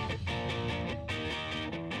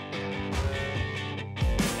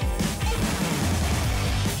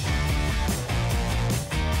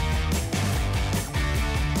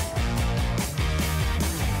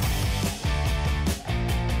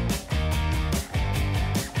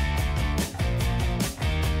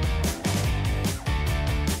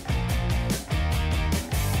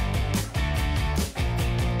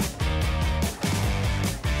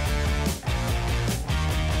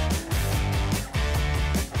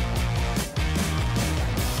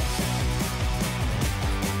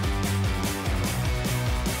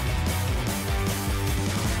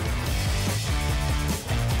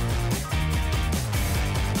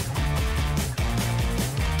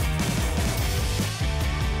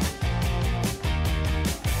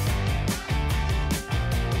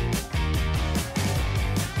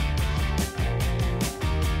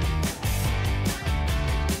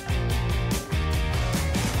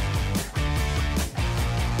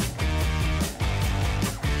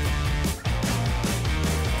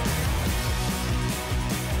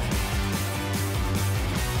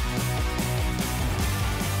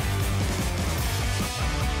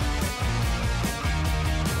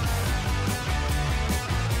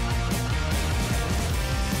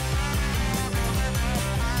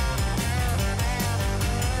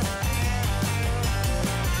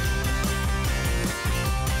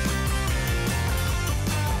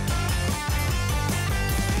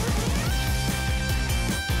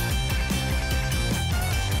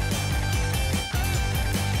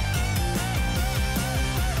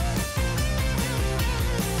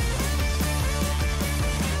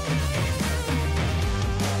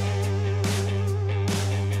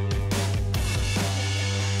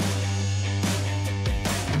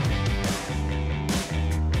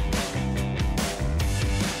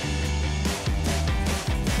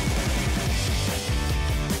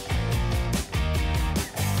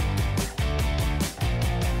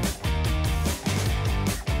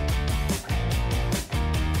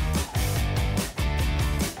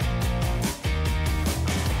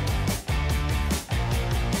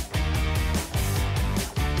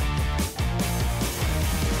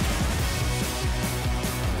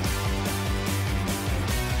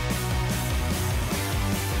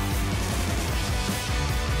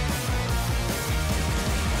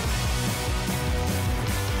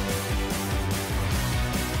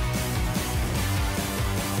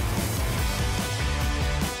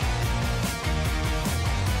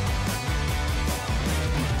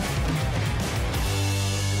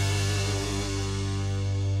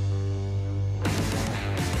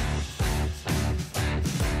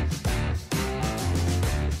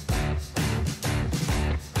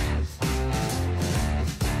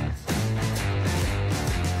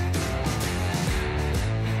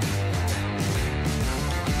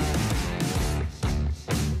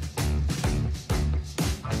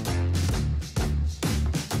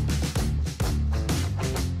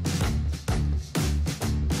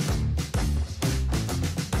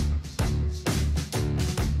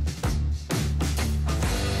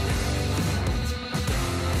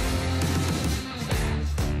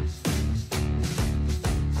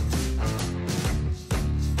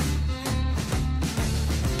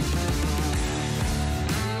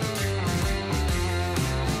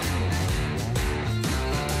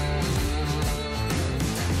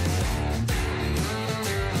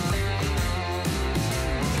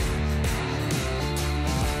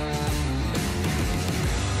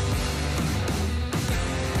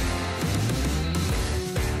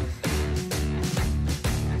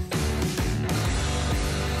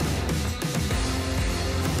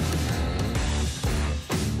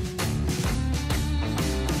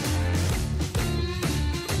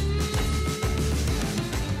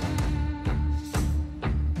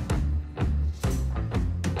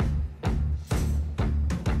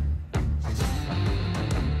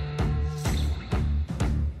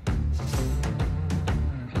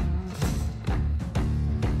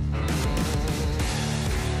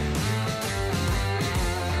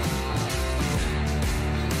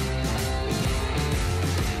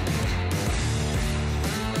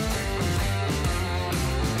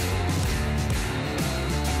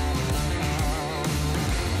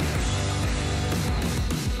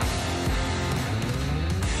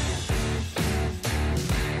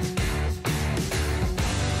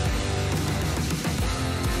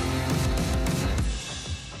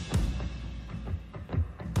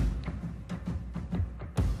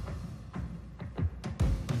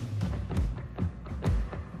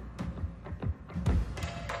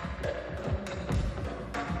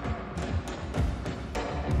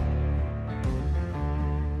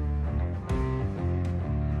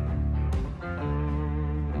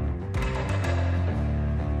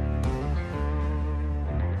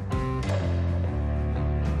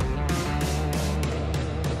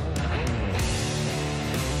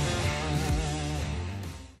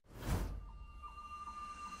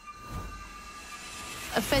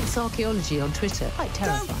 Offence archaeology on Twitter. Quite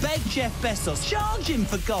terrifying. Don't beg Jeff Bezos. Charge him,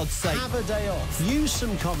 for God's sake. Have a day off. Use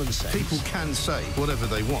some common sense. People can say whatever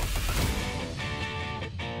they want.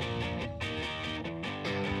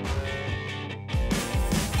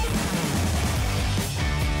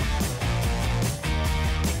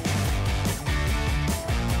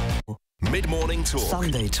 Mid-morning talk.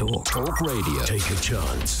 Sunday talk. Talk Radio. Take a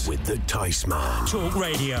chance with the Tice Man. Talk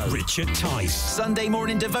Radio. Richard Tice. Sunday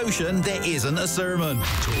morning devotion, there isn't a sermon.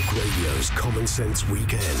 Talk Radio's Common Sense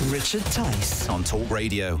Weekend. Richard Tice on Talk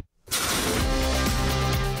Radio.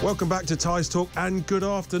 Welcome back to Tice Talk and good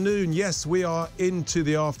afternoon. Yes, we are into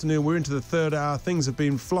the afternoon. We're into the third hour. Things have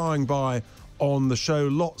been flying by on the show.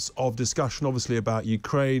 Lots of discussion, obviously, about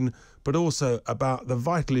Ukraine, but also about the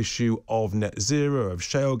vital issue of net zero, of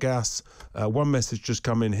shale gas. One message just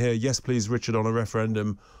come in here. Yes, please, Richard, on a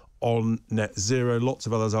referendum on net zero. Lots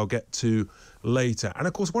of others I'll get to later. And,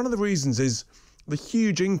 of course, one of the reasons is the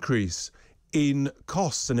huge increase in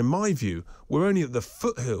costs. And in my view, we're only at the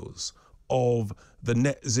foothills of the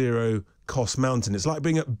net zero cost mountain. It's like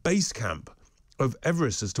being at base camp of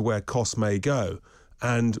Everest as to where costs may go.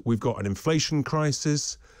 And we've got an inflation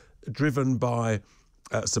crisis driven by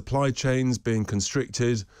supply chains being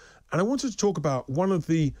constricted. And I wanted to talk about one of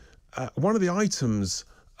the items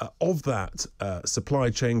of that supply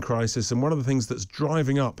chain crisis and one of the things that's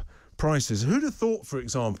driving up prices. Who'd have thought, for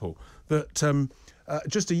example, that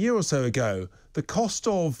just a year or so ago, the cost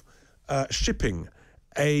of shipping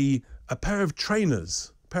a pair of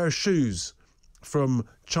trainers, a pair of shoes from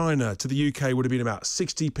China to the UK would have been about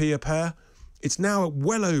 60p a pair. It's now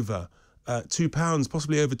well over £2,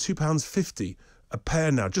 possibly over £2.50 a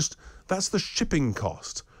pair now. Just that's the shipping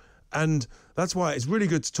cost. And that's why it's really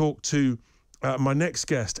good to talk to my next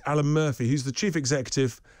guest, Alan Murphy, who's the chief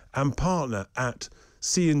executive and partner at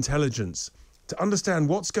Sea Intelligence, to understand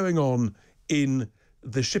what's going on in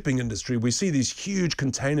the shipping industry. We see these huge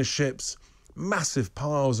container ships, massive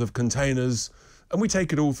piles of containers, and we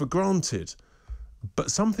take it all for granted.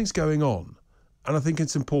 But something's going on, and I think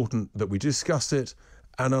it's important that we discuss it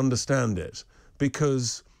and understand it,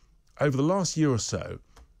 because over the last year or so,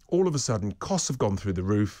 all of a sudden, costs have gone through the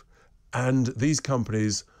roof, and these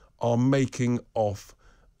companies are making off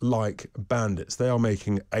like bandits. They are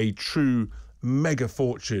making a true mega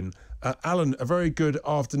fortune. Alan, a very good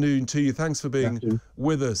afternoon to you. Thanks for being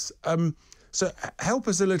with us. So help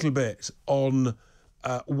us a little bit on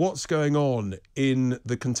what's going on in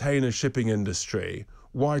the container shipping industry,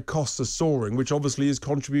 why costs are soaring, which obviously is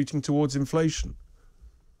contributing towards inflation.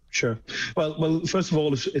 Sure. Well, first of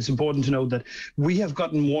all, it's important to know that we have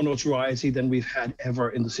gotten more notoriety than we've had ever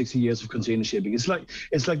in the 60 years of container shipping. It's like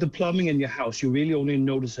the plumbing in your house. You really only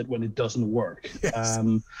notice it when it doesn't work. Yes.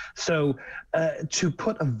 So to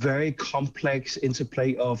put a very complex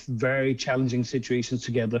interplay of very challenging situations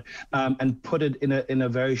together and put it in a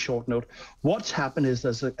very short note, what's happened is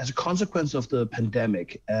as a consequence of the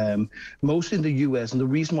pandemic, mostly in the US, and the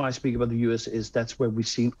reason why I speak about the US is that's where we've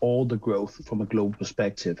seen all the growth from a global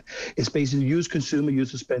perspective. It's basically the US consumer used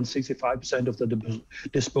to spend 65% of the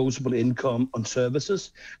disposable income on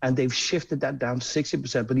services, and they've shifted that down to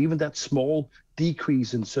 60%. But even that small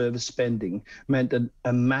decrease in service spending meant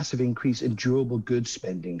a massive increase in durable goods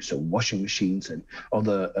spending, so washing machines and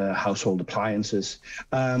other household appliances.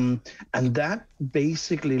 And that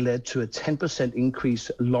basically led to a 10% increase,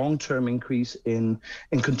 long-term increase in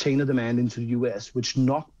container demand into the US, which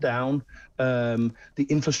knocked down the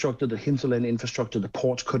infrastructure, the hinterland infrastructure. The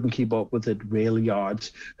ports couldn't keep up with it, rail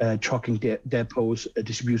yards, trucking depots,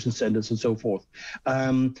 distribution centers, and so forth.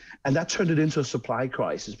 And that turned it into a supply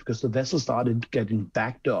crisis because the vessels started getting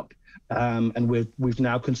backed up. And we've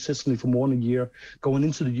now consistently for more than a year going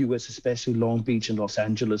into the US, especially Long Beach and Los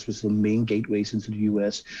Angeles, which are the main gateways into the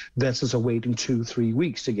US. Vessels are waiting 2-3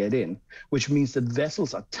 weeks to get in, which means that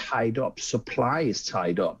vessels are tied up. Supply is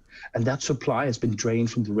tied up, and that supply has been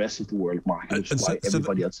drained from the rest of the world market, which is why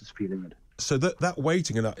everybody else is feeling it. So that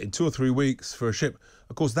waiting in 2 or 3 weeks for a ship,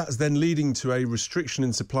 of course, that's then leading to a restriction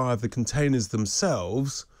in supply of the containers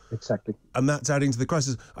themselves. Exactly. And that's adding to the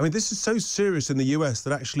crisis. I mean, this is so serious in the US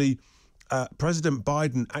that actually President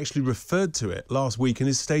Biden actually referred to it last week in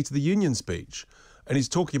his State of the Union speech. And he's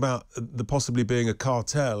talking about the possibly being a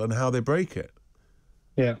cartel and how they break it.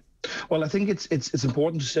 Yeah. Well, I think it's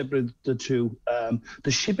important to separate the two.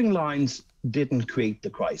 The shipping lines didn't create the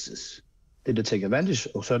crisis. Did they take advantage?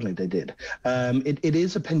 Oh, certainly they did. It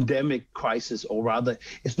is a pandemic crisis, or rather,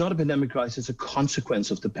 it's not a pandemic crisis, it's a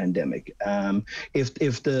consequence of the pandemic.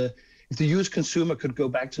 If if the US consumer could go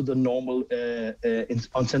back to the normal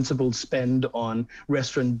unsensible spend on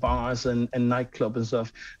restaurant, bars, and nightclub and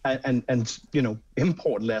stuff, and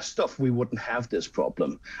import less stuff, we wouldn't have this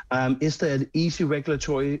problem. Is there an easy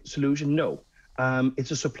regulatory solution? No. It's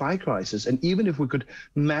a supply crisis. And even if we could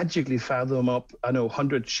magically fathom up,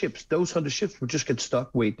 100 ships, those 100 ships would just get stuck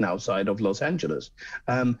waiting outside of Los Angeles.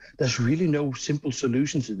 There's really no simple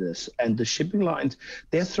solution to this. And the shipping lines,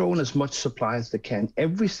 they're throwing as much supply as they can.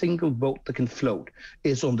 Every single boat that can float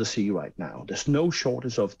is on the sea right now. There's no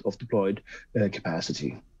shortage of deployed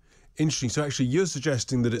capacity. Interesting. So actually, you're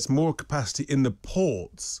suggesting that it's more capacity in the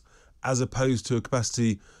ports as opposed to a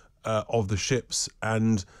capacity of the ships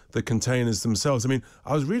and the containers themselves. I mean,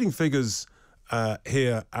 I was reading figures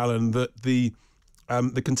here, Alan, that the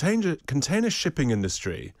container shipping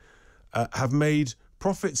industry have made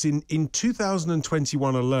profits in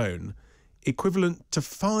 2021 alone equivalent to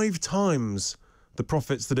 5 times the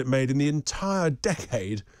profits that it made in the entire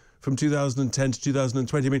decade from 2010 to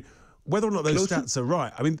 2020. I mean, whether or not those stats are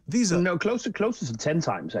right, I mean, these are... No, closer to 10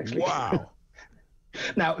 times, actually. Wow.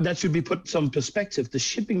 Now, that should be put some perspective. The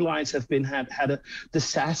shipping lines have had a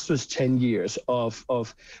disastrous 10 years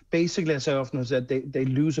of basically, as I often said, they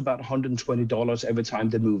lose about $120 every time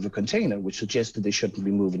they move a container, which suggests that they shouldn't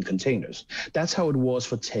be moving containers. That's how it was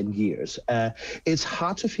for 10 years. It's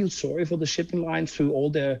hard to feel sorry for the shipping lines through all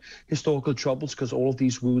their historical troubles because all of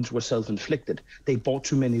these wounds were self-inflicted. They bought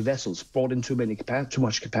too many vessels, brought in too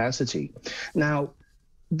much capacity. Now,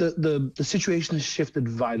 the situation has shifted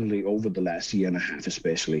violently over the last year and a half,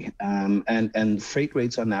 especially, and freight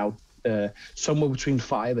rates are now somewhere between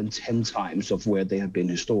 5 and 10 times of where they have been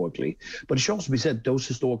historically. But it should also be said those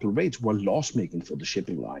historical rates were loss-making for the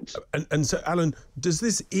shipping lines. And so, Alan, does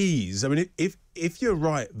this ease? I mean, if you're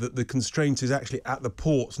right that the constraint is actually at the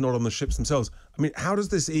ports, not on the ships themselves, I mean, how does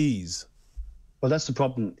this ease? Well, that's the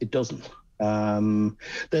problem. It doesn't.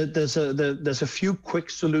 There's a few quick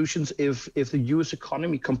solutions. If the U.S.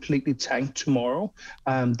 economy completely tanked tomorrow,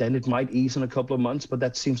 then it might ease in a couple of months. But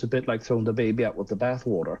that seems a bit like throwing the baby out with the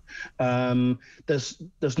bathwater.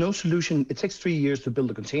 There's no solution. It takes 3 years to build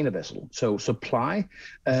a container vessel. So supply,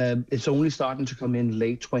 it's only starting to come in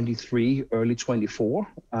late 23, early 24.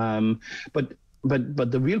 But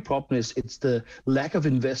the real problem is it's the lack of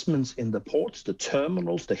investments in the ports, the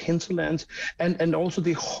terminals, the hinterlands, and also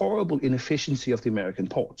the horrible inefficiency of the American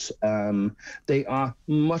ports. They are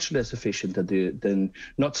much less efficient than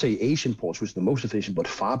not say Asian ports, which are the most efficient, but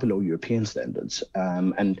far below European standards.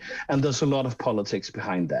 And there's a lot of politics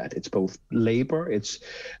behind that. It's both labor,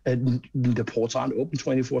 the ports aren't open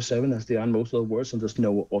 24/7 as they are in most of the world, and there's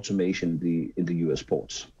no automation in the US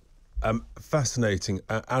ports. Fascinating.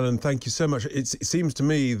 Alan, thank you so much. It seems to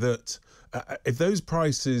me that if those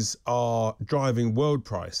prices are driving world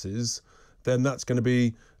prices, then that's going to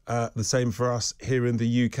be the same for us here in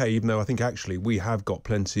the UK, even though I think actually we have got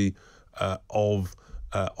plenty of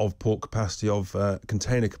port capacity, of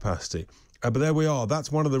container capacity. But there we are.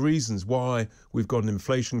 That's one of the reasons why we've got an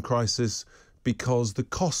inflation crisis, because the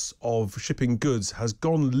costs of shipping goods has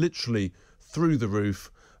gone literally through the roof,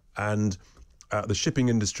 and the shipping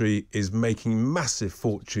industry is making massive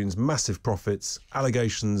fortunes, massive profits,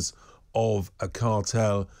 allegations of a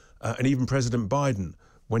cartel, and even President Biden,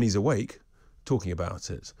 when he's awake, talking about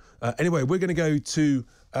it. Anyway, we're going to go to,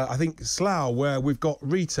 I think, Slough, where we've got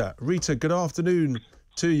Rita. Rita, good afternoon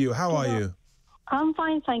to you. How are you? I'm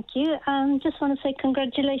fine, thank you. Just want to say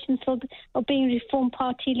congratulations for being Reform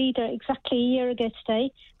Party leader exactly a year ago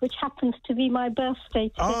today, which happens to be my birthday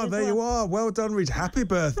today. Ah, there you are. Well done, Rita. Happy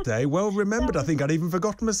birthday. Well remembered. I think I'd even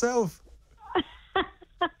forgotten myself.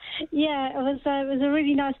 Yeah, it was a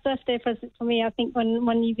really nice birthday present for me, I think,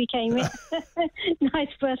 when you became it.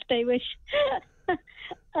 Nice birthday wish.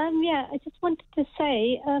 Yeah, I just wanted to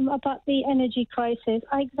say about the energy crisis.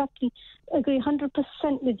 I exactly agree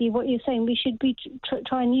 100% with you, what you're saying. We should be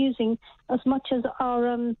trying using as much as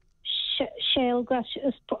our shale gas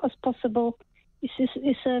as possible.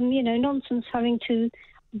 It's nonsense having to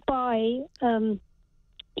buy,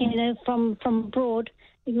 from abroad.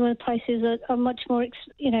 The prices are much more,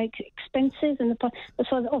 expensive, and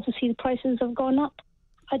that's why obviously the prices have gone up.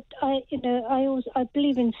 I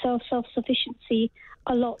believe in self-sufficiency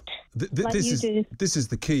a lot. This is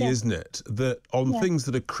the key, isn't it? That on things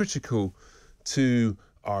that are critical to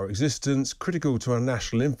our existence, critical to our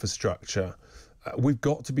national infrastructure, we've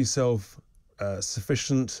got to be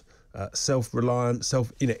self-sufficient, self-reliant,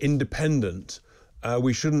 independent.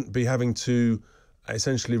 We shouldn't be having to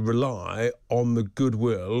essentially rely on the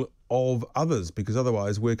goodwill of others, because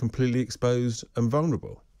otherwise we're completely exposed and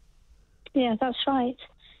vulnerable. Yeah, that's right.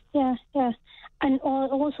 Yeah. And I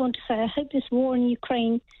also want to say, I hope this war in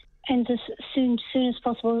Ukraine ends as soon as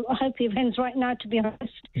possible. I hope it ends right now, to be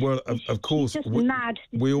honest. Well, of course, just mad.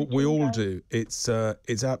 We all do. It's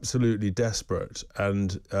absolutely desperate,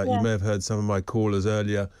 and you may have heard some of my callers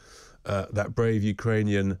earlier. That brave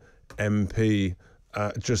Ukrainian MP,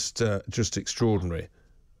 just extraordinary.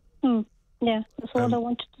 Yeah, that's all I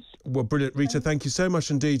wanted to say. Well, brilliant, Rita. Thank you so much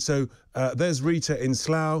indeed. So there's Rita in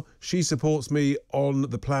Slough. She supports me on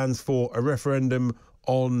the plans for a referendum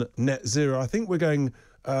on net zero. I think we're going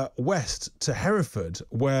west to Hereford,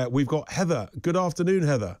 where we've got Heather. Good afternoon,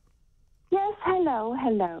 Heather. Yes, hello.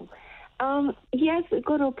 Yes, we've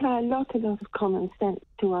got to apply a lot of common sense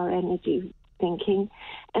to our energy thinking,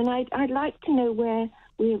 and I'd like to know where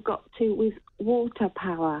we have got to with water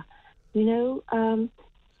power. You know,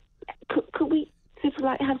 could we sort of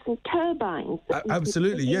like have some turbines?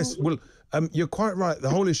 Absolutely, yes. Well, you're quite right. The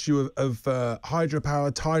whole issue of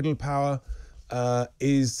hydropower, tidal power,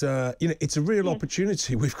 is it's a real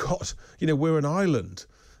opportunity we've got. We're an island,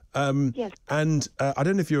 and I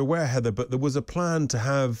don't know if you're aware, Heather, but there was a plan to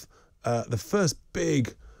have the first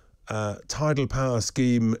big tidal power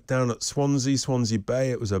scheme down at Swansea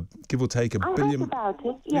Bay. It was a give or take $1 billion. About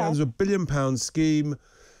it. Yeah, it was a £1 billion scheme.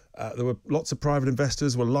 There were lots of private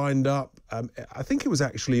investors were lined up. I think it was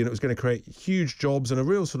actually, and it was going to create huge jobs and a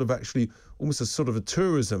real sort of actually almost a sort of a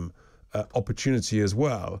tourism opportunity as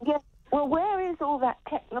well. Yes. Well, where is all that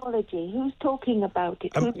technology? Who's talking about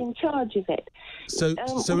it? Who's in charge of it? So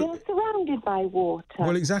we're surrounded by water.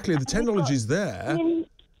 Well, exactly. The technology's there.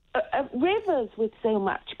 Rivers with so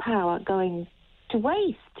much power going to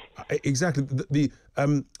waste. Exactly. The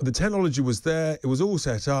technology was there. It was all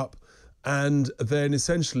set up. And then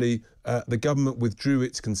essentially the government withdrew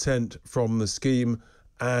its consent from the scheme,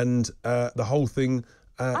 and the whole thing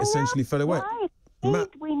essentially fell away.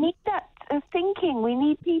 We need that thinking. We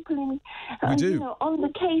need people on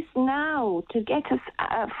the case now to get us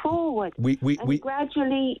forward. We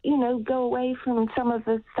gradually, go away from some of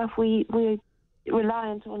the stuff we're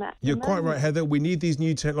reliant on. You're quite right, Heather. We need these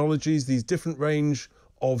new technologies, these different range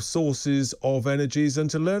of sources of energies, and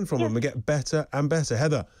to learn from them and get better and better.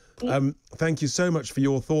 Heather, thank you so much for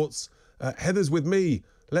your thoughts. Heather's with me.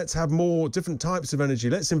 Let's have more different types of energy.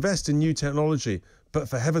 Let's invest in new technology. But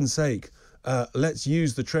for heaven's sake, let's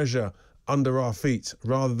use the treasure under our feet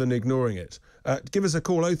rather than ignoring it. Give us a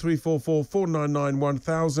call, 0344 499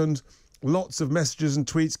 1000. Lots of messages and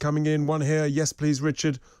tweets coming in. One here, yes, please,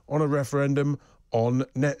 Richard, on a referendum on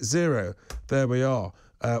net zero. There we are.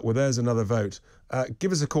 Well, there's another vote.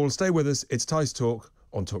 Give us a call. Stay with us. It's Tice Talk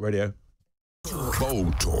on Talk Radio.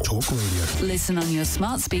 Bold Talk Radio. Listen on your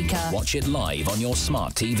smart speaker. Watch it live on your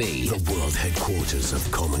smart TV. The world headquarters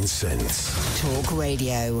of common sense. Talk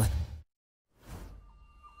Radio.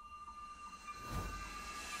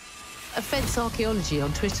 Offence archaeology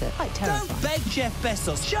on Twitter. Quite terrifying. Don't beg Jeff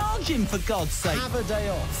Bezos. Charge him, for God's sake. Have a day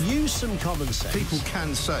off. Use some common sense. People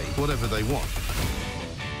can say whatever they want.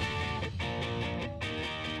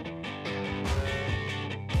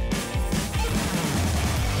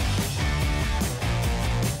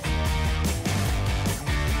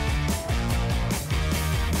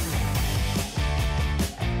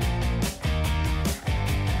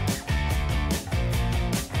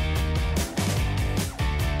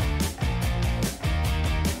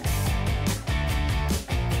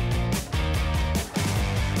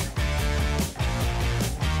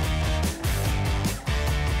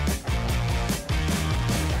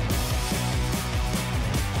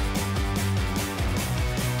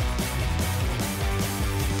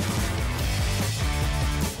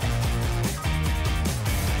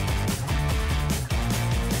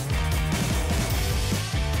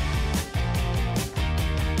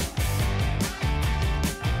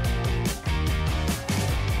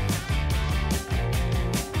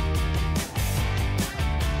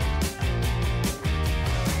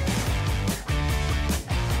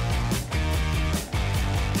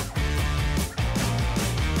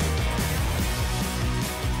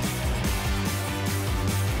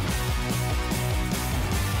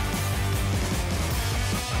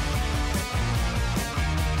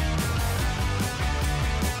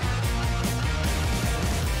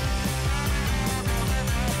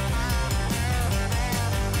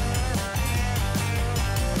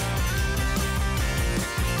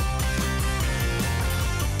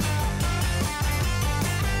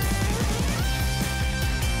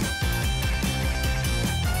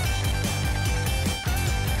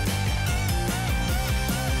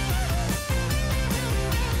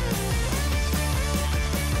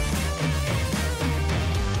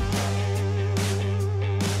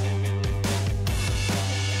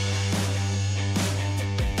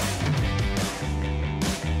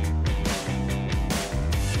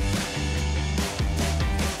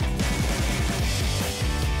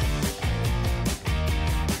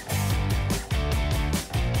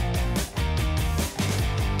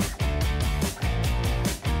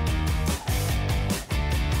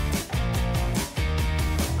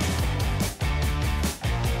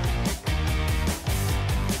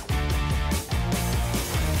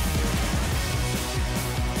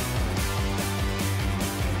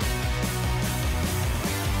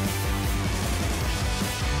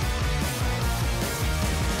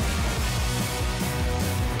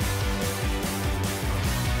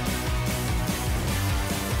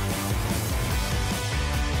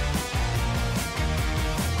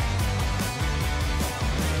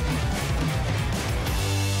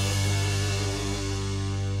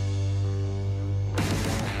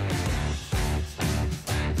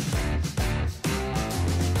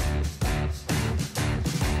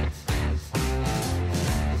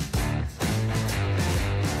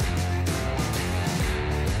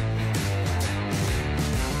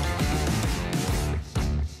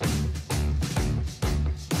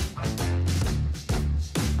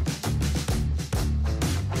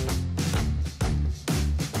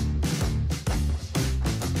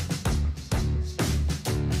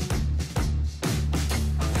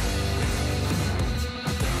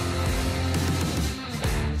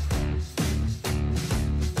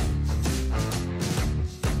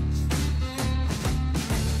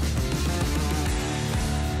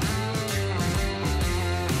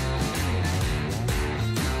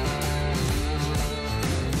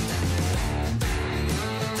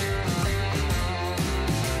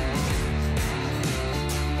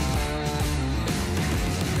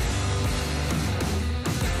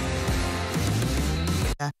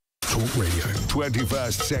 Talk Radio.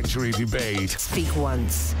 21st century debate. Speak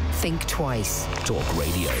once, think twice. Talk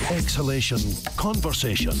Radio. Exhalation,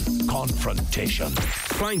 conversation, confrontation.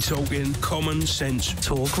 Plain talking, common sense.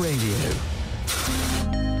 Talk Radio.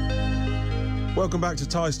 Welcome back to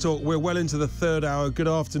Tice Talk. We're well into the third hour. Good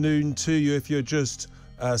afternoon to you if you're just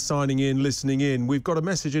signing in, listening in. We've got a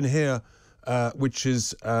message in here which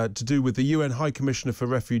is to do with the UN High Commissioner for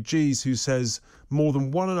Refugees, who says more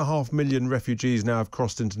than 1.5 million refugees now have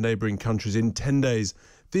crossed into neighbouring countries in 10 days.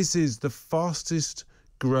 This is the fastest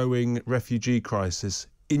growing refugee crisis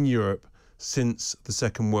in Europe since the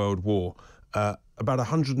Second World War. About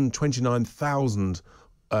 129,000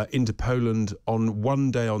 into Poland on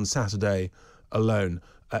one day on Saturday alone.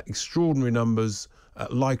 Extraordinary numbers,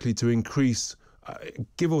 likely to increase,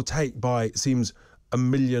 give or take, by, it seems, 1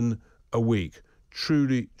 million a week.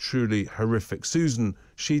 Truly, truly horrific. Susan,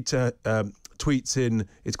 she tweets in,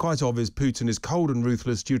 it's quite obvious Putin is cold and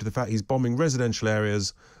ruthless due to the fact he's bombing residential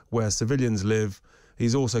areas where civilians live.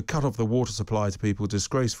 He's also cut off the water supply to people.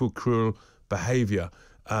 Disgraceful, cruel behaviour.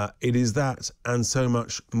 It is that and so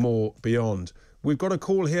much more beyond. We've got a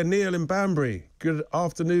call here, Neil in Banbury. Good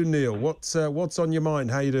afternoon, Neil. What's on your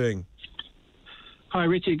mind? How are you doing? Hi,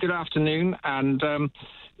 Richie. Good afternoon. And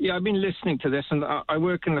yeah, I've been listening to this, and I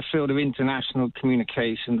work in the field of international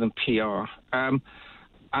communications and PR.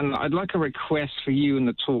 And I'd like a request for you and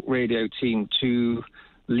the Talk Radio team to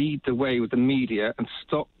lead the way with the media and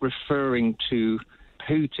stop referring to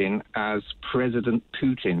Putin as President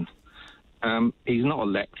Putin. He's not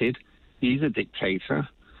elected. He's a dictator,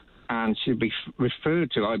 and should be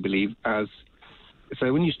referred to, I believe, as...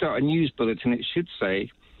 So when you start a news bulletin, it should say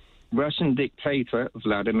Russian dictator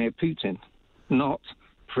Vladimir Putin, not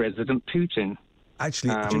President Putin.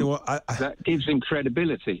 Actually, do you know what? That gives him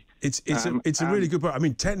credibility. It's a really good point. I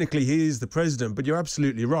mean, technically he is the president, but you're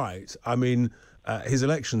absolutely right. I mean, his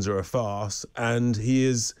elections are a farce, and he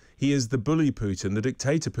is the bully Putin, the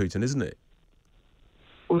dictator Putin, isn't it?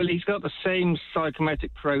 Well, he's got the same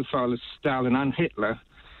psychometric profile as Stalin and Hitler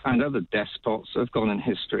and other despots that have gone in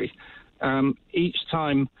history. Each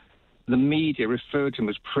time the media refer to him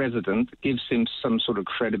as president, gives him some sort of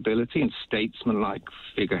credibility and statesman-like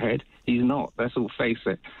figurehead. He's not. Let's all face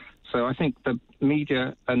it. So I think the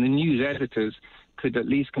media and the news editors could at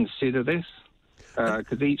least consider this,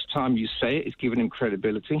 because each time you say it, it's giving him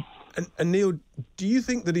credibility. And Neil, do you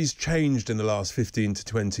think that he's changed in the last 15 to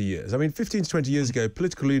 20 years? I mean, 15 to 20 years ago,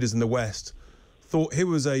 political leaders in the West thought he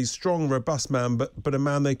was a strong, robust man, but a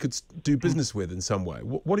man they could do business with in some way.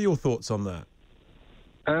 What are your thoughts on that?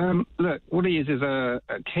 Look, what he is a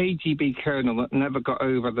KGB colonel that never got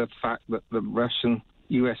over the fact that the Russian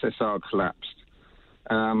USSR collapsed.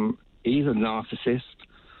 He's a narcissist,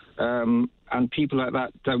 and people like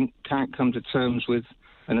that can't come to terms with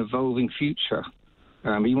an evolving future.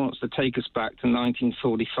 He wants to take us back to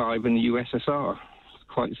 1945 in the USSR. It's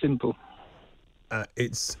quite simple.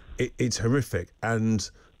 It's horrific, and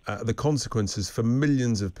the consequences for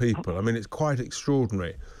millions of people. I mean, it's quite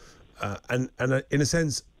extraordinary. And in a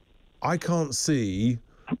sense, I can't see...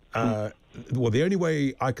 well, the only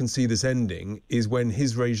way I can see this ending is when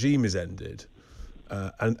his regime is ended.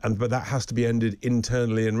 But that has to be ended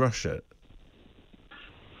internally in Russia.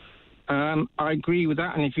 I agree with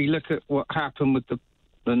that. And if you look at what happened with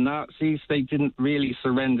the Nazis, they didn't really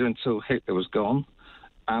surrender until Hitler was gone.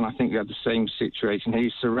 And I think we have the same situation.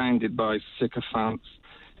 He's surrounded by sycophants.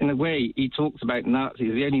 In a way, he talks about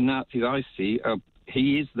Nazis. The only Nazis I see are...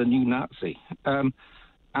 He is the new Nazi. And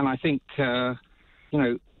I think,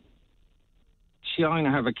 China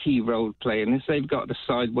have a key role to play in this. They've got to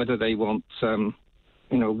decide whether they want, a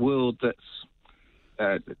world that's...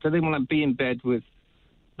 do they want to be in bed with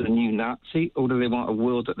the new Nazi, or do they want a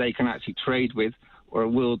world that they can actually trade with, or a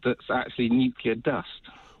world that's actually nuclear dust?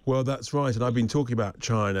 Well, that's right. And I've been talking about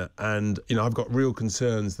China, and, I've got real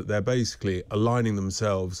concerns that they're basically aligning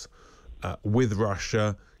themselves with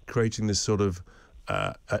Russia, creating this sort of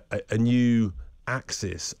a new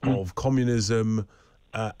axis of communism,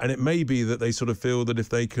 and it may be that they sort of feel that if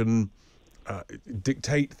they can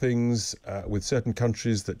dictate things with certain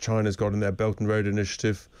countries that China's got in their Belt and Road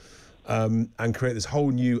Initiative, and create this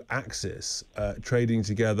whole new axis, trading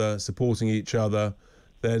together, supporting each other,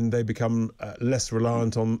 then they become less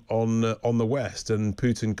reliant on the West, and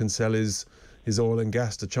Putin can sell his oil and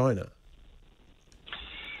gas to China.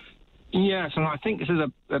 Yes, and I think this is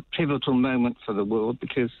a pivotal moment for the world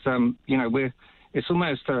because, it's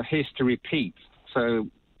almost a history repeat. So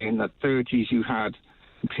in the 30s, you had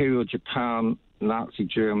Imperial Japan, Nazi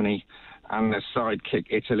Germany, and their sidekick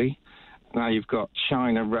Italy. Now you've got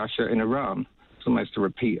China, Russia, and Iran. It's almost a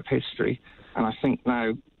repeat of history. And I think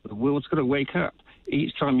now the world's got to wake up.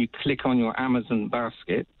 each time you click on your Amazon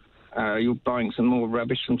basket, you're buying some more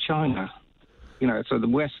rubbish from China. You know, so the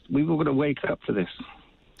West, we've all got to wake up to this.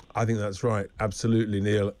 I think that's right, absolutely,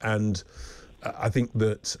 Neil. And I think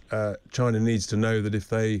that China needs to know that if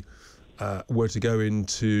they were to go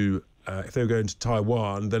into, if they were going to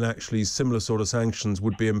Taiwan, then actually similar sort of sanctions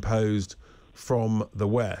would be imposed from the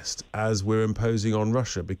West as we're imposing on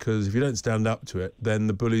Russia. Because if you don't stand up to it, then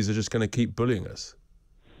the bullies are just going to keep bullying us.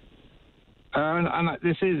 And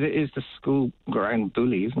it is the school ground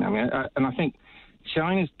bully, isn't it? I mean, and I think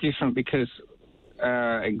China's different because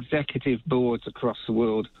executive boards across the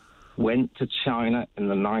world went to China in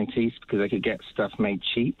the 90s because they could get stuff made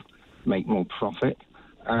cheap, make more profit.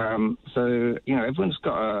 So, you know, everyone's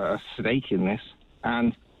got a stake in this,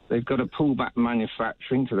 and they've got to pull back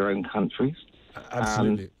manufacturing to their own countries.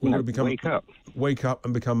 Absolutely. We've got to wake up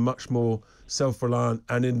and become much more self-reliant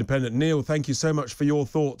and independent. Neil, thank you so much for your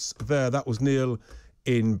thoughts there. That was Neil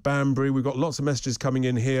in Banbury. We've got lots of messages coming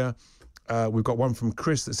in here. We've got one from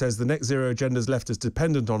Chris that says the net zero agenda's left us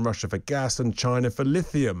dependent on Russia for gas and China for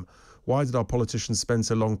lithium. Why did our politicians spend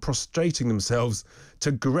so long prostrating themselves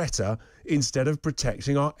to Greta instead of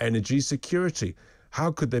protecting our energy security?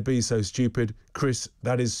 How could they be so stupid? Chris,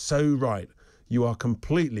 that is so right. You are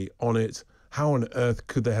completely on it. How on earth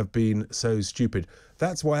could they have been so stupid?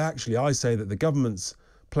 That's why actually I say that the government's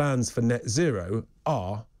plans for net zero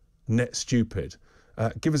are net stupid.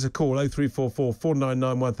 Give us a call, 0344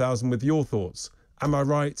 499 1000 with your thoughts. Am I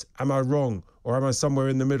right? Am I wrong? Or am I somewhere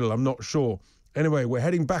in the middle? I'm not sure. Anyway, we're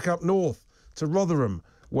heading back up north to Rotherham,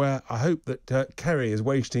 where I hope that Kerry is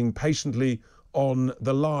waiting patiently on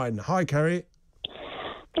the line. Hi, Kerry.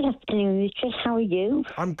 Good afternoon, Richard. How are you?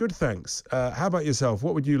 I'm good, thanks. How about yourself?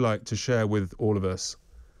 What would you like to share with all of us?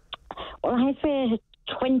 Well, I have a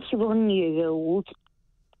 21-year-old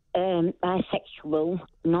bisexual,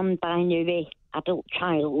 non-binary adult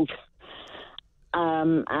child,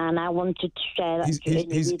 and I wanted to share that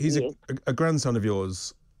He's a grandson of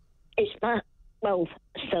yours? It's my,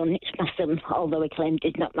 son. It's my son, although he claimed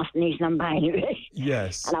he's not my son, he's non-binary.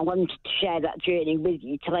 Yes. And I wanted to share that journey with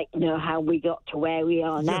you to let you know how we got to where we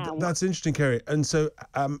are now. That's interesting, Kerry. And so,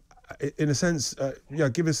 in a sense,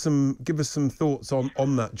 give us some thoughts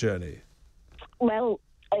on that journey. Well,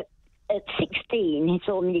 at 16, he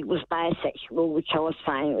told me he was bisexual, which I was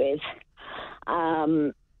fine with.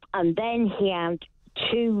 And then he had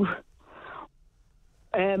two,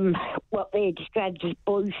 what they described as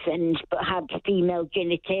boyfriends, but had female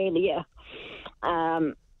genitalia,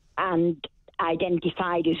 and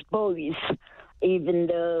identified as boys, even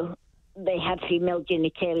though they had female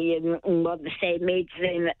genitalia and were the same age as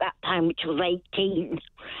him at that time, which was 18.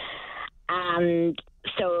 And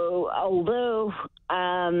so, although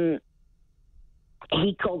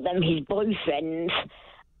he called them his boyfriends,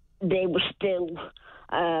 they were still,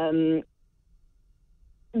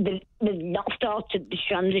 they've not started the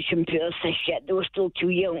transition process yet. They were still too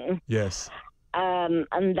young. Yes. And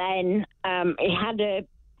then he had a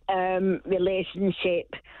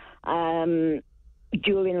relationship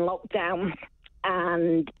during lockdown,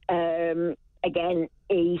 and again,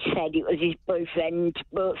 he said it was his boyfriend,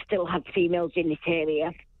 but still had female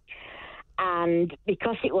genitalia. And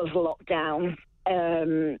because it was lockdown,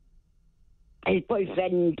 his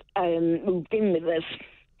boyfriend moved in with us.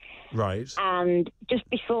 Right. And just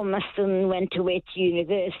before my son went away to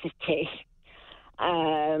university,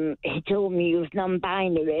 he told me he was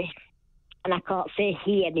non-binary, and I can't say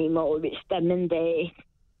he anymore, it's them and they.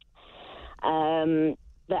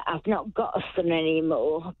 That I've not got a son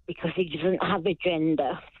anymore because he doesn't have a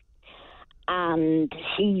gender, and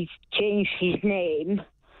he's changed his name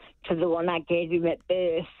to the one I gave him at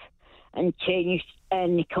birth, and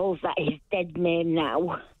he calls that his dead name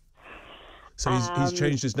now. So he's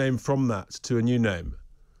changed his name from that to a new name?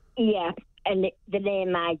 Yeah, and the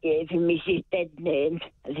name I gave him is his dead name,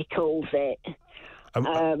 as he calls it.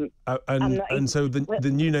 And so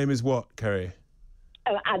the new name is what, Kerry?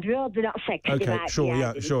 I'd rather not say. Okay, sure,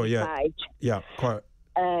 yeah, quite.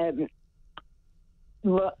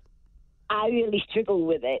 But I really struggle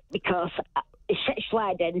with it because his sexual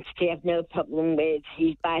identity I've no problem with.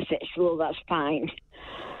 He's bisexual, that's fine.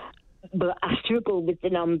 But I struggle with the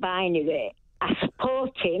non-binary. I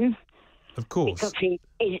support him. Of course. Because he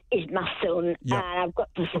is my son, and I've got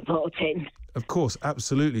to support him. Of course,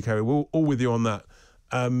 absolutely, Kerry. We're all with you on that.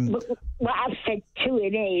 But what I've said to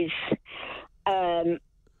him is,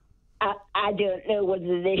 I don't know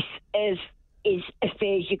whether this is a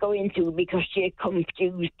phase you're going through because you're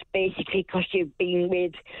confused, basically because you've been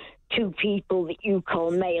with two people that you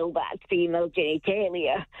call male that had female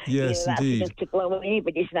genitalia. Yes, that's indeed. enough to blow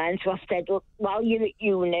anybody's mind. So I said, look, while you're at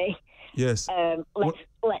uni, Yes. Let's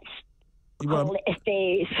call it a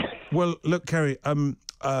phase. Well, look, Kerry,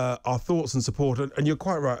 our thoughts and support, and you're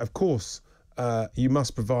quite right, of course, you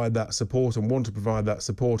must provide that support and want to provide that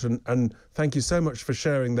support, and thank you so much for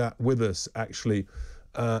sharing that with us, actually,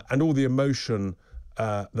 and all the emotion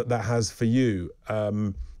that has for you,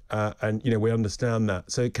 and, we understand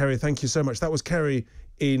that. So, Kerry, thank you so much. That was Kerry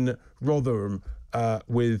in Rotherham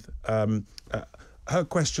with her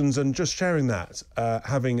questions and just sharing that,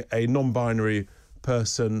 having a non-binary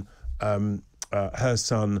person, her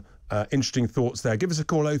son, interesting thoughts there. Give us a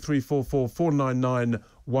call, 0344 499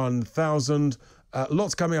 1000.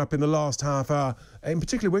 Lots coming up in the last half hour. In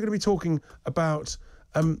particular, we're going to be talking about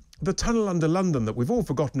the tunnel under London that we've all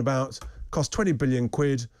forgotten about, cost 20 billion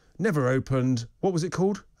quid, never opened. What was it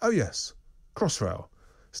called? Oh, yes, Crossrail.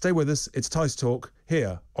 Stay with us. It's Tice Talk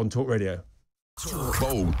here on Talk Radio.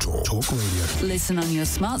 Bold Talk. Talk Radio. Listen on your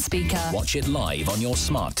smart speaker. Watch it live on your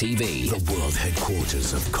smart TV. The world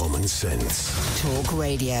headquarters of common sense. Talk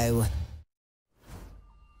Radio.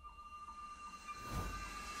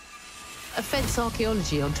 Offence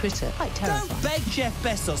archaeology on Twitter. Quite terrifying. Don't beg Jeff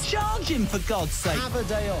Bezos. Charge him, for God's sake. Have a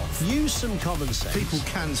day off. Use some common sense. People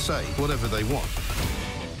can say whatever they want.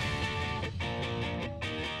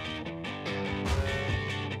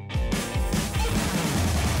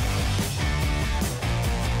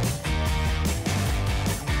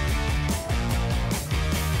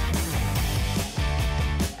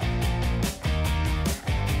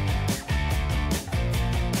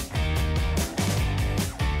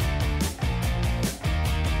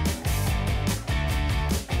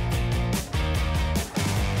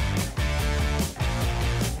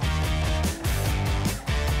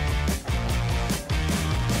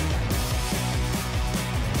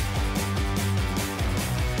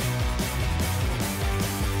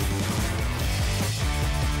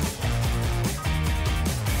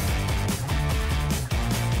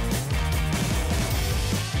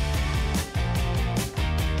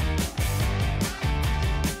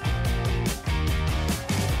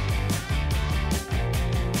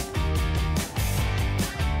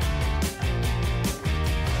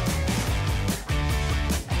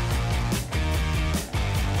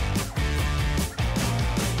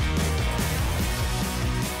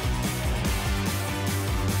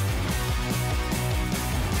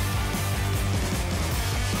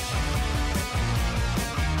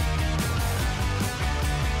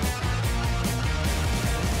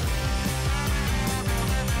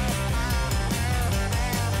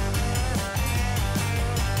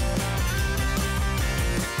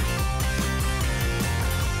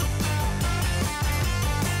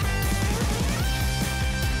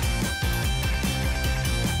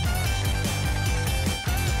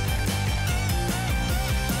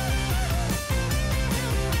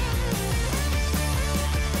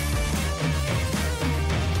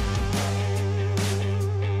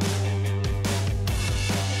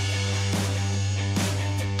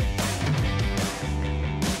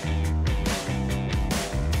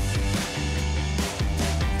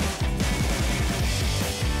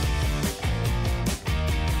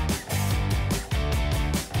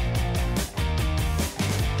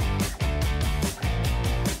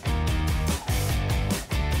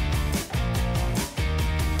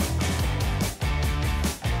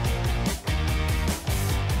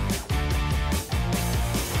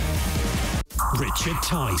 Richard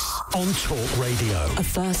Tice on Talk Radio. A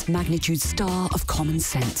first magnitude star of common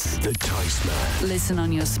sense. The Tice Man. Listen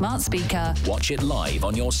on your smart speaker. Watch it live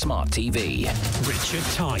on your smart TV. Richard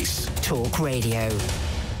Tice. Talk Radio.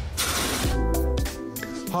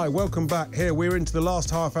 Hi, welcome back here. We're into the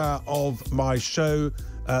last half hour of my show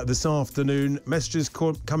this afternoon. Messages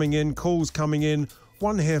coming in, calls coming in.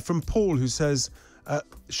 One here from Paul who says,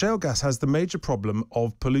 shale gas has the major problem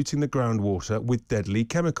of polluting the groundwater with deadly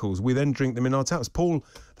chemicals. We then drink them in our taps. Paul,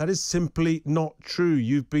 that is simply not true.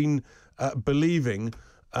 You've been believing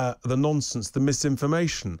the nonsense, the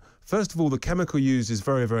misinformation. First of all, the chemical used is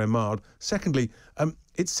very, very mild. Secondly,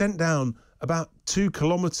 it's sent down about 2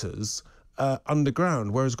 kilometres underground,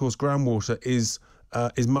 whereas, of course, groundwater is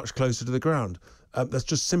much closer to the ground. That's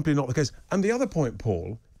just simply not the case. And the other point,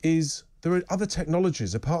 Paul, is there are other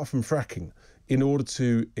technologies apart from fracking in order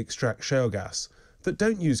to extract shale gas that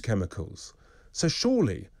don't use chemicals. So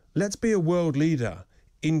surely, let's be a world leader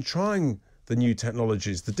in trying the new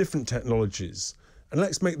technologies, the different technologies, and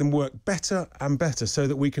let's make them work better and better so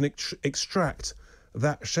that we can extract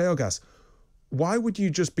that shale gas. Why would you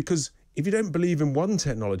just, because if you don't believe in one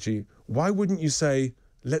technology, why wouldn't you say,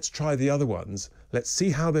 let's try the other ones, let's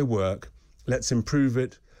see how they work, let's improve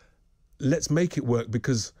it, let's make it work,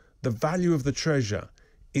 because the value of the treasure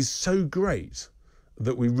is so great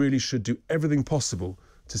that we really should do everything possible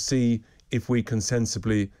to see if we can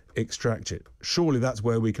sensibly extract it. Surely that's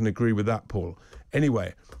where we can agree with that, Paul.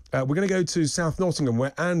 Anyway, we're going to go to South Nottingham,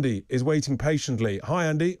 where Andy is waiting patiently. Hi,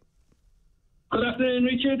 Andy. Good afternoon,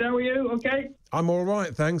 Richard. How are you? Okay? I'm all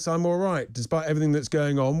right, thanks. I'm all right, despite everything that's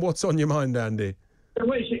going on. What's on your mind, Andy?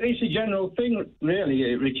 Well, it's a general thing,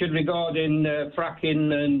 really, Richard, regarding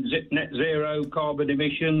fracking and net zero carbon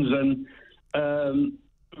emissions and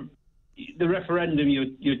the referendum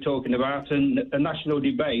you're talking about and a national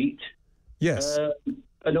debate. Yes.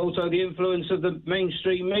 And also the influence of the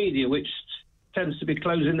mainstream media, which tends to be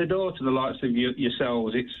closing the door to the likes of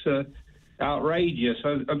yourselves. It's outrageous.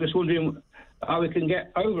 I'm just wondering how we can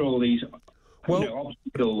get over all these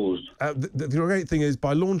obstacles. The great thing is,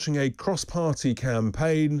 by launching a cross-party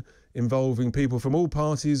campaign involving people from all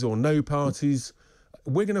parties or no parties,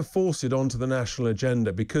 we're going to force it onto the national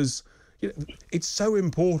agenda, because it's so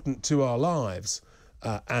important to our lives,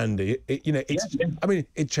 Andy. I mean,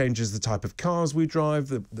 it changes the type of cars we drive,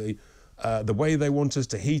 the way they want us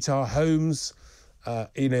to heat our homes.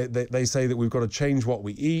 They say that we've got to change what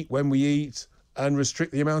we eat, when we eat, and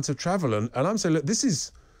restrict the amount of travel. And I'm saying, look, this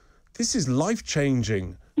is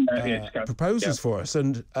life-changing proposals for us.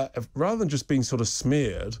 And rather than just being sort of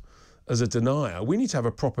smeared as a denier, we need to have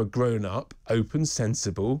a proper grown-up, open,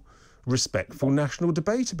 sensible, respectful national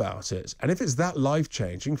debate about it. And if it's that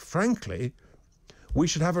life-changing, frankly, we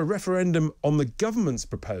should have a referendum on the government's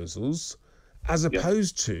proposals as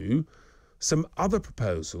opposed to some other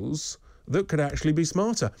proposals that could actually be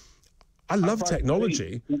smarter. I love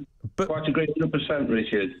technology, but quite agree, 100%,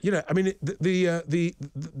 Richard. I mean,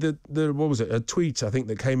 the what was it? A tweet I think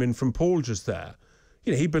that came in from Paul just there.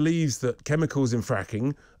 He believes that chemicals in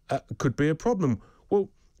fracking could be a problem. Well,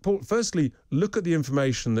 Paul, firstly, look at the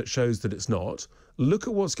information that shows that it's not. Look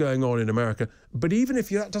at what's going on in America. But even if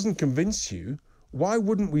that doesn't convince you, why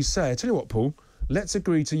wouldn't we say, I tell you what, Paul, let's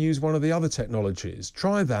agree to use one of the other technologies.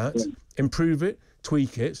 Try that, improve it,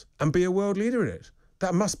 tweak it, and be a world leader in it.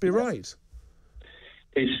 That must be right.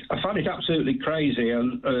 I find it absolutely crazy.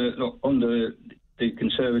 Under the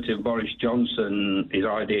Conservative Boris Johnson, his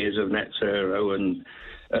ideas of net zero, and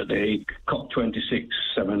at the COP26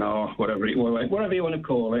 seminar, whatever you want to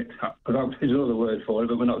call it, because there's another word for it,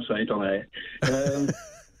 but we're not saying it on air.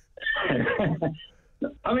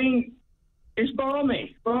 I mean, it's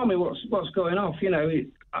balmy. What's going off?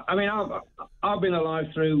 I mean, I've been alive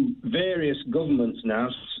through various governments now.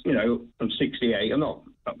 I'm 68.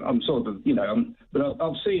 I'm sort of, but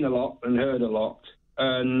I've seen a lot and heard a lot.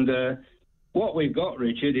 And what we've got,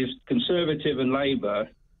 Richard, is Conservative and Labour,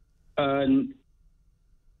 and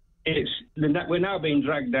we're now being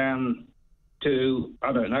dragged down to,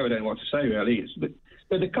 I don't know what to say really. But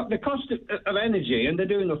the cost of energy, and they're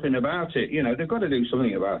doing nothing about it. They've got to do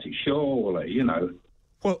something about it, surely.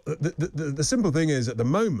 Well, the simple thing is, at the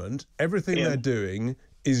moment, everything they're doing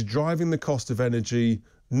is driving the cost of energy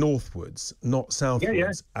northwards, not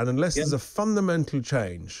southwards. And unless there's a fundamental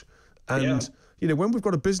change, and when we've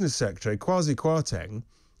got a business secretary, Kwasi Kwarteng,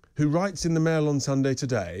 who writes in the Mail on Sunday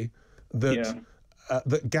today that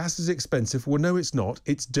that gas is expensive. Well, no, it's not.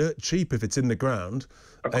 It's dirt cheap if it's in the ground.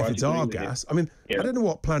 If it's our gas. I mean, I don't know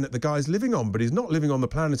what planet the guy's living on, but he's not living on the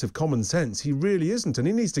planet of common sense. He really isn't, and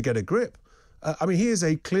he needs to get a grip. I mean, he is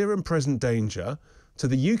a clear and present danger to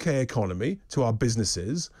the UK economy, to our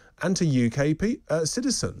businesses, and to UK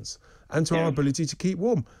citizens, and to our ability to keep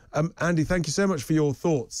warm. Andy, thank you so much for your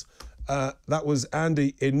thoughts. That was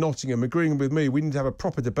Andy in Nottingham agreeing with me. We need to have a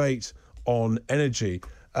proper debate on energy.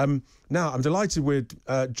 Now, I'm delighted we're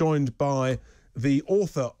joined by the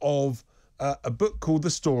author of a book called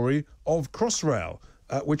The Story of Crossrail,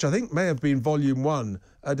 which I think may have been Volume 1.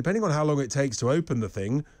 Depending on how long it takes to open the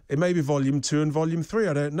thing, it may be Volume 2 and Volume 3,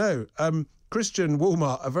 I don't know. Christian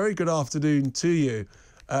Woolmart, a very good afternoon to you.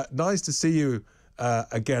 Nice to see you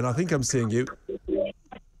again. I think I'm seeing you.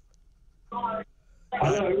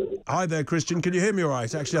 Hello. Hi there, Christian. Can you hear me all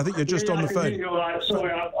right? Actually, I think you're just on the phone. I can hear you all right. Sorry,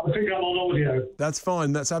 I think I'm on audio. That's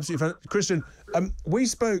fine. That's absolutely fine. Christian, we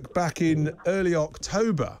spoke back in early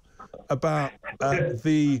October about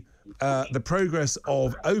the progress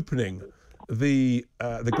of opening the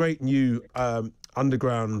great new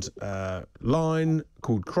underground line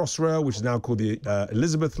called Crossrail, which is now called the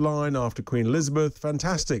Elizabeth Line after Queen Elizabeth.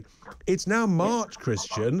 Fantastic. It's now March,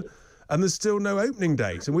 Christian, and there's still no opening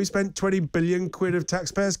date. And we spent 20 billion quid of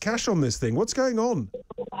taxpayers' cash on this thing. What's going on?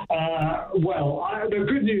 The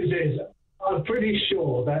good news is I'm pretty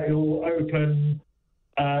sure that it will open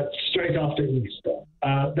straight after Easter.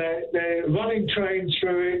 They're running trains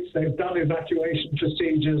through it. They've done evacuation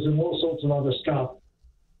procedures and all sorts of other stuff.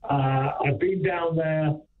 I've been down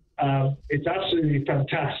there. It's absolutely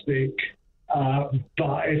fantastic,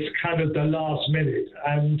 but it's kind of the last minute.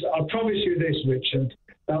 And I promise you this, Richard,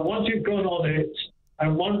 that once you've gone on it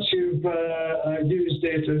and once you've used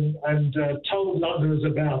it and told Londoners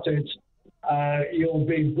about it, you'll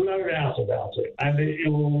be blown out about it, and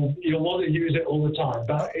you'll want to use it all the time.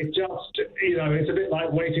 But it just, it's a bit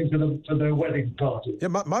like waiting for the wedding party. Yeah,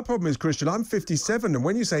 my problem is, Christian, I'm 57, and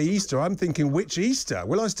when you say Easter, I'm thinking, which Easter?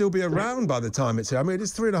 Will I still be around by the time it's here? I mean,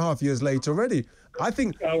 it's 3.5 years late already. I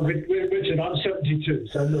think... Richard, I'm 72,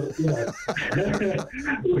 so look, you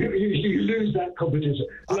lose that competition.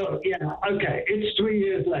 Look, okay, it's 3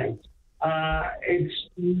 years late. It's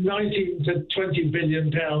 19 to 20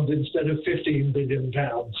 billion pounds instead of 15 billion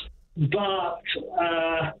pounds. But,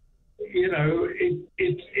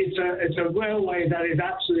 it's a railway that is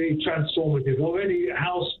absolutely transformative. Already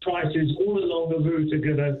house prices all along the route are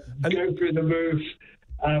going to go through the roof.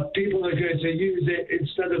 People are going to use it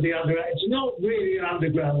instead of the underground. It's not really an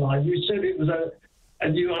underground line. You said it was a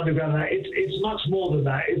new underground line. It's much more than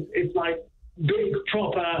that. It's like big,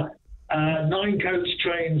 proper 9-coach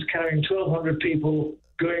trains carrying 1,200 people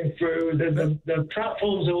going through. The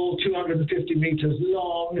platforms are all 250 metres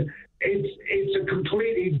long. It's a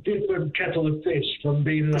completely different kettle of fish from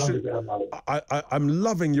being an underground line. I'm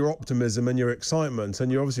loving your optimism and your excitement,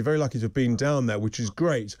 and you're obviously very lucky to have been down there, which is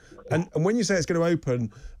great. And when you say it's going to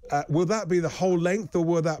open, will that be the whole length, or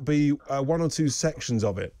will that be one or two sections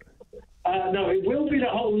of it? No, it will be the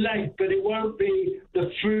whole length, but it won't be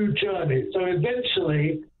the through journey. So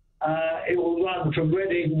eventually... it will run from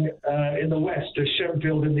Reading in the west to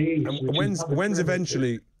Shenfield in the east. And when's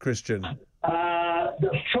eventually, Christian?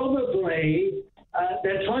 Probably,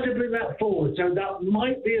 they're trying to bring that forward. So that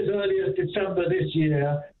might be as early as December this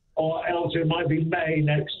year, or else it might be May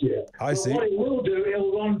next year. I see. What it will do,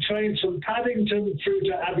 it'll run trains from Paddington through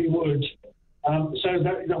to Abbey Wood. So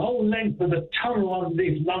that the whole length of the tunnel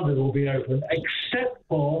underneath London will be open, except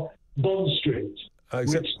for Bond Street.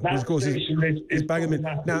 Except, of course, it's banging in.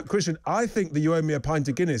 Now, Christian, I think that you owe me a pint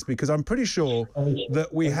of Guinness, because I'm pretty sure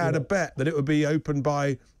that we had a bet that it would be open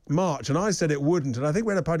by March, and I said it wouldn't, and I think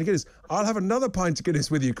we had a pint of Guinness. I'll have another pint of Guinness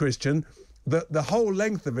with you, Christian, that the whole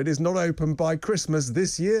length of it is not open by Christmas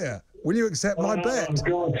this year. Will you accept my bet? Oh,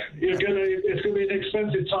 God. It's going to be an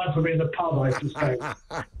expensive time for me in the pub, I suspect.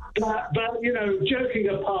 But joking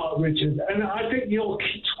apart, Richard, and I think you're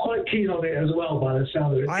quite keen on it as well by the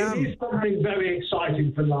sound of it. It is something very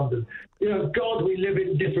exciting for London. God, we live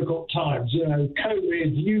in difficult times.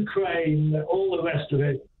 COVID, Ukraine, all the rest of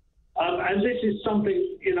it. And this is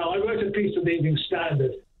something, I wrote a piece in the Evening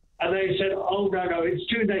Standard, and they said, oh, no, it's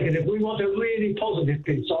too negative. We want a really positive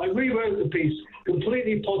piece. So I rewrote the piece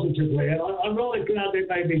completely positively, and I'm rather glad they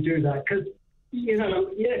made me do that, because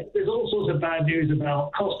yes, there's all sorts of bad news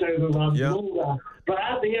about cost overruns and all that. But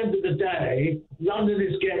at the end of the day, London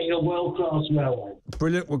is getting a world-class railway.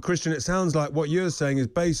 Brilliant. Well, Christian, it sounds like what you're saying is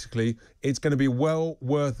basically it's going to be well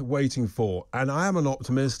worth waiting for. And I am an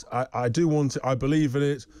optimist. I do want to. I believe in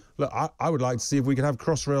it. Look, I would like to see if we could have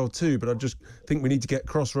Crossrail 2, but I just think we need to get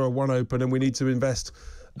Crossrail 1 open, and we need to invest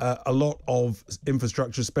a lot of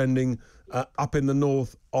infrastructure spending up in the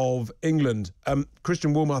north of England.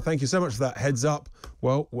 Christian Woolmar, thank you so much for that heads up.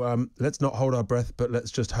 Well, let's not hold our breath, but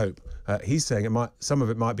let's just hope. He's saying some of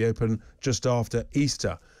it might be open just after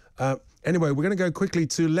Easter. Anyway, we're going to go quickly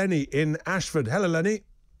to Lenny in Ashford. Hello, Lenny.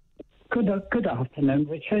 Good afternoon,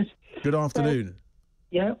 Richard. Good afternoon.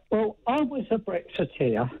 Well, I was a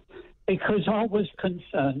Brexiteer because I was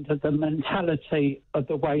concerned of the mentality of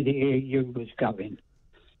the way the EU was going.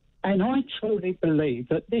 And I truly believe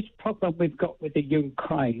that this problem we've got with the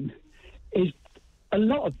Ukraine is a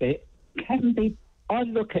lot of it can be, I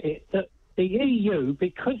look at it, that the EU,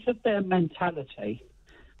 because of their mentality,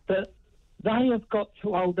 that they have got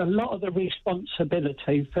to hold a lot of the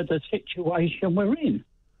responsibility for the situation we're in.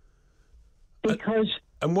 Because...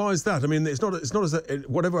 And why is that? I mean, it's not as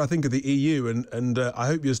whatever I think of the EU, and I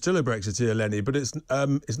hope you're still a Brexiteer, Lenny, but it's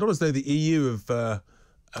not as though the EU are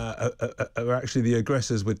actually the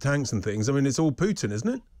aggressors with tanks and things. I mean, it's all Putin, isn't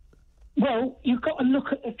it? Well, you've got to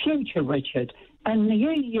look at the future, Richard. And the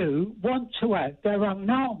EU want to have their own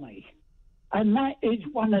army. And that is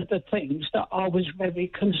one of the things that I was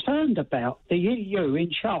very concerned about, the EU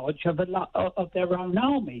in charge of their own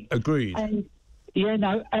army. Agreed. And,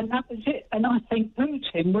 and that was it. And I think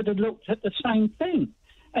Putin would have looked at the same thing.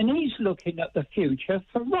 And he's looking at the future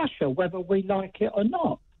for Russia, whether we like it or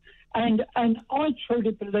not. And I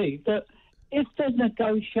truly believe that if the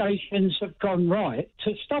negotiations have gone right,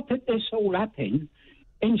 to stop this all happening,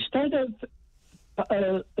 instead of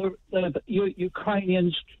the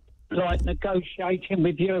Ukrainians negotiating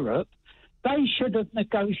with Europe, they should have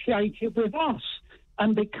negotiated with us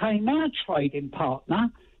and became our trading partner,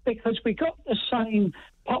 because we got the same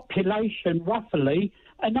population roughly,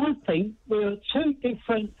 and I think we're two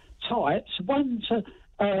different types. One's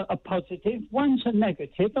a positive, one's a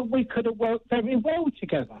negative, and we could have worked very well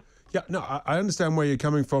together. Yeah, no, I understand where you're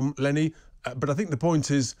coming from, Lenny, but I think the point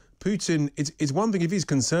is Putin, it's one thing if he's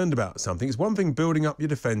concerned about something, it's one thing building up your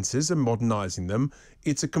defences and modernising them.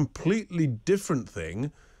 It's a completely different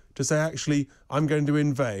thing to say, actually, I'm going to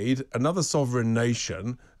invade another sovereign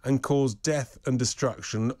nation and cause death and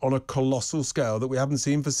destruction on a colossal scale that we haven't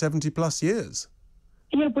seen for 70 plus years.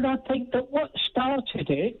 Yeah, but I think that what started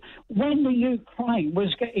it, when the Ukraine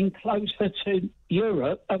was getting closer to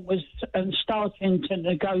Europe and starting to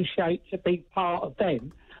negotiate to be part of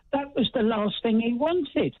them, that was the last thing he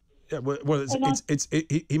wanted. Yeah, well,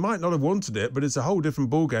 he might not have wanted it, but it's a whole different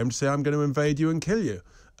ballgame to say, I'm going to invade you and kill you.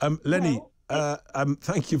 Lenny,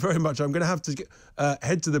 thank you very much. I'm going to have to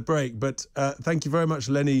head to the break, but thank you very much,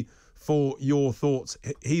 Lenny, for your thoughts.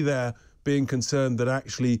 He there being concerned that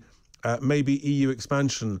actually maybe EU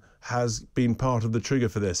expansion has been part of the trigger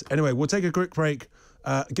for this. Anyway, we'll take a quick break.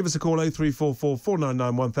 Give us a call, 0344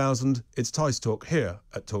 499 1000. It's Tice Talk here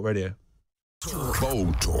at Talk Radio.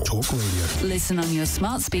 Bold Talk. Talk Radio. Listen on your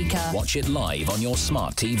smart speaker. Watch it live on your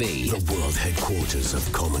smart TV. The world headquarters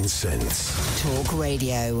of common sense. Talk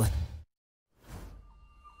Radio.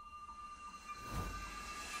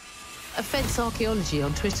 Offence archaeology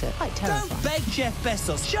on Twitter. Quite terrifying. Don't beg Jeff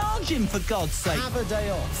Bezos. Charge him, for God's sake. Have a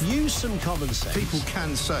day off. Use some common sense. People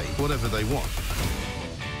can say whatever they want.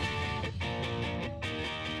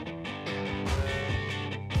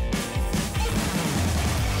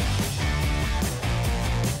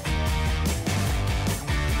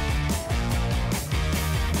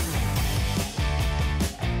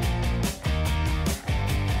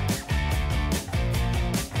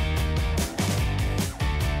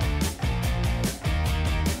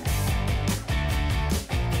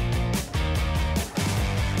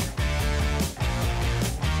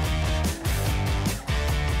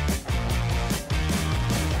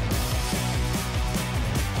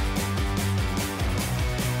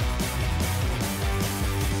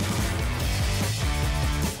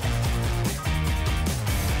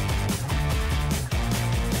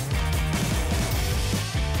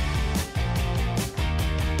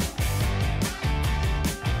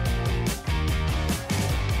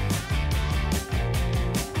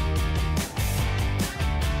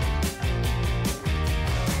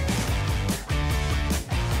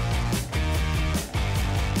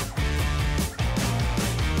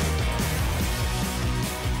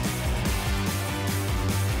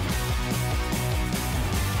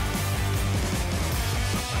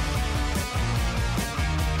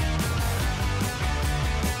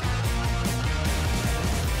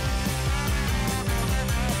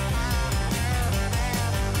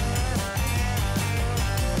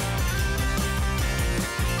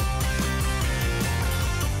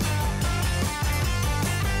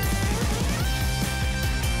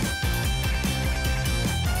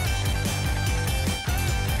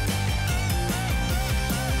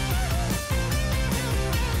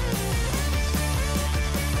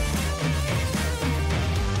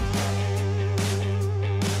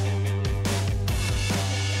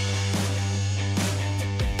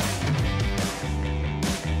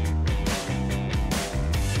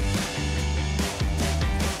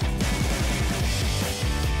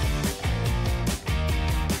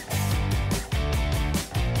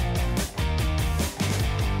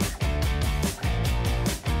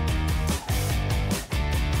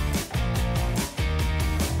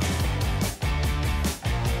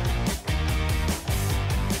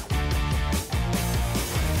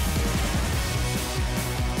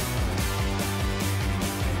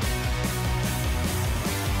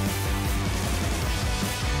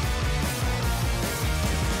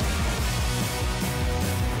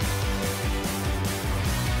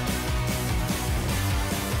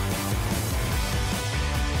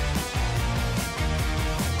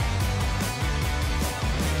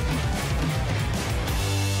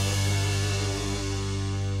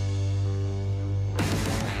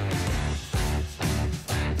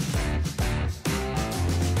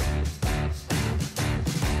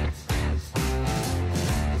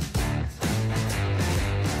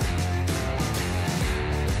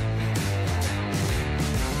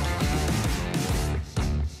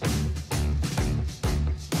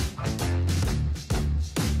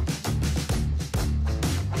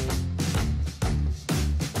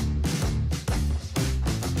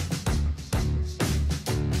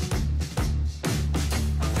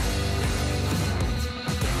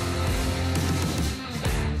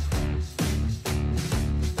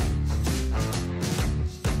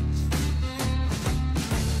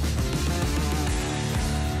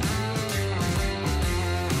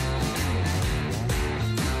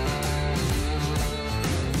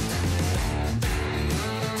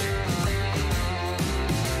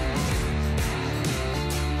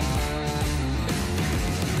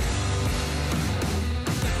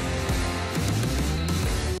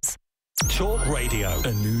 Radio.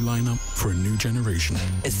 A new lineup for a new generation.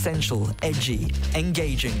 Essential, edgy,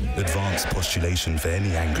 engaging. Advanced postulation for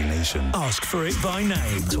any angry nation. Ask for it by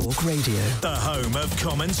name. Talk Radio. The home of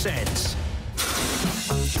common sense.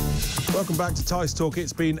 Welcome back to Tice Talk.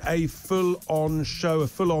 It's been a full-on show, a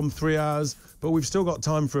full-on 3 hours, but we've still got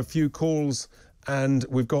time for a few calls, and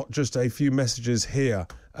we've got just a few messages here.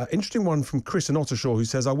 Interesting one from Chris in Ottershaw, who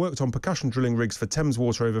says, I worked on percussion drilling rigs for Thames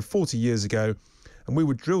Water over 40 years ago, and we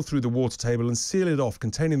would drill through the water table and seal it off,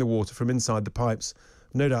 containing the water from inside the pipes.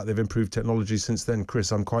 No doubt they've improved technology since then,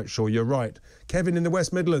 Chris. I'm quite sure you're right. Kevin in the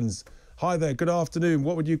West Midlands. Hi there, good afternoon.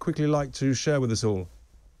 What would you quickly like to share with us all?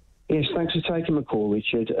 Yes, thanks for taking my call,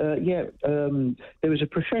 Richard. There was a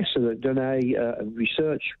professor that done a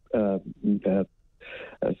research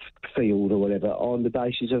field or whatever on the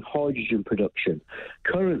basis of hydrogen production.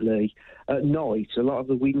 Currently, at night, a lot of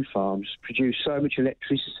the wind farms produce so much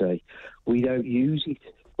electricity, we don't use it.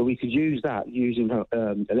 But we could use that using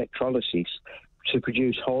electrolysis to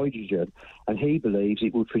produce hydrogen, and he believes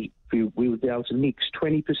it would we would be able to mix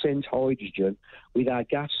 20% hydrogen with our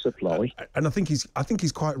gas supply. And I think he's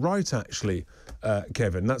quite right, actually,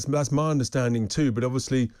 Kevin. That's my understanding too. But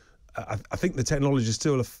obviously, I think the technology is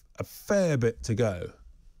still a fair bit to go.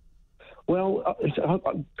 Well, I've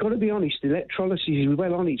got to be honest, electrolysis is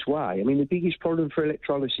well on its way. I mean, the biggest problem for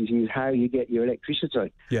electrolysis is how you get your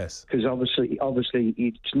electricity. Yes. Because obviously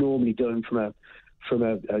it's normally done from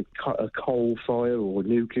a coal fire or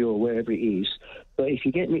nuclear or wherever it is. But if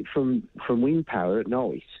you're getting it from wind power at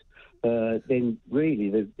night, then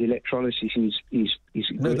really the electrolysis is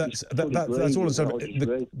no, that's all I'm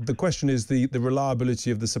saying. The question is the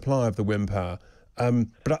reliability of the supply of the wind power.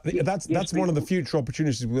 But that's one of the future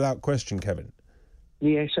opportunities without question, Kevin.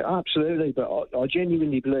 Yes, absolutely. But I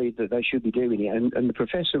genuinely believe that they should be doing it. And the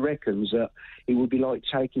professor reckons that it would be like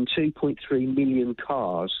taking 2.3 million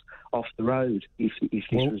cars off the road if this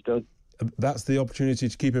was done. That's the opportunity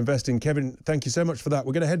to keep investing. Kevin, thank you so much for that.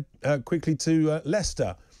 We're going to head quickly to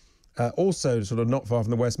Leicester, also sort of not far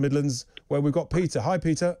from the West Midlands, where we've got Peter. Hi,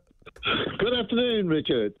 Peter. Good afternoon,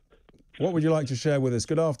 Richard. What would you like to share with us?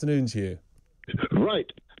 Good afternoon to you. Right.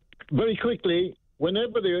 Very quickly,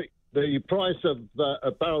 whenever the price of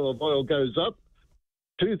a barrel of oil goes up,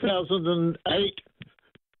 2008,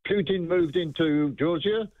 Putin moved into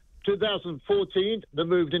Georgia. 2014, they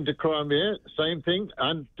moved into Crimea, same thing,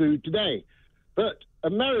 and do today. But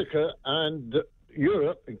America and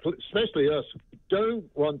Europe, especially us, don't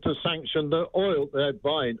want to sanction the oil they're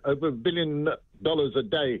buying. Over $1 billion a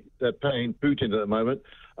day they're paying Putin at the moment,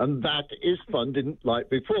 and that is funding, like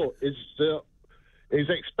before, is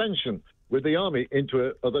expansion with the army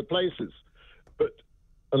into other places. But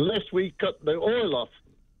unless we cut the oil off,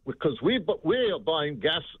 because we are buying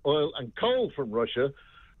gas, oil and coal from Russia,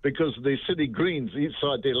 because the silly Greens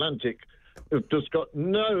inside the Atlantic have just got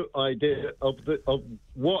no idea of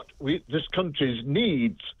what this country's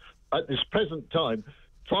needs at this present time.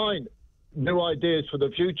 Fine, new ideas for the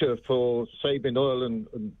future for saving oil and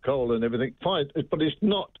coal and everything, fine, but it's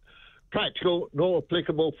not practical nor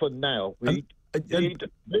applicable for now. We need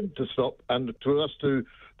them to stop, and to us to...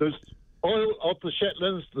 There's oil off the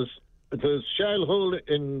Shetlands, there's shale oil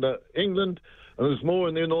in England, and there's more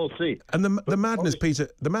in the North Sea. And the madness, Peter,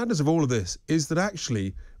 the madness of all of this is that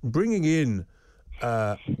actually bringing in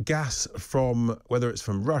gas from, whether it's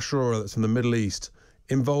from Russia or it's from the Middle East,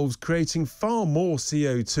 involves creating far more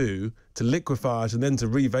CO2 to liquefy it and then to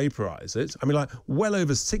re-vaporize it. I mean, like well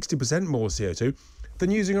over 60% more CO2 than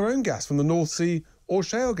using our own gas from the North Sea or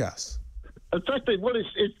shale gas. Exactly. Well,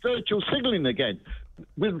 it's virtual signalling again.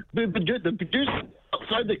 We're producing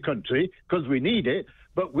outside the country because we need it,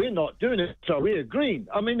 but we're not doing it, so we're green.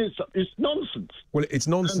 I mean, it's nonsense. Well, it's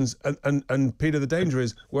nonsense, and Peter, the danger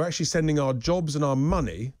is we're actually sending our jobs and our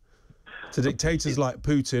money to dictators like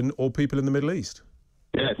Putin or people in the Middle East.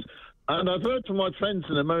 Yes, and I've heard from my friends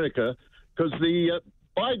in America, because the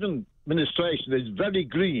Biden administration is very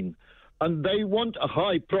green, and they want a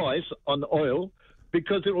high price on oil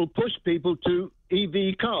because it will push people to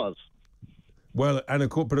EV cars. Well,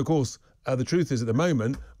 but of course, the truth is, at the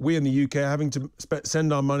moment, we in the UK are having to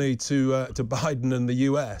send our money to Biden and the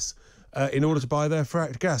US in order to buy their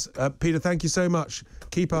fracked gas. Peter, thank you so much.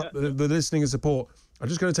 Keep up the listening and support. I'm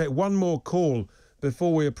just going to take one more call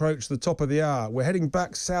before we approach the top of the hour. We're heading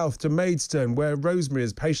back south to Maidstone, where Rosemary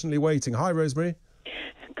is patiently waiting. Hi, Rosemary.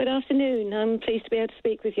 Good afternoon. I'm pleased to be able to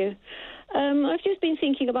speak with you. I've just been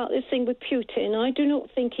thinking about this thing with Putin. I do not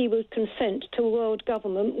think he would consent to a world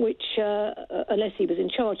government, which, unless he was in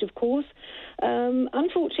charge, of course.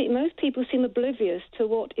 Unfortunately, most people seem oblivious to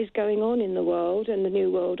what is going on in the world and the New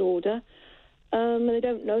World Order. They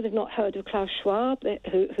don't know. They've not heard of Klaus Schwab,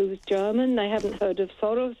 who's German. They haven't heard of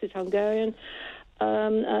Soros, who's Hungarian.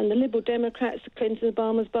 And the Liberal Democrats, the Clinton,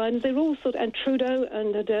 Obama's, Bidens, they're all and Trudeau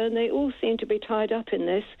and Ardern, they all seem to be tied up in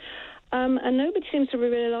this. And nobody seems to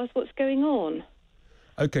realise what's going on.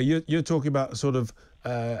 OK, you're talking about sort of,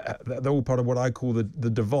 they're all part of what I call the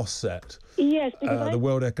Davos set. Yes, because the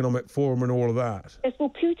World Economic Forum and all of that. Yes,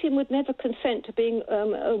 well, Putin would never consent to being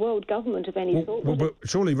a world government of any sort. But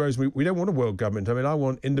surely, Rose, we don't want a world government. I mean, I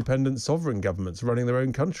want independent sovereign governments running their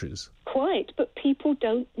own countries. Quite, but people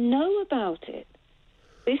don't know about it.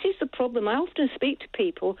 This is the problem. I often speak to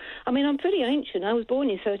people. I mean, I'm pretty ancient. I was born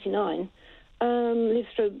in 1939, lived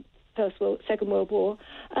through Second World War,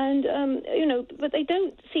 and but they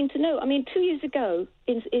don't seem to know. I mean, 2 years ago,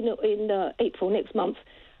 in April next month,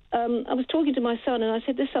 I was talking to my son, and I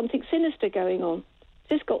said, "There's something sinister going on."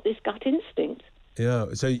 Just got this gut instinct. Yeah.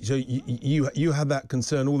 So you had that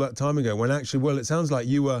concern all that time ago. When actually, well, it sounds like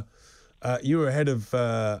you were ahead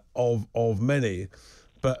of many.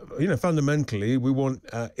 But, fundamentally, we want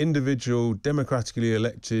individual, democratically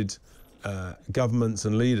elected governments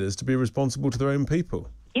and leaders to be responsible to their own people.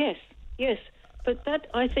 Yes. But that,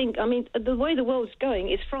 I think, the way the world's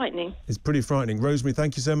going is frightening. It's pretty frightening. Rosemary,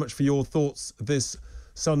 thank you so much for your thoughts this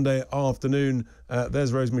Sunday afternoon.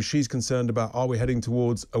 There's Rosemary. She's concerned about, are we heading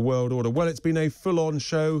towards a world order? Well, it's been a full-on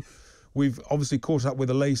show. We've obviously caught up with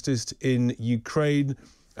the latest in Ukraine.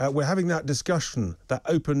 We're having that discussion, that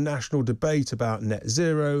open national debate about net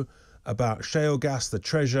zero, about shale gas, the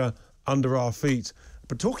treasure under our feet.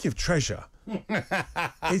 But talking of treasure,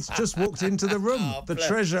 it's just walked into the room. The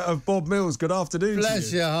treasure of Bob Mills. Good afternoon.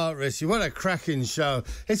 Bless your heart, Richie. What a cracking show.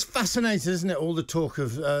 It's fascinating, isn't it? All the talk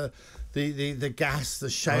of the gas, the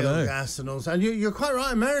shale gas and all that. And you're quite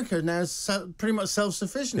right, America now is pretty much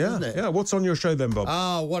self-sufficient, isn't it? Yeah, what's on your show then, Bob?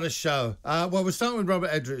 Oh, what a show. Well, we're starting with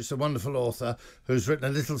Robert Edrich, a wonderful author who's written a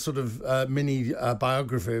little sort of mini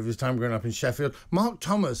biography of his time growing up in Sheffield. Mark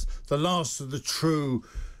Thomas, the last of the true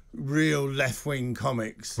real left-wing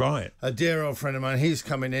comics. Right. A dear old friend of mine, he's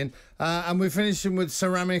coming in. And we're finishing with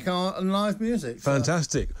ceramic art and live music. So.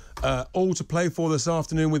 Fantastic. All to play for this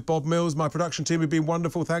afternoon with Bob Mills. My production team have been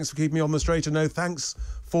wonderful. Thanks for keeping me on the straight and narrow. Thanks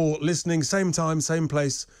for listening. Same time, same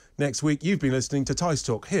place next week. You've been listening to Tice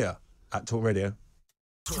Talk here at Talk Radio.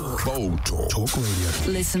 Bold Talk. Talk Radio.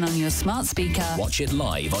 Listen on your smart speaker. Watch it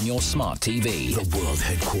live on your smart TV. The world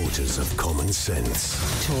headquarters of common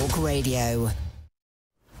sense. Talk Radio.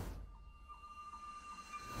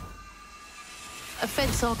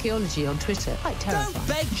 Offence archaeology on Twitter. Quite terrifying. Don't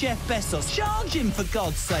beg Jeff Bezos. Charge him, for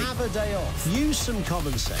God's sake. Have a day off. Use some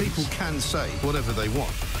common sense. People can say whatever they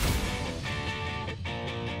want.